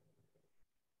byaramwe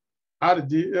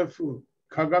RDF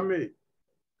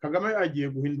Kagame agiye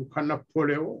guhinduka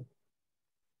Napoleon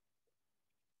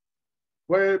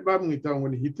we bamwita ngo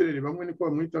ni Hitler bamwe niko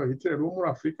bamwita Hitler wo muri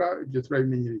Afurika ibyo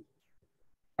turabimenyereye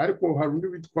ariko hari undi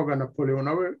witwaga Napoleon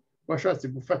nawe washatse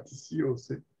gufata isi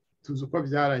yose tuzi uko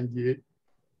byarangiye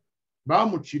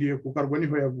bamuciriye ku karwa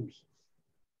niho yaguye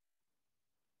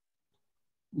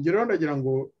ngero ndagira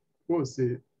ngo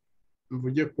bose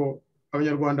mvuge ko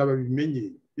abanyarwanda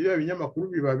babimenye iyo binyamakuru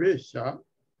bibabeshya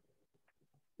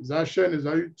za chaîne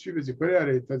za YouTube zikorera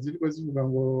leta ziriko zivuga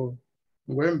ngo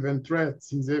M23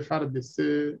 yatsinze RDC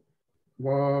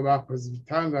ngo bakoze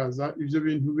ibitangaza ibyo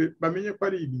bintu bamenye ko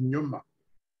ari ibinyoma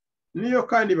niyo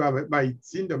kandi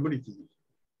bayitsinda muri iki gihe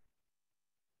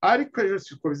ariko ejo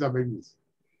siko bizaba bimeze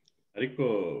ariko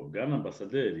bwana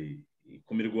ambasaderi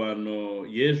ku mirwano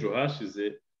y'ejo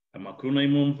hashize amakuru nayo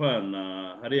mumvana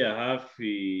hariya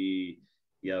hafi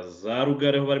ya za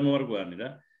Rugare aho barimo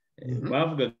barwanira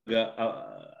bavugaga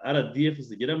RDF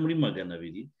zigera muri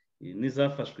 200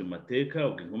 n'izafashwe mateka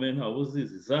ubwo inkomere ntawe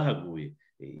uzizi zahaguye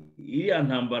iriya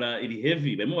ntambara iri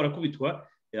heavy barimo barakubitwa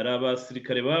yari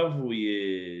abasirikare bavuye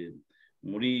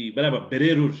muri baraba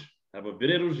beret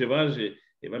rouge baje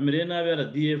bamereye nabi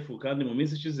RDF kandi mu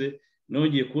minsi ishize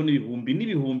nongeye kubona ibihumbi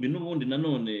n'ibihumbi n'ubundi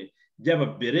nanone by'aba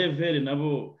beret vert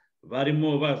nabo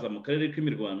barimo baza mu karere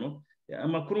k'imirwano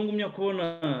amakuru ngumya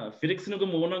kubona Felix nibwo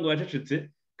mubona ngo yacecetse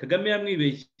Kagame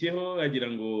yamwibeshyeho agira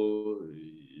ngo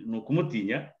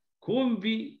nukumutinya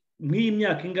kumbi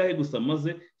nk'imyaka ingahe gusa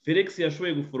maze Felix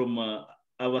yashoboye guforoma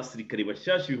abasirikari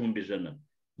bashyashya 100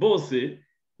 bose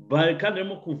kandi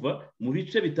barimo kuva mu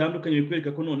bice bitandukanye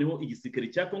bikwereka ko noneho igisirikare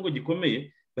cya Kongo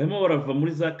gikomeye barimo barava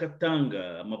muri za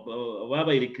Katanga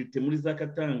babaye recruté muri za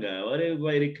Katanga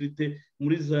babaye recruté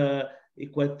muri za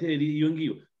Equateur iyo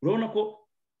ngiyo urabona ko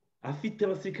afite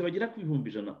abasirikare bagera ku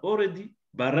 100 already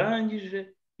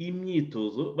barangije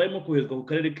imyitozo barimo koherezwa ku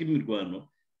karere k'imirwano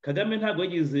Kagame ntabwo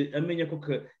yigeze amenya ko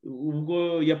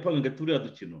ubwo yapangaga turiya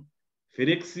dukino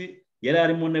Felix yari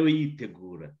arimo nawe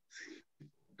yitegura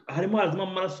harimo hazima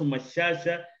amaraso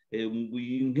mashyashya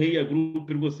nk'iya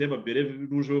groupe rwose y'ababere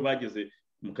ruje bageze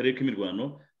mu karere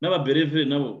k'imirwano n'ababereve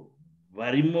nabo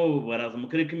barimo baraza mu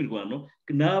karere k'imirwano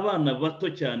ni abana bato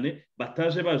cyane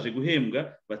bataje baje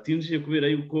guhembwa batinjiye kubera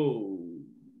yuko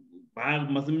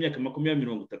bamaze imyaka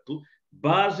 20-30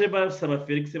 baje basaba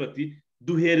Felix bati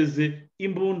duhereze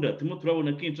imbunda turimo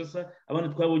turabona Kinshasa abandi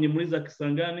twabonye muri za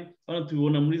Kisangani abandi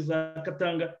tubibona muri za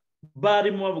Katanga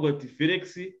barimo bavuga bati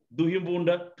Felix duhe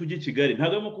imbunda tujye Kigali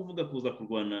ntabwo arimo kuvuga kuza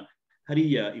kurwana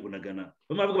hariya ibunagana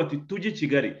bavuga bati tujye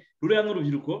Kigali ruriya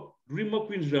n'urubyiruko rurimo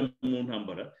kwinjira mu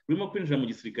ntambara rurimo kwinjira mu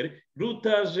gisirikare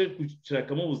rutaje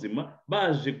gushakamo ubuzima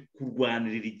baje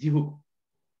kurwanirira igihugu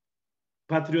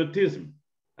patriotism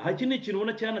aha iki ni ikintu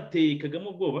ubona cyanateye Kagame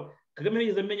ubwoba Kagame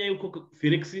yigeze amenya yuko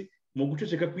Felix mu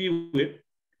guceceka kwiwe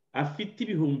afite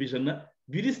ibihumbi 100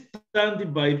 biri stand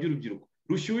by by'urubyiruko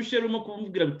rushyushye rurimo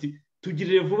kumubwira biti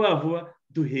tugirire vuba vuba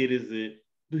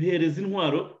duhereze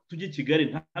intwaro tujye Kigali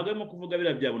ntabwo arimo kuvuga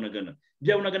bira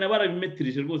byabunagana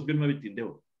barabimetirije rwose byo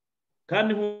ntabitindeho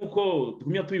kandi nkuko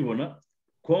tugumya tubibona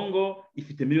Kongo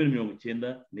ifite miliyoni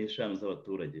 95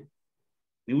 z'abaturage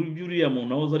ni uriya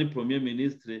muntu aho ari premier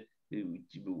ministre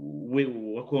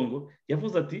wa Kongo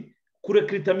yavuze ati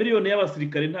kurekrita miliyoni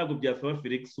y'abasirikare ntabwo byasaba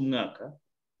Felix umwaka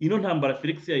ino ntambara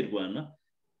Felix yayirwana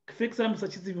Felix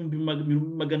aramusakiza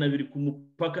 200 ku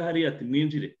mupaka hari ati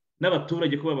mwinjire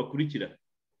n'abaturage ko babakurikira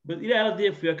iriya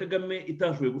RDF ya Kagame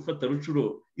itashoboye gufata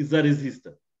Rucuro iza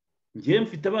resista ngiye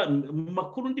mfite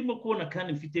makuru ndimo kubona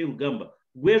kandi mfite urugamba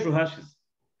rw'ejo hashize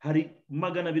hari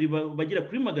 200 bagira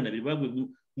kuri 200 bagwe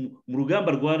mu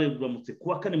rugamba rwaramutse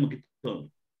kuwa 4 mu gitondo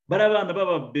barabana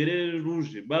baba bere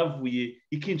rouge bavuye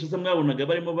Kinshasa mwabonaga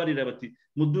barimo barira bati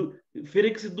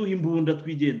Felix duhe imbunda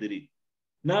twigendere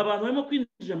n'abantu barimo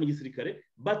kwinjira mu gisirikare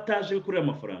bataje gukorera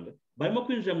amafaranga barimo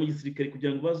kwinjira mu gisirikare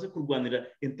kugira ngo baze kurwanira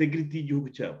integrity y'igihugu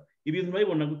cyabo ibintu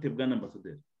bayibona gute bwana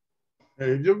ambassadeur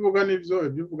ibyo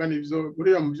uvuga nivyo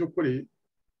buriya mu by'ukuri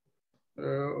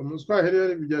umuswahili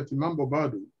yari bigira ati mambo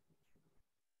bado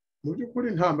mu by'ukuri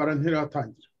intambara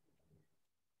ntiratangira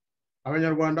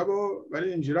abanyarwanda bo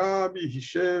barinjira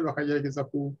bihishe bakagerageza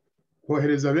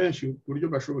kohereza benshi ku buryo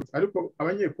bashobotse ariko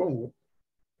abanyekongo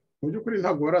mu by'ukuri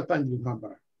ntabwo baratangira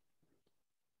intambara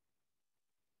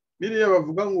biriya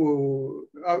bavuga ngo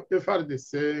FRDC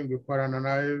ngo ikorana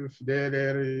na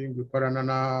FDLR ngo ikorana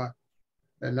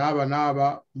n'aba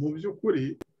mu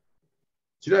by'ukuri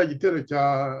kiriya gitero cya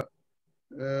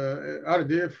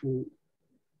RDF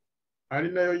ari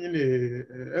nayo nyine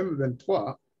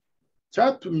M23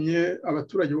 cyatumye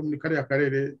abaturage bo muri kariya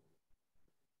karere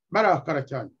barakara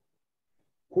cyane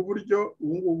ku buryo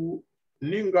ubu ngubu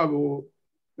n'ingabo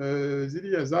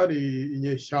ziriya zari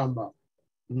inyeshyamba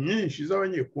nyinshi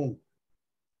z'abanyekongo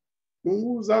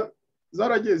ubu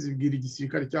zaragiye zibwira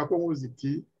igisirikare cya Kongo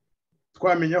ziti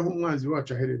twamenya aho umwanzi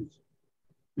wacu aherereye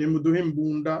nimuduhe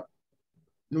imbunda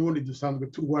n'ubundi dusanzwe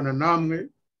turwana namwe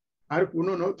ariko ubu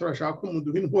noneho turashaka ko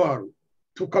muduha intwaro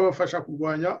tukabafasha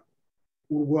kurwanya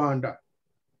u Rwanda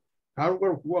ntabwo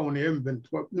ari ukuvuga ngo ni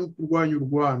M23 ni kurwanya u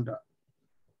Rwanda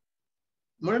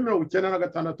muri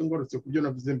 1996 ngorotse ku byo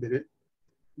navuze mbere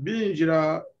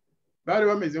binjira bari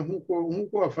bameze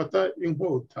nk'uko bafata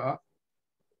inkota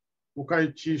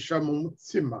ukayicisha mu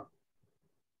mutsima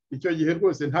icyo gihe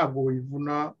rwose ntabwo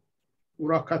wivuna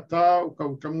urakata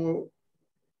ukawucamwo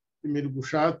imirimo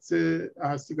ushatse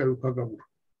ahasigaye ukagabura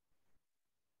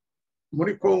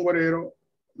muri Kongo rero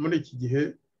muri iki gihe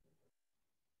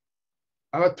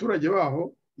abaturage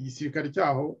baho igisirikare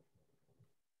cyaho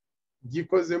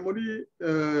gikoze muri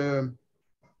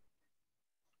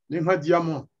ni nka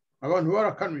diamant abantu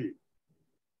barakanuye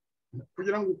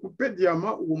kugira ngo ukupe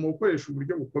diamant ugomba gukoresha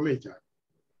uburyo bukomeye cyane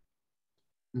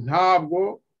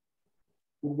ntabwo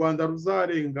u Rwanda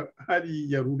ruzarenga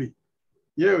hariya ruri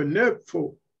yewe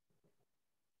nepfo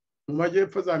mu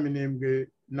majyepfo za Minembwe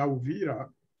na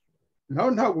Uvira naho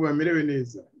ntabwo bamerewe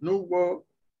neza nubwo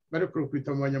bari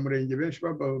kwita mu banyamurenge benshi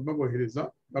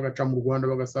babohereza bagaca mu Rwanda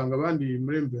bagasanga abandi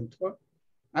muri M23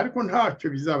 ariko ntacyo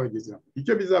bizabagezaho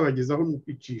icyo bizabagezaho ni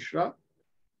ukwicisha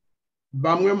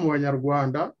bamwe mu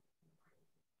banyarwanda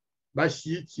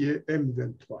bashyigikiye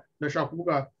M23 ndashaka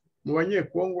kuvuga mu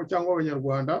banyekongo cyangwa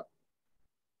abanyarwanda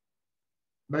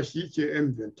bashyigikiye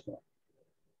M23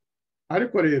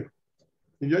 ariko rero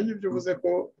ibyo ngibyo uvuze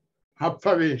ko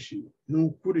hapfa benshi ni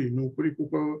ukuri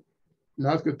kuko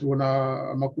natwe tubona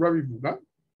amakuru abivuga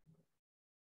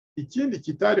ikindi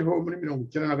kitariho muri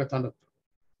 1996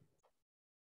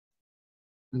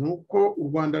 nuko u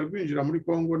Rwanda rwinjira muri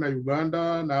Kongo na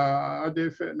Uganda na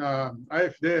ADF na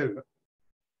AFDL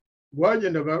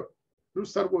rwagendaga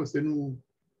rusa rwose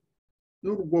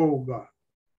n'urwoga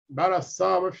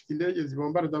barasa bafite indege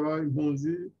zibombarda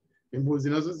impunzi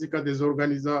nazo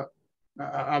zikadezorganiza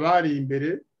abari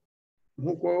imbere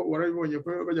nk'uko warabibonye ko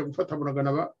bajya gufata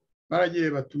Bunagana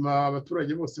baragiye batuma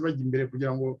abaturage bose bajya imbere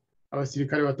kugira ngo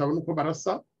abasirikare batabona uko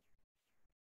barasa.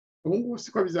 Ubu ngubu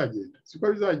siko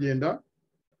bizagenda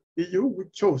igihugu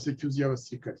cyose cyuzuye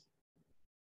abasirikare.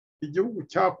 Igihugu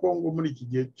cya Kongo muri iki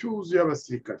gihe cyuzuye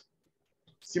abasirikare.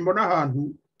 Simbona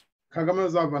ahantu Kagame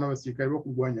azavana abasirikare bo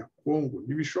kurwanya Kongo,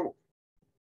 ntibishoboka.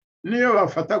 Niyo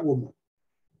bafata Goma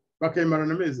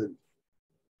bakemarana amezi abiri.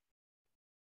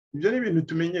 Ibyo ni ibintu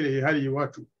tumenyereye hariya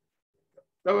iwacu.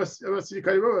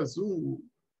 Abasirikare b'abazungu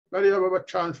bariya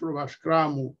b'abacanshuro ba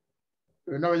Shkramu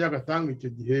n'abanyagatanga icyo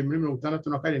gihe muri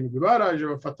 1967 baraje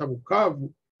bafata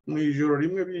Bukavu mu ijoro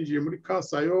rimwe, binjiye muri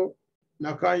Kasayo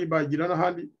na Kayibagira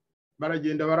n'ahandi,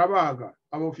 baragenda barabaga.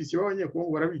 Abofisiye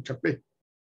b'abanyekongo barabica pe,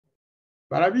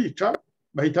 barabica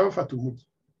bahita bafata umujyi.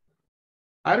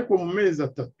 Ariko mu mezi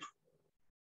 3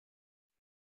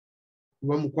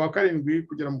 kuva mu kwa 7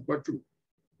 kugera mu kwa 10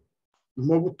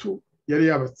 Mobutu yari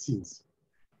yabatsinze.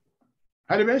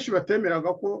 Hari benshi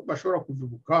batemeraga ko bashobora kuva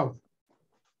Bukavu.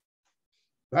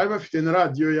 Bari bafite na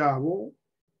radiyo yabo,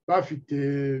 bafite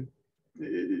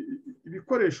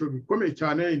ibikoresho bikomeye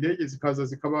cyane, indege zikaza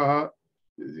zikabaha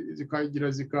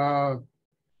zikagira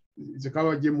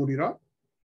zikabagemurira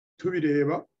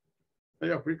tubireba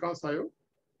ajya kuri Kasayo.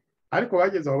 Ariko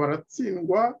bageze aho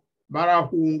baratsindwa,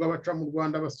 barahunga baca mu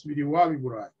Rwanda basubira iwabo i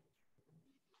Burayi.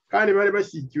 Kandi bari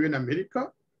bashyigikiwe na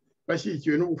Amerika,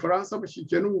 bashyigikiwe n'Ubufaransa,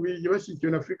 bashyigikiwe n'Ububiligi,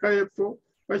 bashyigikiwe na Afurika y'Epfo,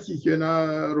 bashyigikiwe na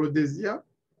Rhodesia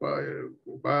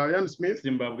kwa Ian Smith.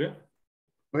 Zimbabwe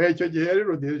Icyo gihe yari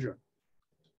Rhodesia.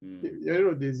 Yari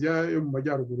Rhodesia yo mu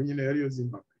majyaruguru nyine yari yo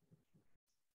Zimbabwe.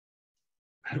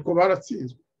 Ariko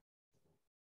baratsinzwe.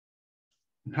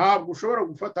 Ntabwo ushobora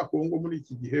gufata Kongo muri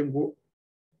iki gihe ngo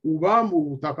ubambu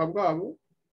ubutaka bwabo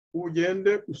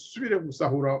ugende usubire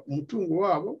gusahura umutungo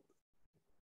wabo.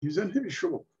 Ibyo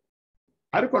ntibishoboka.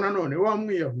 Ariko nanone wa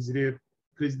mwiyahuzi rero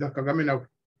Perezida Kagame nawe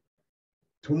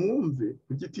tumwumve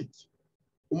ku giti cye.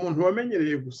 Umuntu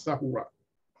wamenyereye gusahura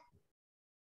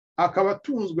akaba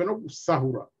atunzwe no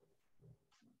gusahura,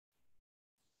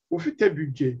 ufite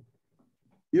budget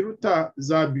iruta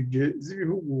za budget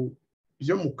z'ibihugu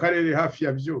byo mu karere hafi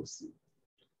ya byose,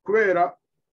 kubera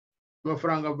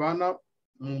amafaranga avana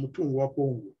mu mutungo wa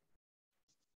Kongo.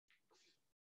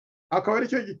 Akaba ari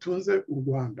cyo gitunze u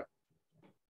Rwanda.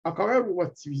 Akaba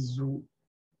yarubatse ibizu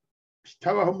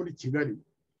bitabaho muri Kigali,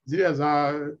 ziriya za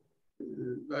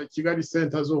Kigali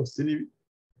Center zose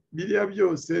biriya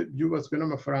byose byubatswe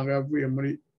n'amafaranga yavuye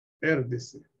muri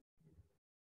RDC.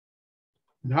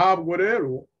 Ntabwo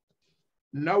rero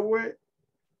nawe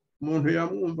umuntu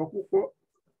yamwumva, kuko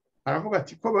aravuga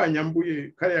ati ko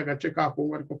banyambuye kariya gace ka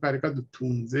Kongo ariko kari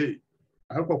kadutunze.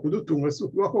 Ariko kudutunga si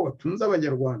ukuvuga ko batunze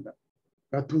Abanyarwanda,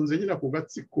 batunze nyine ku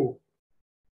gatsiko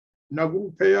na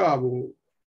gurupe yabo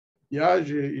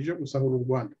yaje ije gusahura u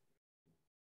Rwanda.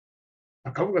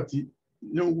 Akavuga ati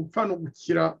ni ugupfa no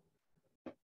gukira,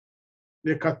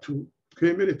 reka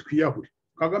twemere twiyahure.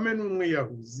 Kagame ni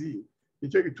umwiyahuzi,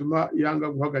 nicyo gituma yanga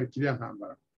guhagarika iriya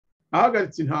ntambara.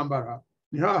 Ahagaritse intambara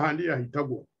ni hahandi yahita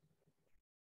agwa,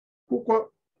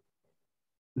 kuko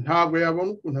ntabwo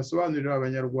yabona ukuntu asobanurira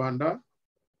Abanyarwanda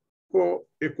ko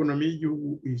ekonomi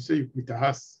y'igihugu ihise yikubita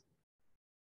hasi,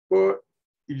 ko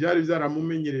ibyari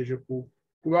byaramumenyereje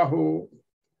kubaho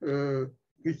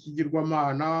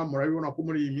nk'ikigirwamana. Murabibona ko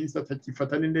muri iyi minsi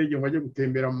atakifata n'indege ngo ajye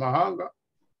gutembera mu mahanga,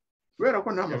 kubera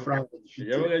ko nta mafaranga agifite.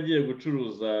 Yabaga agiye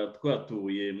gucuruza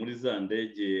twatuye muri za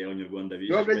ndege Abanyarwanda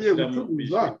yabaga agiye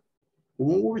gucuruza.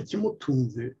 Ubu ngubu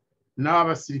ikimutunze ni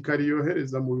abasirikari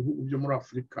yohereza mu bihugu byo muri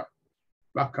Afurika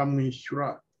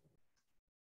bakamwishyura.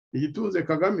 Igitunze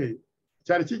Kagame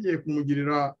cyari kigiye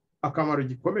kumugirira akamaro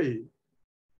gikomeye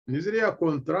ni ziriya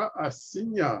kontra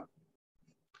asinya.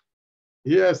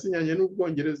 Iyo yasinyanye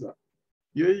n'Ubwongereza,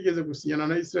 iyo yigeze gusinyana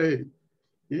na Israel,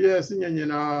 iyo yasinyanye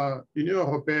na Union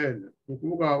Européenne, ni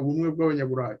ukuvuga ubumwe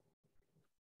bw'Abanyaburayi,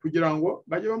 kugira ngo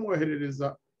bajye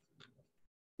bamwoherereza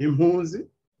impunzi.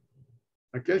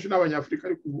 Akenshi n'Abanyafurika,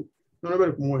 ariko none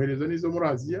bari kumwohereza n'izo muri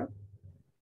Aziya.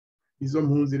 Izo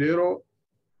mpunzi rero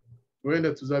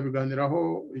wenda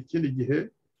tuzabiganiraho ikindi gihe.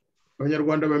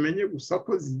 Abanyarwanda bamenye gusa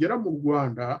ko zigera mu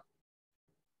Rwanda.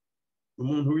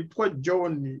 Umuntu witwa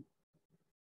John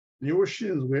niwe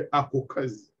ushinzwe ako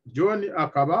kazi. John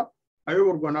akaba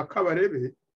ayoborwa na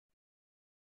Kabarebe.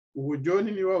 Ubu John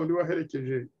ni wa undi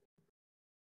waherekeje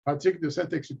Patrick de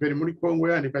Saint-Exupéry muri Kongo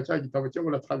yandika cya gitabo cyo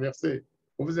La Traversée,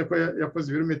 uvuze ko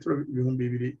yakoze ibirometero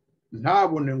 2000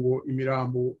 ntabone ngo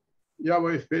imirambo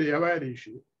y'aba FPR yaba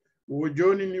yarishe. Uwo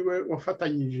John niwe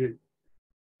wafatanyije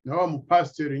na wa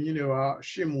mupasiteri nyine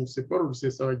washimuse Paul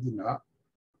Rusesabagina.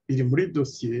 Iri muri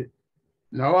dossier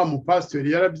na wa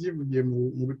mupasitori yarabyivugiye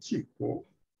mu rukiko.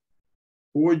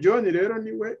 Uwo John rero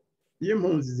niwe iyo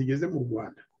impunzi zigeze mu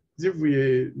Rwanda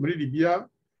zivuye muri Libya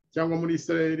cyangwa muri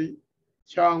Israel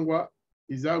cyangwa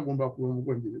izagomba kuba mu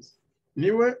Bwongereza,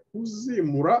 niwe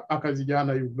uzimura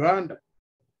akazijyana Uganda,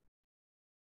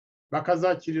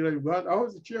 bakazakirira Uganda aho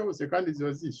ziciye hose, kandi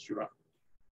ziba zishyura.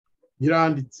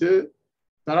 Biranditse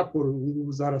na raporo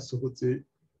ubu zarasohotse,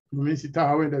 mu minsi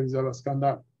itaha wenda bizaba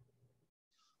skandal.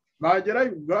 Bagera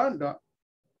Uganda,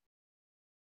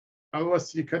 abo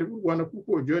basirikare b'u Rwanda,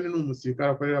 kuko John ni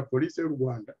umusirikare akorera polisi y'u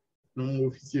Rwanda, ni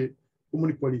umufisiye wo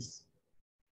muri polisi,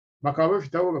 bakaba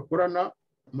bafite abo bakorana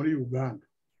muri Uganda.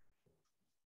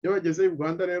 Iyo bageze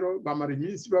Uganda rero bamara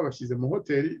iminsi babashyize mu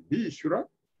hoteli bishyura,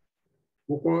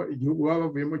 kuko igihugu baba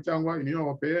bavuyemo cyangwa Union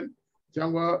Européenne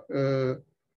cyangwa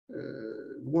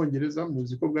Ubwongereza,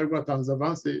 muzi ko bwari bwatanze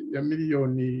avance ya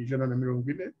miliyoni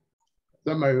 140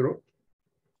 z'amayero.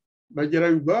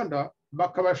 Bagera Uganda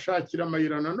bakabashakira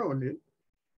amayira nanone,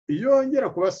 iyo yongera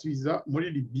kubasubiza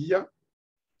muri Libya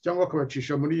cyangwa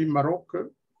akabacisha muri Maroc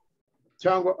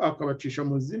cyangwa akabacisha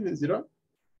mu zindi nzira,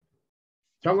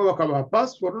 cyangwa bakabaha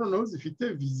passport noneho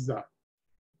zifite visa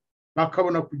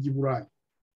bakabona kujya i Burayi.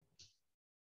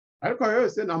 Ariko ayo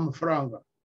yose ni amafaranga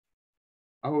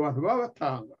abo bantu baba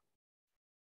batanga,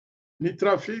 ni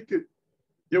traffic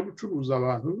yo gucuruza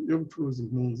abantu, yo gucuruza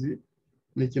impunzi,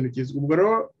 ni ikintu kizwi. Ubwo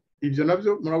rero ibyo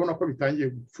nabyo murabona ko bitangiye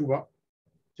gupfuba,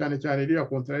 cyane cyane iriya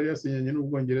kontra yari yasinyanye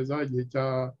n'Ubwongereza igihe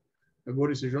cya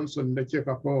Boris Johnson.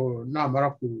 Ndakeka ko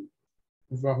namara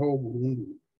kuvaho burundu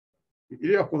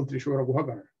iriya kontra ishobora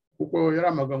guhagarara, kuko yari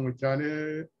amagambo cyane,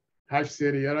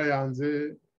 HCR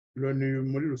yarayanze, Loni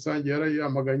muri rusange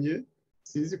yarayamaganye,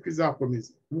 sinzi ko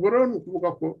izakomeza. Ubwo rero ni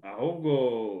ukuvuga ko ahubwo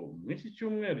muri iki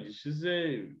cyumweru gishize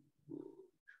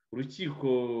urukiko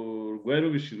rwari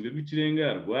rubishinzwe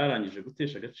rw'ikirenga rwarangije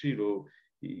gutesha agaciro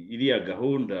iriya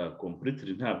gahunda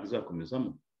completely, ntabwo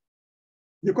izakomezamo.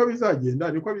 niko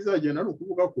bizagenda ni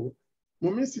ukuvuga ko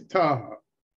mu minsi itaha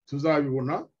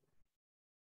tuzabibona.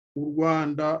 U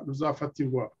Rwanda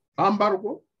ruzafatirwa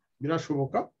ambargo,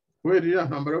 birashoboka, kubera iriya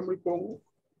ntambara yo muri Kongo,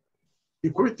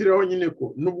 ikubitiraho nyine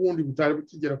ko n'ubundi butari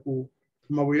bukigera ku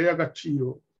mabuye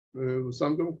y'agaciro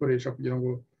busanzwe bukoresha kugira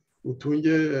ngo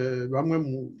utunge bamwe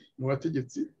mu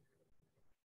bategetsi.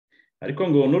 Ariko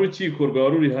ngo n'urukiko rwaba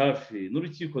ruri hafi,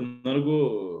 n'urukiko narwo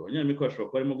abanyamerika bashobora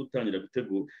kuba barimo gutangira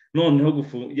gutegura noneho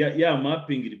ya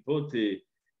mapping report,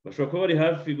 bashobora kuba bari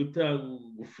hafi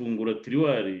gufungura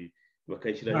tiriwari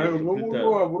bakayishyira hejuru kuri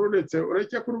tabu. Waba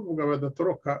uretse kuruvuga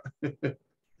badatoroka,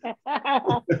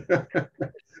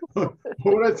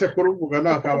 uretse kuruvuga ni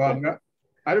akabanga,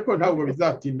 ariko ntabwo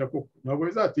bizatinda, kuko ntabwo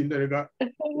bizatinda. Rega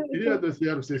iriya dosiye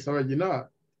ya Rusesabagina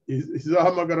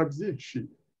izahamagara byinshi,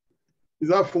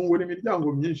 izafungura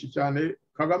imiryango myinshi cyane.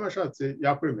 Kagame ashatse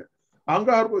yakwemera.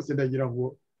 Ahangaha rwose ndagira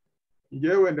ngo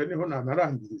ngewe wenda niho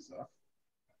nanarangiriza,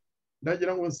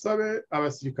 ndagira ngo nsabe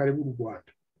abasirikare b'u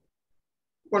Rwanda,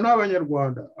 kuko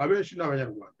n'Abanyarwanda abenshi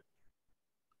n'Abanyarwanda,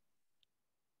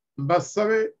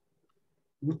 mbasabe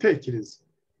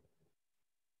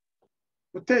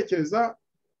gutekereza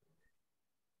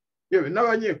yewe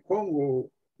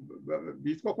n'Abanyekongo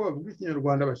bitwa ko bavuga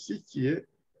Ikinyarwanda bashyigikiye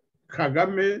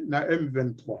Kagame na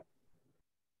M23,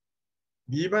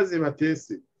 bibaze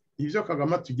batese ibyo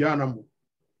Kagame atujyanamo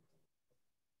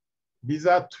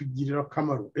bizatugirira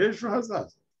akamaro ejo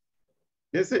hazaza.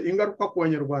 Ese ingaruka ku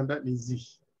Banyarwanda ni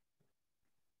izihe?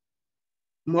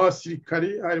 Mu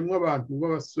basirikari harimo abantu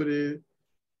b'abasore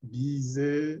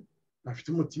bize,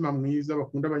 bafite umutima mwiza,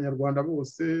 bakunda Abanyarwanda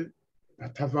bose,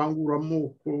 batavangura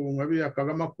amoko nka biriya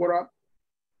Kagame akora,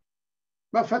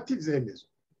 bafata ibyemezo.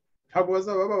 Ntabwo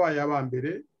bazaba babaye aba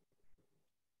mbere,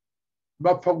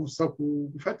 bapfa gusa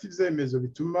gufata ibyemezo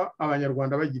bituma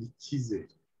Abanyarwanda bagira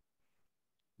icyizere,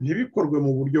 ntibikorwe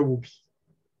mu buryo bubi,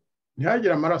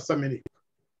 ntihagire amaraso ameneka,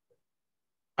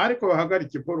 ariko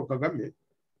bahagarike Paul Kagame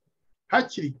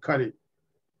hakiri kare.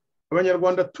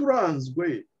 Abanyarwanda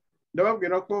turanzwe,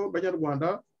 ndababwira ko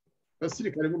Abanyarwanda,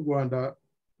 abasirikare b'u Rwanda,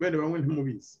 bene bamwe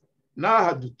ntimubizi,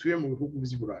 n'aha dutuye mu bihugu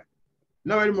by'i Burayi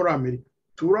n'abari muri Amerika,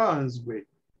 turanzwe.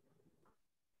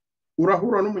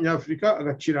 Urahura n'Umunyafurika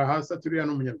agacira hasi aturiya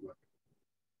n'Umunyarwanda,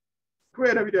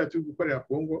 kubera biriya turi gukorera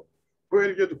Kongo,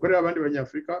 kubera ibyo dukorera abandi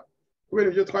Banyafurika, kubera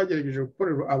ibyo twagerageje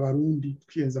gukorera Abarundi,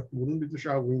 twiyenza ku Burundi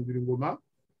dushaka guhindura ingoma.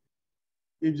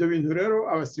 Ibyo bintu rero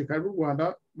abasirikare b'u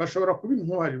Rwanda bashobora kuba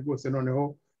intwari rwose.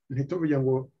 Noneho ntituvuge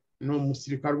ngo ni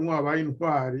umusirikare umwe wabaye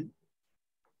intwari,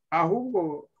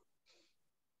 ahubwo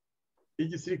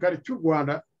igisirikare cy'u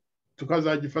Rwanda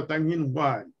tukazagifata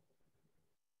nk'intwari.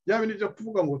 Byaba nibyo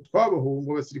kuvuga ngo twabohoye,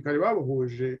 ngo abasirikare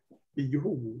babohoje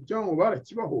igihugu cyangwa ngo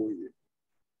barakibahoye,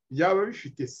 byaba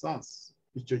bifite sense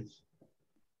icyo gihe.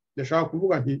 Ndashaka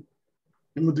kuvuga nti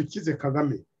nimudukize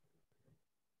Kagame,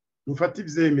 mufate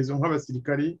ibyemezo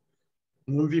nk'abasirikari,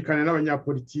 mwumvikane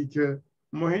n'abanyapolitike,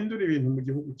 muhindure ibintu mu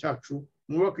gihugu cyacu,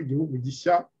 mwubake igihugu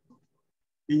gishya,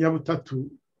 inyabutatu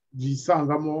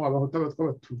byisangamo abahutu, abatwa,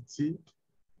 abatutsi,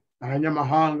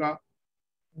 abanyamahanga,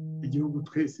 igihugu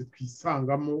twese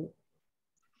twisangamo.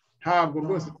 Ntabwo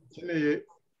rwose dukeneye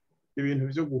ibintu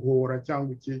byo guhora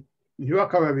cyangwa iki.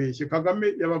 Ntibakababeshye, Kagame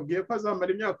yababwiye ko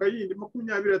azamara imyaka yindi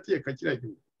 20 ateka kiriya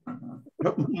gihugu.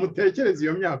 Mutekereze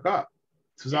iyo myaka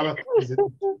tuzaba tugize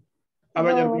dute?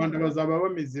 Abanyarwanda bazaba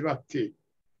bameze bate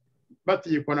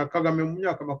bategekwa na Kagame mu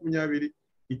myaka 20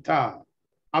 itaha?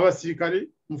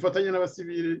 Abasirikari mufatanye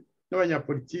n'abasivili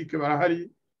n'abanyapolitike barahari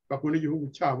bakunda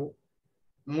igihugu cyabo,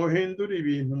 muhindura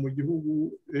ibintu mu gihugu.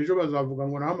 Ejo bazavuga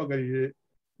ngo nahamagarije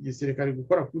igisirikare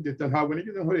gukora kudeta. Ntabwo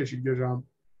nigeze nkoresha iryo jambo,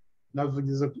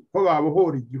 navugize ko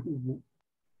babohora igihugu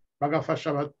bagafasha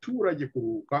abaturage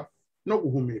kuruhuka no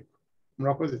guhumeka.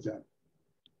 Murakoze cyane.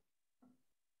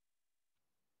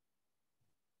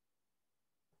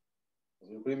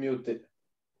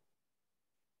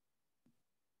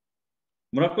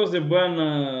 Murakoze bwana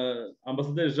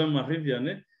ambasaderi Jean-Marie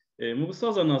Vianney. Mu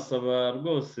gusoza nasaba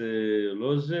rwose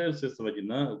Roger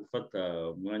Rusesabagina gufata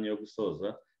umwanya wo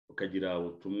gusoza ukagira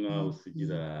ubutumwa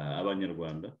usigira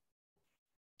abanyarwanda.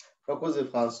 Murakoze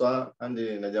François,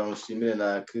 kandi najya mushimire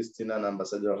na Christina na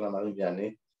ambasaderi Jean-Marie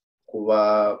Vianney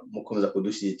kuba mukomeza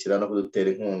kudushyigikira no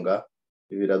kudutera inkunga.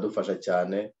 Biradufasha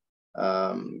cyane,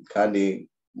 kandi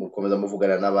mukomeza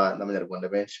muvugana n'abanyarwanda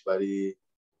benshi bari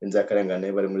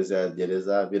inzirakarengane, bari muri za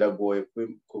gereza. Biragoye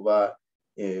kuba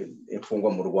imfungwa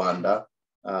mu Rwanda,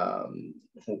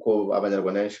 nkuko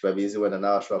abanyarwanda benshi babizi, wenda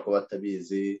nawe ashobora kuba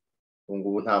batabizi.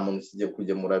 Ngubu nta muntu usigiye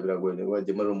kugemura, biragoye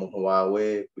wagemurira umuntu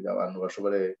wawe kugira abantu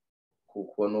bashobore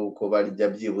kubona uko barya,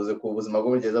 byibuze ku buzima bwo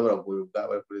muri gereza buragoye,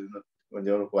 bari kuri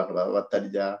abantu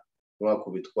batarya,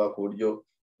 bakubitwa, ku buryo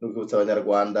n'ubwibutsa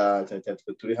abanyarwanda cyane cyane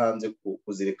twe turi hanze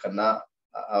kuzirikana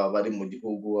abari mu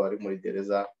gihugu, abari muri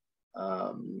gereza.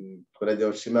 Turagira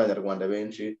gushimira abanyarwanda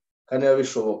benshi, kandi biba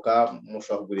bishoboka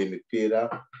mushobora kugura imipira.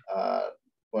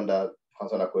 Wenda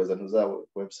François nakohereza ntuzabo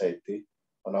website,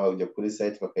 wanajya kuri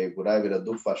site bakayigura,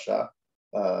 biradufasha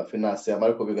finance,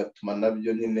 ariko bigatuma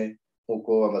nabyo nyine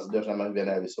nkuko ambasaderi Jean-Marie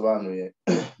Vianney yabisobanuye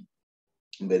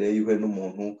mbere y'uwe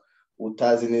n'umuntu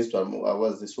utazi n'iswa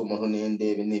abazi se umuntu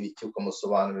ninde n'ibiki,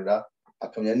 ukamusobanurira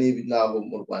akamenya naho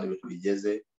mu Rwanda ibintu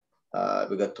bigeze.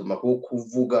 Bigatuma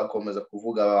kuvuga, akomeza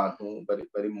kuvuga abantu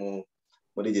bari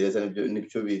muri gereza,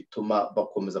 nibyo bituma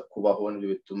bakomeza kubaho, nibyo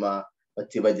bituma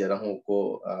batibagera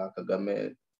nk'uko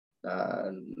Kagame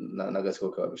n'agatsiko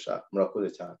kabishaka. Murakoze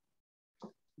cyane.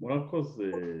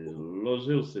 Murakoze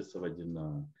Roger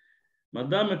Rusesabagina.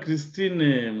 Madame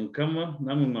Christine Mukama,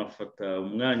 namwe mwafata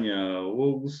umwanya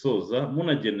wo gusoza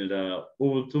munagenera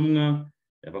ubutumwa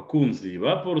abakunzi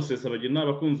ba Paul Rusesabagina,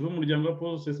 abakunzi b'umuryango wa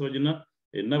Paul Rusesabagina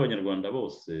n'abanyarwanda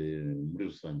bose muri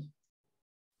rusange.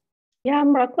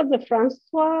 Murakoze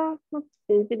François,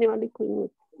 sinzi niba ndi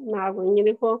ntabwo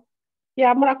nyiriho.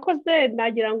 Murakoze,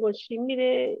 nagira ngo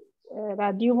nshimire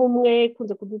radiyo Ubumwe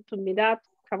ikunze kudutumira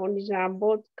tukabona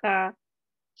ijambo,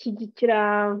 tugashyigikira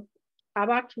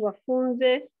abacu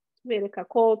bafunze, tubereka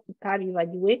ko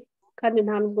tutabibagiwe kandi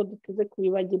nta nubwo duteze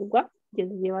kubibagirwa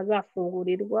kugeza igihe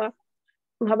bazafungurirwa.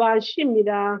 Nkaba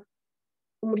nshimira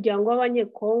umuryango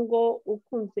w'abanyekongo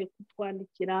ukunze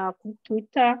kutwandikira kuri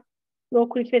Twitter no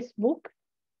kuri Facebook,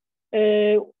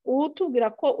 utubwira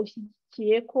ko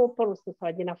ushyigikiye ko Paul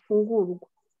Rusesabagina afungurwa.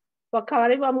 Bakaba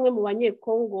ari bamwe mu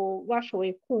banyekongo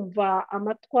bashoboye kumva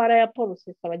amatwara ya Paul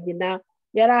Rusesabagina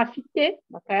yari afite,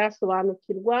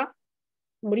 bakayasobanukirwa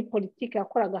muri politiki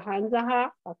yakoraga hanze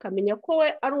aha, bakamenya ko we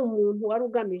ari umuntu wari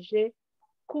ugamije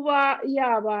kuba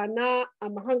yabana,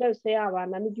 amahanga yose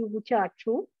yabana n'igihugu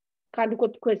cyacu, kandi ko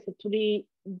twese turi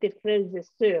des frères et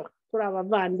sœurs, turi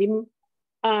abavandimwe.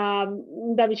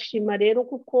 Ndabishima rero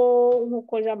kuko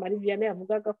nk'uko Jean-Marie Vianney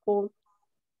yavugaga ko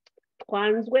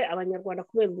twanzwe abanyarwanda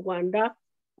kubera u Rwanda,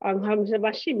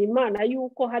 bashima Imana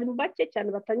yuko hari bake cyane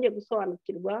batangiye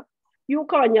gusobanukirwa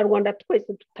yuko abanyarwanda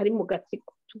twese tutari mu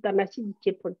gatsiko,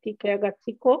 tutanashyigikiye politike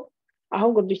y'agatsiko,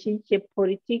 ahubwo dushyigikiye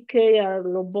politike ya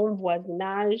le bon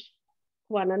voisinage,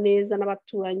 kubana neza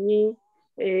n'abaturanyi,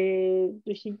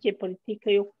 dushyigikiye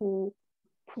politike yo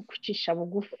gucisha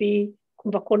bugufi,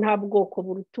 kumva ko nta bwoko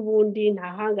buruta ubundi, nta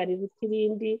hanga riruta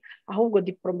irindi, ahubwo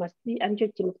diplomasi aricyo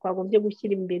kintu twagombye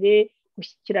gushyira imbere,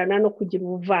 gushyikirana no kugira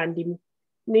ubuvandimwe.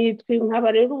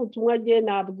 Nkaba rero ubutumwa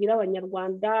nabwira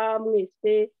abanyarwanda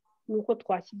mwese nuko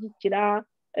twashyigikira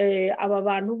aba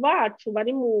bantu bacu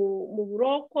bari mu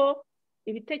buroko,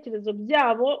 ibitekerezo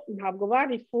byabo ntabwo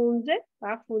babifunze,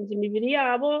 bafunze imibiri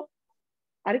yabo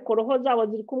ariko roho zabo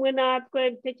ziri kumwe natwe,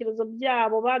 ibitekerezo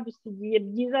byabo badusigiye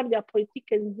byiza bya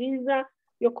politike nziza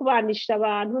yo kubanisha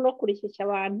abantu no kureshyeshya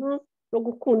abantu no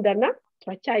gukundana,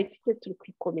 turacyayifite, turi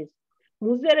kwikomeza.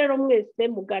 Muze rero mwese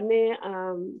mugane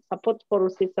support for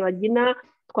Rusesabagina,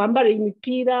 twambare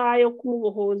imipira yo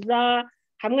kumubohoza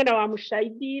hamwe na ba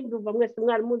Mushayidi. Ndumva mwese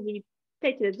mwari muzi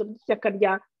ibitekerezo by'ishyaka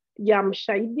rya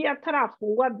Mushayidi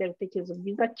atarafungwa, byari ibitekerezo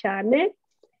byiza cyane,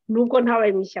 nubwo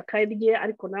ntabaye mu ishyaka rye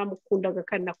ariko naramukundaga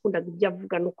kandi nakundaga ibyo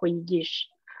avuga nuko yigisha.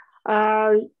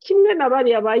 Kimwe na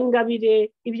bariya ba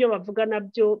Ingabire, ibyo bavuga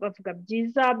nabyo bavuga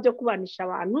byiza byo kubanisha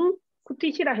abantu,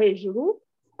 kutishyira hejuru,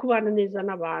 kubana neza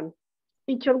n'abantu.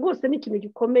 Icyo rwose ni ikintu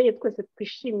gikomeye twese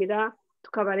twishimira,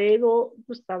 tukaba rero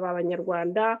dusaba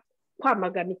abanyarwanda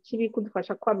kwamagana ikibi,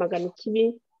 kudufasha kwamagana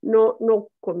ikibi no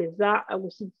gukomeza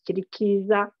gushyigikira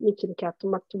icyiza, n'ikintu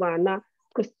cyatuma tubana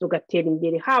twese tugatera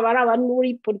imbere, haba ari abantu muri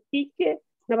politike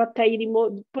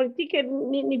n'abatayirimo. Politike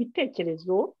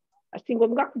n'ibitekerezo, si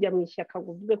ngombwa kujya mu ishyaka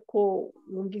ngo uvuge ko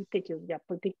wumva ibitekerezo bya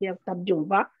politike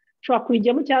utabyumva, ushobora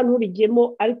kurijyamo cyangwa nturijyemo,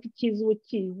 ariko icyiza uba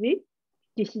ukizi,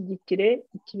 gishyigikire,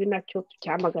 ikibi nacyo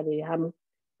tucyamaganire hamwe.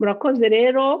 Murakoze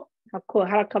rero.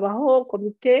 Harakabaho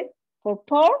komite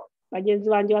hopo, bagenzi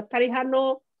banjye batari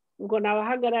hano ngo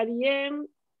nabahagarariye,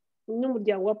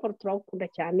 n'umuryango wa Paul turawukunda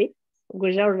cyane,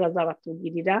 ubwo Jean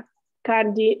azabatubwirira,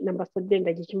 kandi na Ambasaderi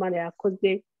Ndagijimana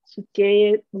yakoze,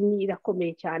 suteye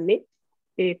irakomeye cyane,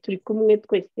 turi kumwe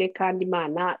twese kandi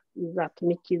Imana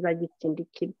izatuma icyiza gitsinda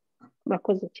ikibi.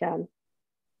 Murakoze cyane.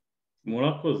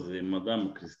 Murakoze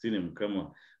Madamu Christine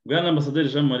Mukama. Bwana Ambasaderi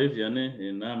Jean Marie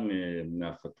Vianney, namwe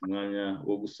mwafata umwanya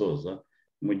wo gusoza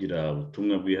mugira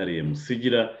ubutumwa bwihariye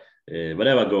musigira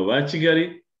bariya bagabo ba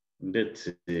Kigali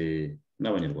ndetse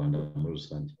n'abanyarwanda muri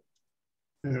rusange.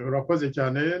 Urakoze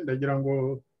cyane. Ndagira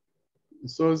ngo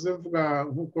nsoze mvuga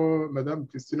nk'uko Madamu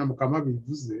Christine Mukama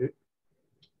bivuze,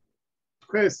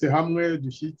 twese hamwe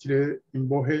dushyigikire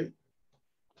imbohe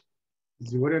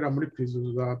ziborera muri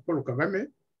prison za Paul Kagame,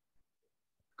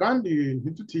 kandi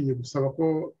ntidutinye gusaba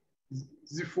ko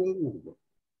zifungurwa.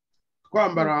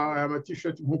 Twambara aya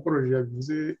t-shirt nk'uko Roger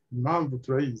yabivuze, impamvu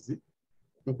turayizi,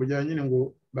 ni ukugira nyine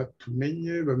ngo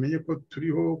bamenye ko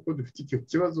turiho, ko dufite icyo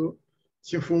kibazo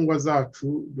cy'imfungwa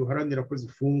zacu, duharanira ko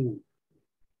zifungurwa.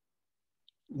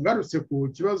 Ngarutse ku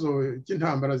kibazo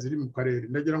cy'intambara ziri mu karere,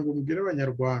 ndagira ngo mbwire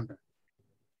abanyarwanda,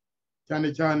 cyane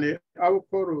cyane abo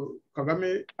Paul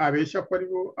Kagame abeshya ko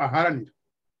aribo aharanira,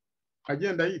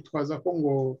 agenda yitwaza ko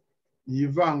ngo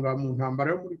yivanga mu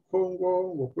ntambara yo muri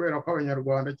Kongo, ngo kubera ko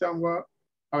abanyarwanda cyangwa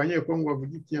abanyekongo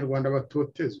bavuga ikinyarwanda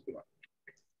batotezwa.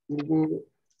 Urwo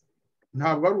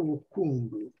ntabwo ari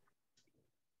urukundo,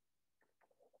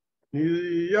 ni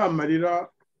ya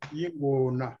marira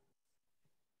y'ingona.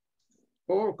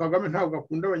 Paul Kagame ntabwo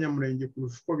akunda abanyamurenge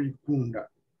kurusha uko bikunda,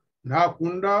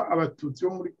 ntakunda abatutsi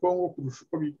bo muri Kongo kurusha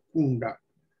uko bikunda,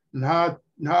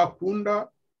 ntakunda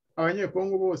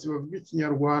abanyekongo bose bavuga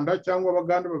ikinyarwanda cyangwa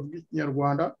abaganda bavuga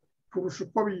ikinyarwanda kurusha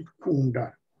uko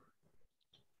bikunda.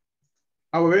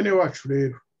 Abo bene wacu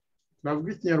rero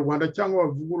bavuga ikinyarwanda cyangwa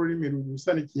bavuga ururimi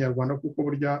rusa n'ikinyarwanda, kuko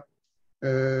burya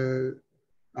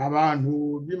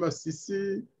abantu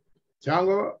b'imasisi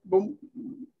cyangwa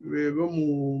bo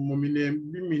mu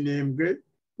minembwe,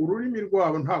 ururimi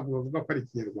rwabo ntabwo bavuga ko ari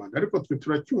ikinyarwanda, ariko twe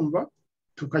turacyumva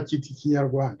tukacyita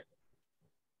ikinyarwanda.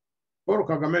 Paul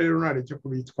Kagame rero ntareke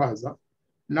kubitwaza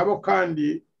nabo,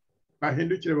 kandi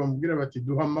bahindukire bamubwira bati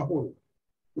duha amahoro,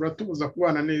 uratubuza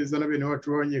kubana neza na bene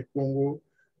wacu b'abanyekongo,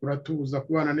 uratubuza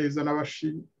kubana neza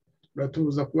n'abashi,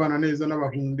 uratubuza kubana neza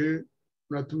n'abahunde,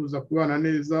 uratubuza kubana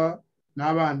neza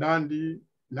n'abandandi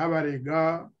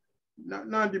n'abarega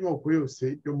n'andi moko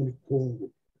yose yo muri Kongo.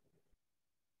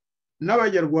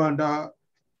 N'abanyarwanda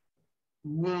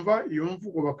bumva iyo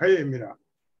mvugo bakayemera,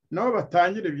 nabo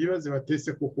batangire bibaze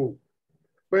batese koko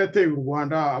ko yateye u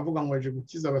Rwanda avuga ngo aje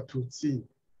gukiza abatutsi,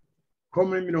 ko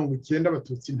muri 90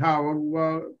 abatutsi ntawe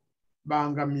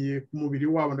bangamiye ku mubiri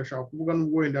wabo. Ndashaka kuvuga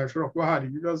n'ubwo wenda hashobora kuba hari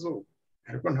ibibazo,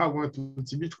 ariko ntabwo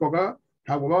abatutsi bicwaga,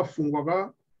 ntabwo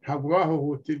bafungwaga, ntabwo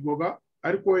bahohoterwaga,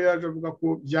 ariko we yaje avuga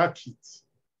ko byacitse.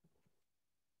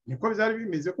 Niko byari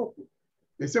bimeze koko.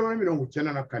 Ese muri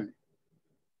 94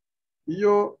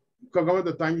 iyo Kagame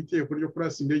adatanga itegeko ryo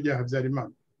kurasa indege ya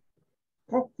Habyarimana,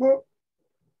 koko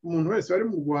umuntu wese wari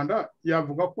mu Rwanda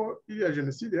yavuga ko iriya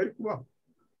jenoside yari kubaho?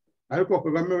 Ariko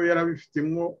Kagame we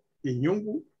yarabifitemo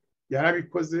inyungu,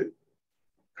 yarabikoze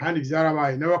kandi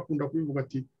byarabaye. N'abakunda kubivuga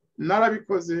ati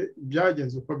narabikoze,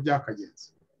 byagenze uko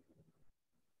byakagenze.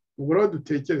 Ubwo rero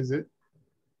dutekereze,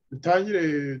 dutangire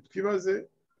twibaze,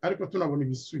 ariko tunabona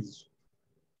ibisubizo.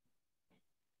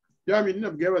 bya bintu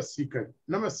nabwiye abasirikare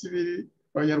n'abasivili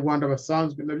abanyarwanda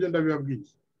basanzwe nabyo ndabibabwiye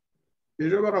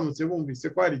ejo baramutse bumvise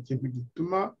ko hari ikintu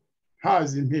gituma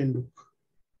haza impinduka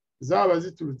zaba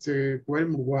ziturutse ku bari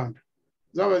mu Rwanda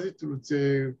zaba ziturutse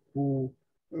ku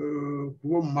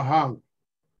bo mu mahanga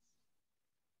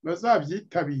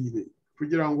bazabyitabire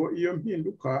kugira ngo iyo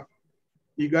mpinduka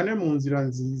igane mu nzira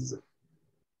nziza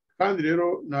kandi rero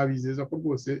nabizeza ko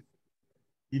rwose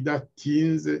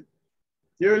idatinze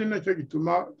yewe ni nacyo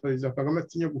gituma Perezida Kagame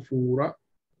atinya gufungura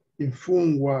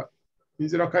imfungwa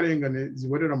inzirakarengane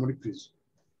ziborera muri prison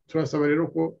turasaba rero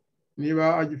ko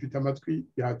niba agifite amatwi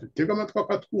yadutega amatwi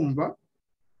akatwumva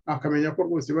akamenya ko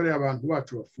rwose bari abantu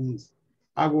bacu bafunze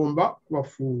agomba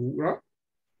kubafungura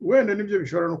wenda nibyo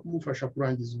bishobora no kumufasha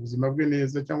kurangiza ubuzima bwe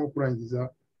neza cyangwa kurangiza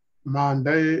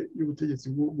manda ye y'ubutegetsi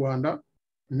bw'u Rwanda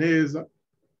neza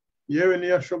yewe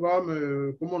niyo ashobora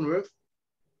Commonwealth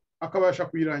akabasha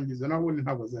kuyirangiza naho ubundi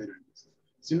ntabwo azayirangiza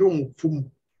sindi umupfumu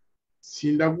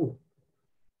sindagura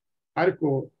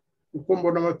ariko uko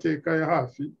mbona amateka ya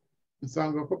hafi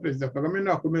nsanga ko Perezida Kagame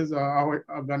nakomeza aho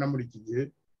agana muri iki gihe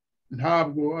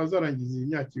ntabwo azarangiza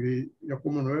imyaka ibiri ya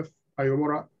Commonwealth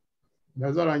ayobora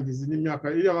ntazarangiza n'imyaka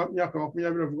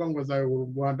 20 avuga ngo azayobora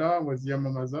u Rwanda ngo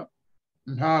aziyamamaza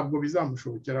ntabwo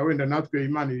bizamushobokera wenda natwe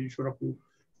Imana ishobora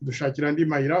kudushakira andi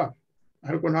mayira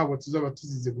ariko ntabwo tuzaba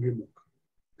tuzize guhemuka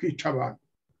kwica abantu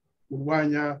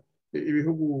kurwanya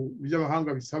ibihugu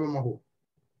by'amahanga bisaba amahoro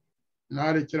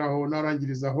narekeraho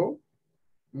narangirizaho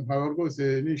nkaba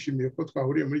rwose nishimiye ko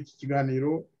twahuriye muri iki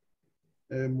kiganiro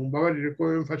mumbabarire ko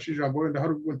mfashe ijambo wenda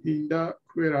hari ubwo ntinda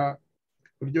kubera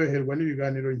kuryoherwa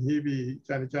n'ibiganiro nk'ibi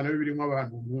cyane cyane birimo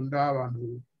abantu nkunda abantu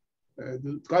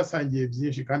twasangiye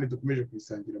byinshi kandi dukomeje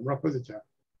kubisangira murakoze cyane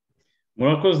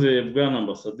murakoze bwana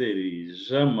ambasaderi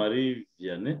Jean Marie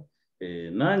Vianney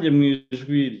nanjye mu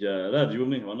ijwi rya radiyo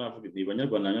ubumwe nkaba navuga nti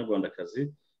banyarwanda n'abanyarwandakazi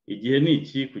igihe ni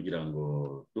iki kugira ngo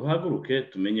duhaguruke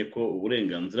tumenye ko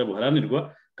uburenganzira buharanirwa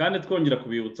kandi twongera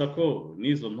kubibutsa ko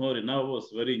n'izo ntore nabo bose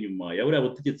bari inyuma ya buriya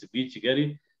butegetsi bw'i Kigali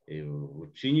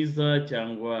bucinyiza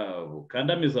cyangwa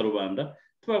bukandamiza rubanda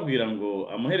tubabwira ngo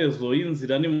amaherezo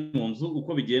y'inzira ni mu nzu uko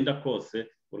bigenda kose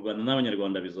u Rwanda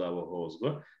n'abanyarwanda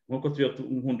bizabohozwa nk'uko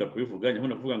nkunda kubivuga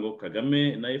nkunda kuvuga ngo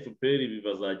Kagame na FPR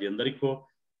bazagenda ariko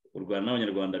u Rwanda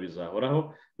n'abanyarwanda bizahoraho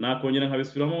nakongera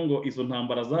nkabisubiramo ngo izo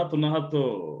ntambara za hato na hato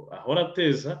ahora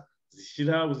ateza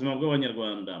zishyira ubuzima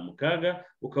bw'abanyarwanda mu kaga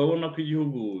ukabona ko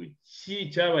igihugu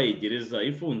cyabaye gereza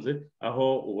ifunze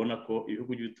aho ubona ko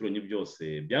ibihugu by'ibituranyi byose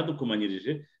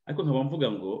byadukomanyirije ariko nkaba mvuga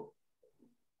ngo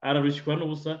ararushywa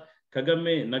n'ubusa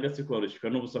Kagame n'agatsiko barushywa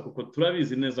n'ubusa kuko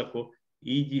turabizi neza ko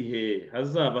igihe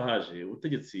hazaba haje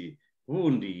ubutegetsi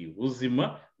bundi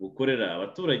buzima bukorera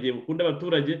abaturage bukunda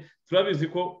abaturage turabizi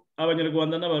ko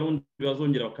abanyarwanda n'abarundi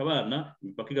bazongera bakabana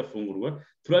imipaka igafungurwa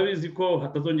turabizi ko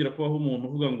hatazongera kubaho umuntu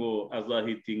uvuga ngo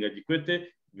azahitinga Gikwete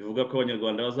bivuga ko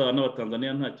abanyarwanda bazaba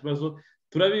n'abatanzania nta kibazo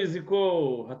turabizi ko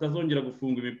hatazongera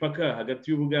gufunga imipaka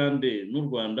hagati y'Ubugande n'u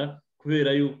Rwanda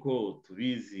kubera yuko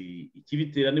tubizi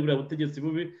ikibitera n'ibura butegetsi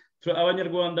bubi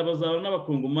abanyarwanda bazaba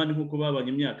n'abakongomani nk'uko babanye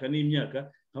imyaka n'imyaka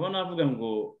nkaba navuga ngo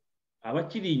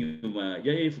abakiri inyuma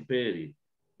ya FPR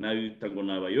nabita ngo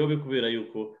nabayobe kubera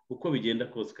yuko uko bigenda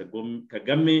kose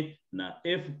Kagame na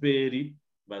FPR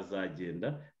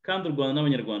bazagenda kandi u Rwanda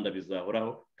n'abanyarwanda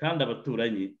bizahoraho kandi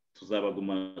abaturanyi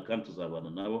tuzabagumana kandi tuzabana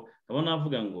nabo nkaba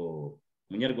navuga ngo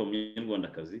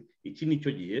munyarwandakazi iki ni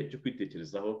cyo gihe cyo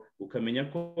kwitekerezaho ukamenya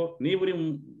ko niba uri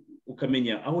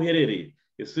ukamenya aho uherereye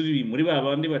ese uri muri ba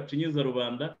bandi bacinyiza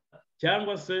rubanda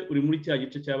cyangwa se uri muri cya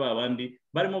gice cya ba bandi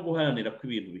barimo guharanira ko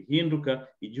ibintu bihinduka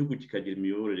igihugu kikagira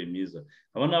imiyoborere myiza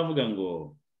aba navuga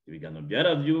ngo ibiganiro bya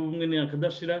radiyo ubumwe ni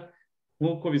akadashira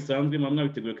nk'uko bisanzwe mwamwa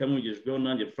biteguye kamugejweho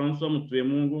nanjye François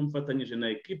Mutuyemungu mfatanyije na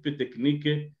equipe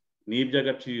technique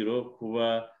n'iby'agaciro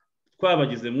kuba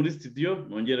twabagize muri studio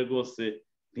nongere rwose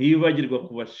ntibagirwa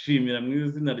kubashimira mu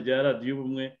izina rya radiyo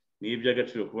ubumwe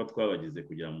n'iby'agaciro kuba twabagize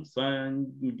kugira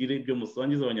musangire ibyo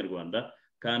musangiza abanyarwanda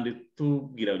kandi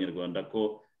tubwira abanyarwanda ko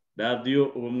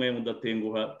radiyo ubumwe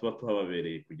mudatenguha tuba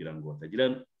tuhababereye kugira ngo batagira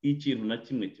ikintu na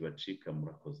kimwe kibacika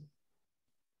murakoze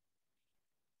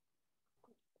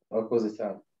murakoze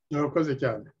cyane murakoze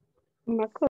cyane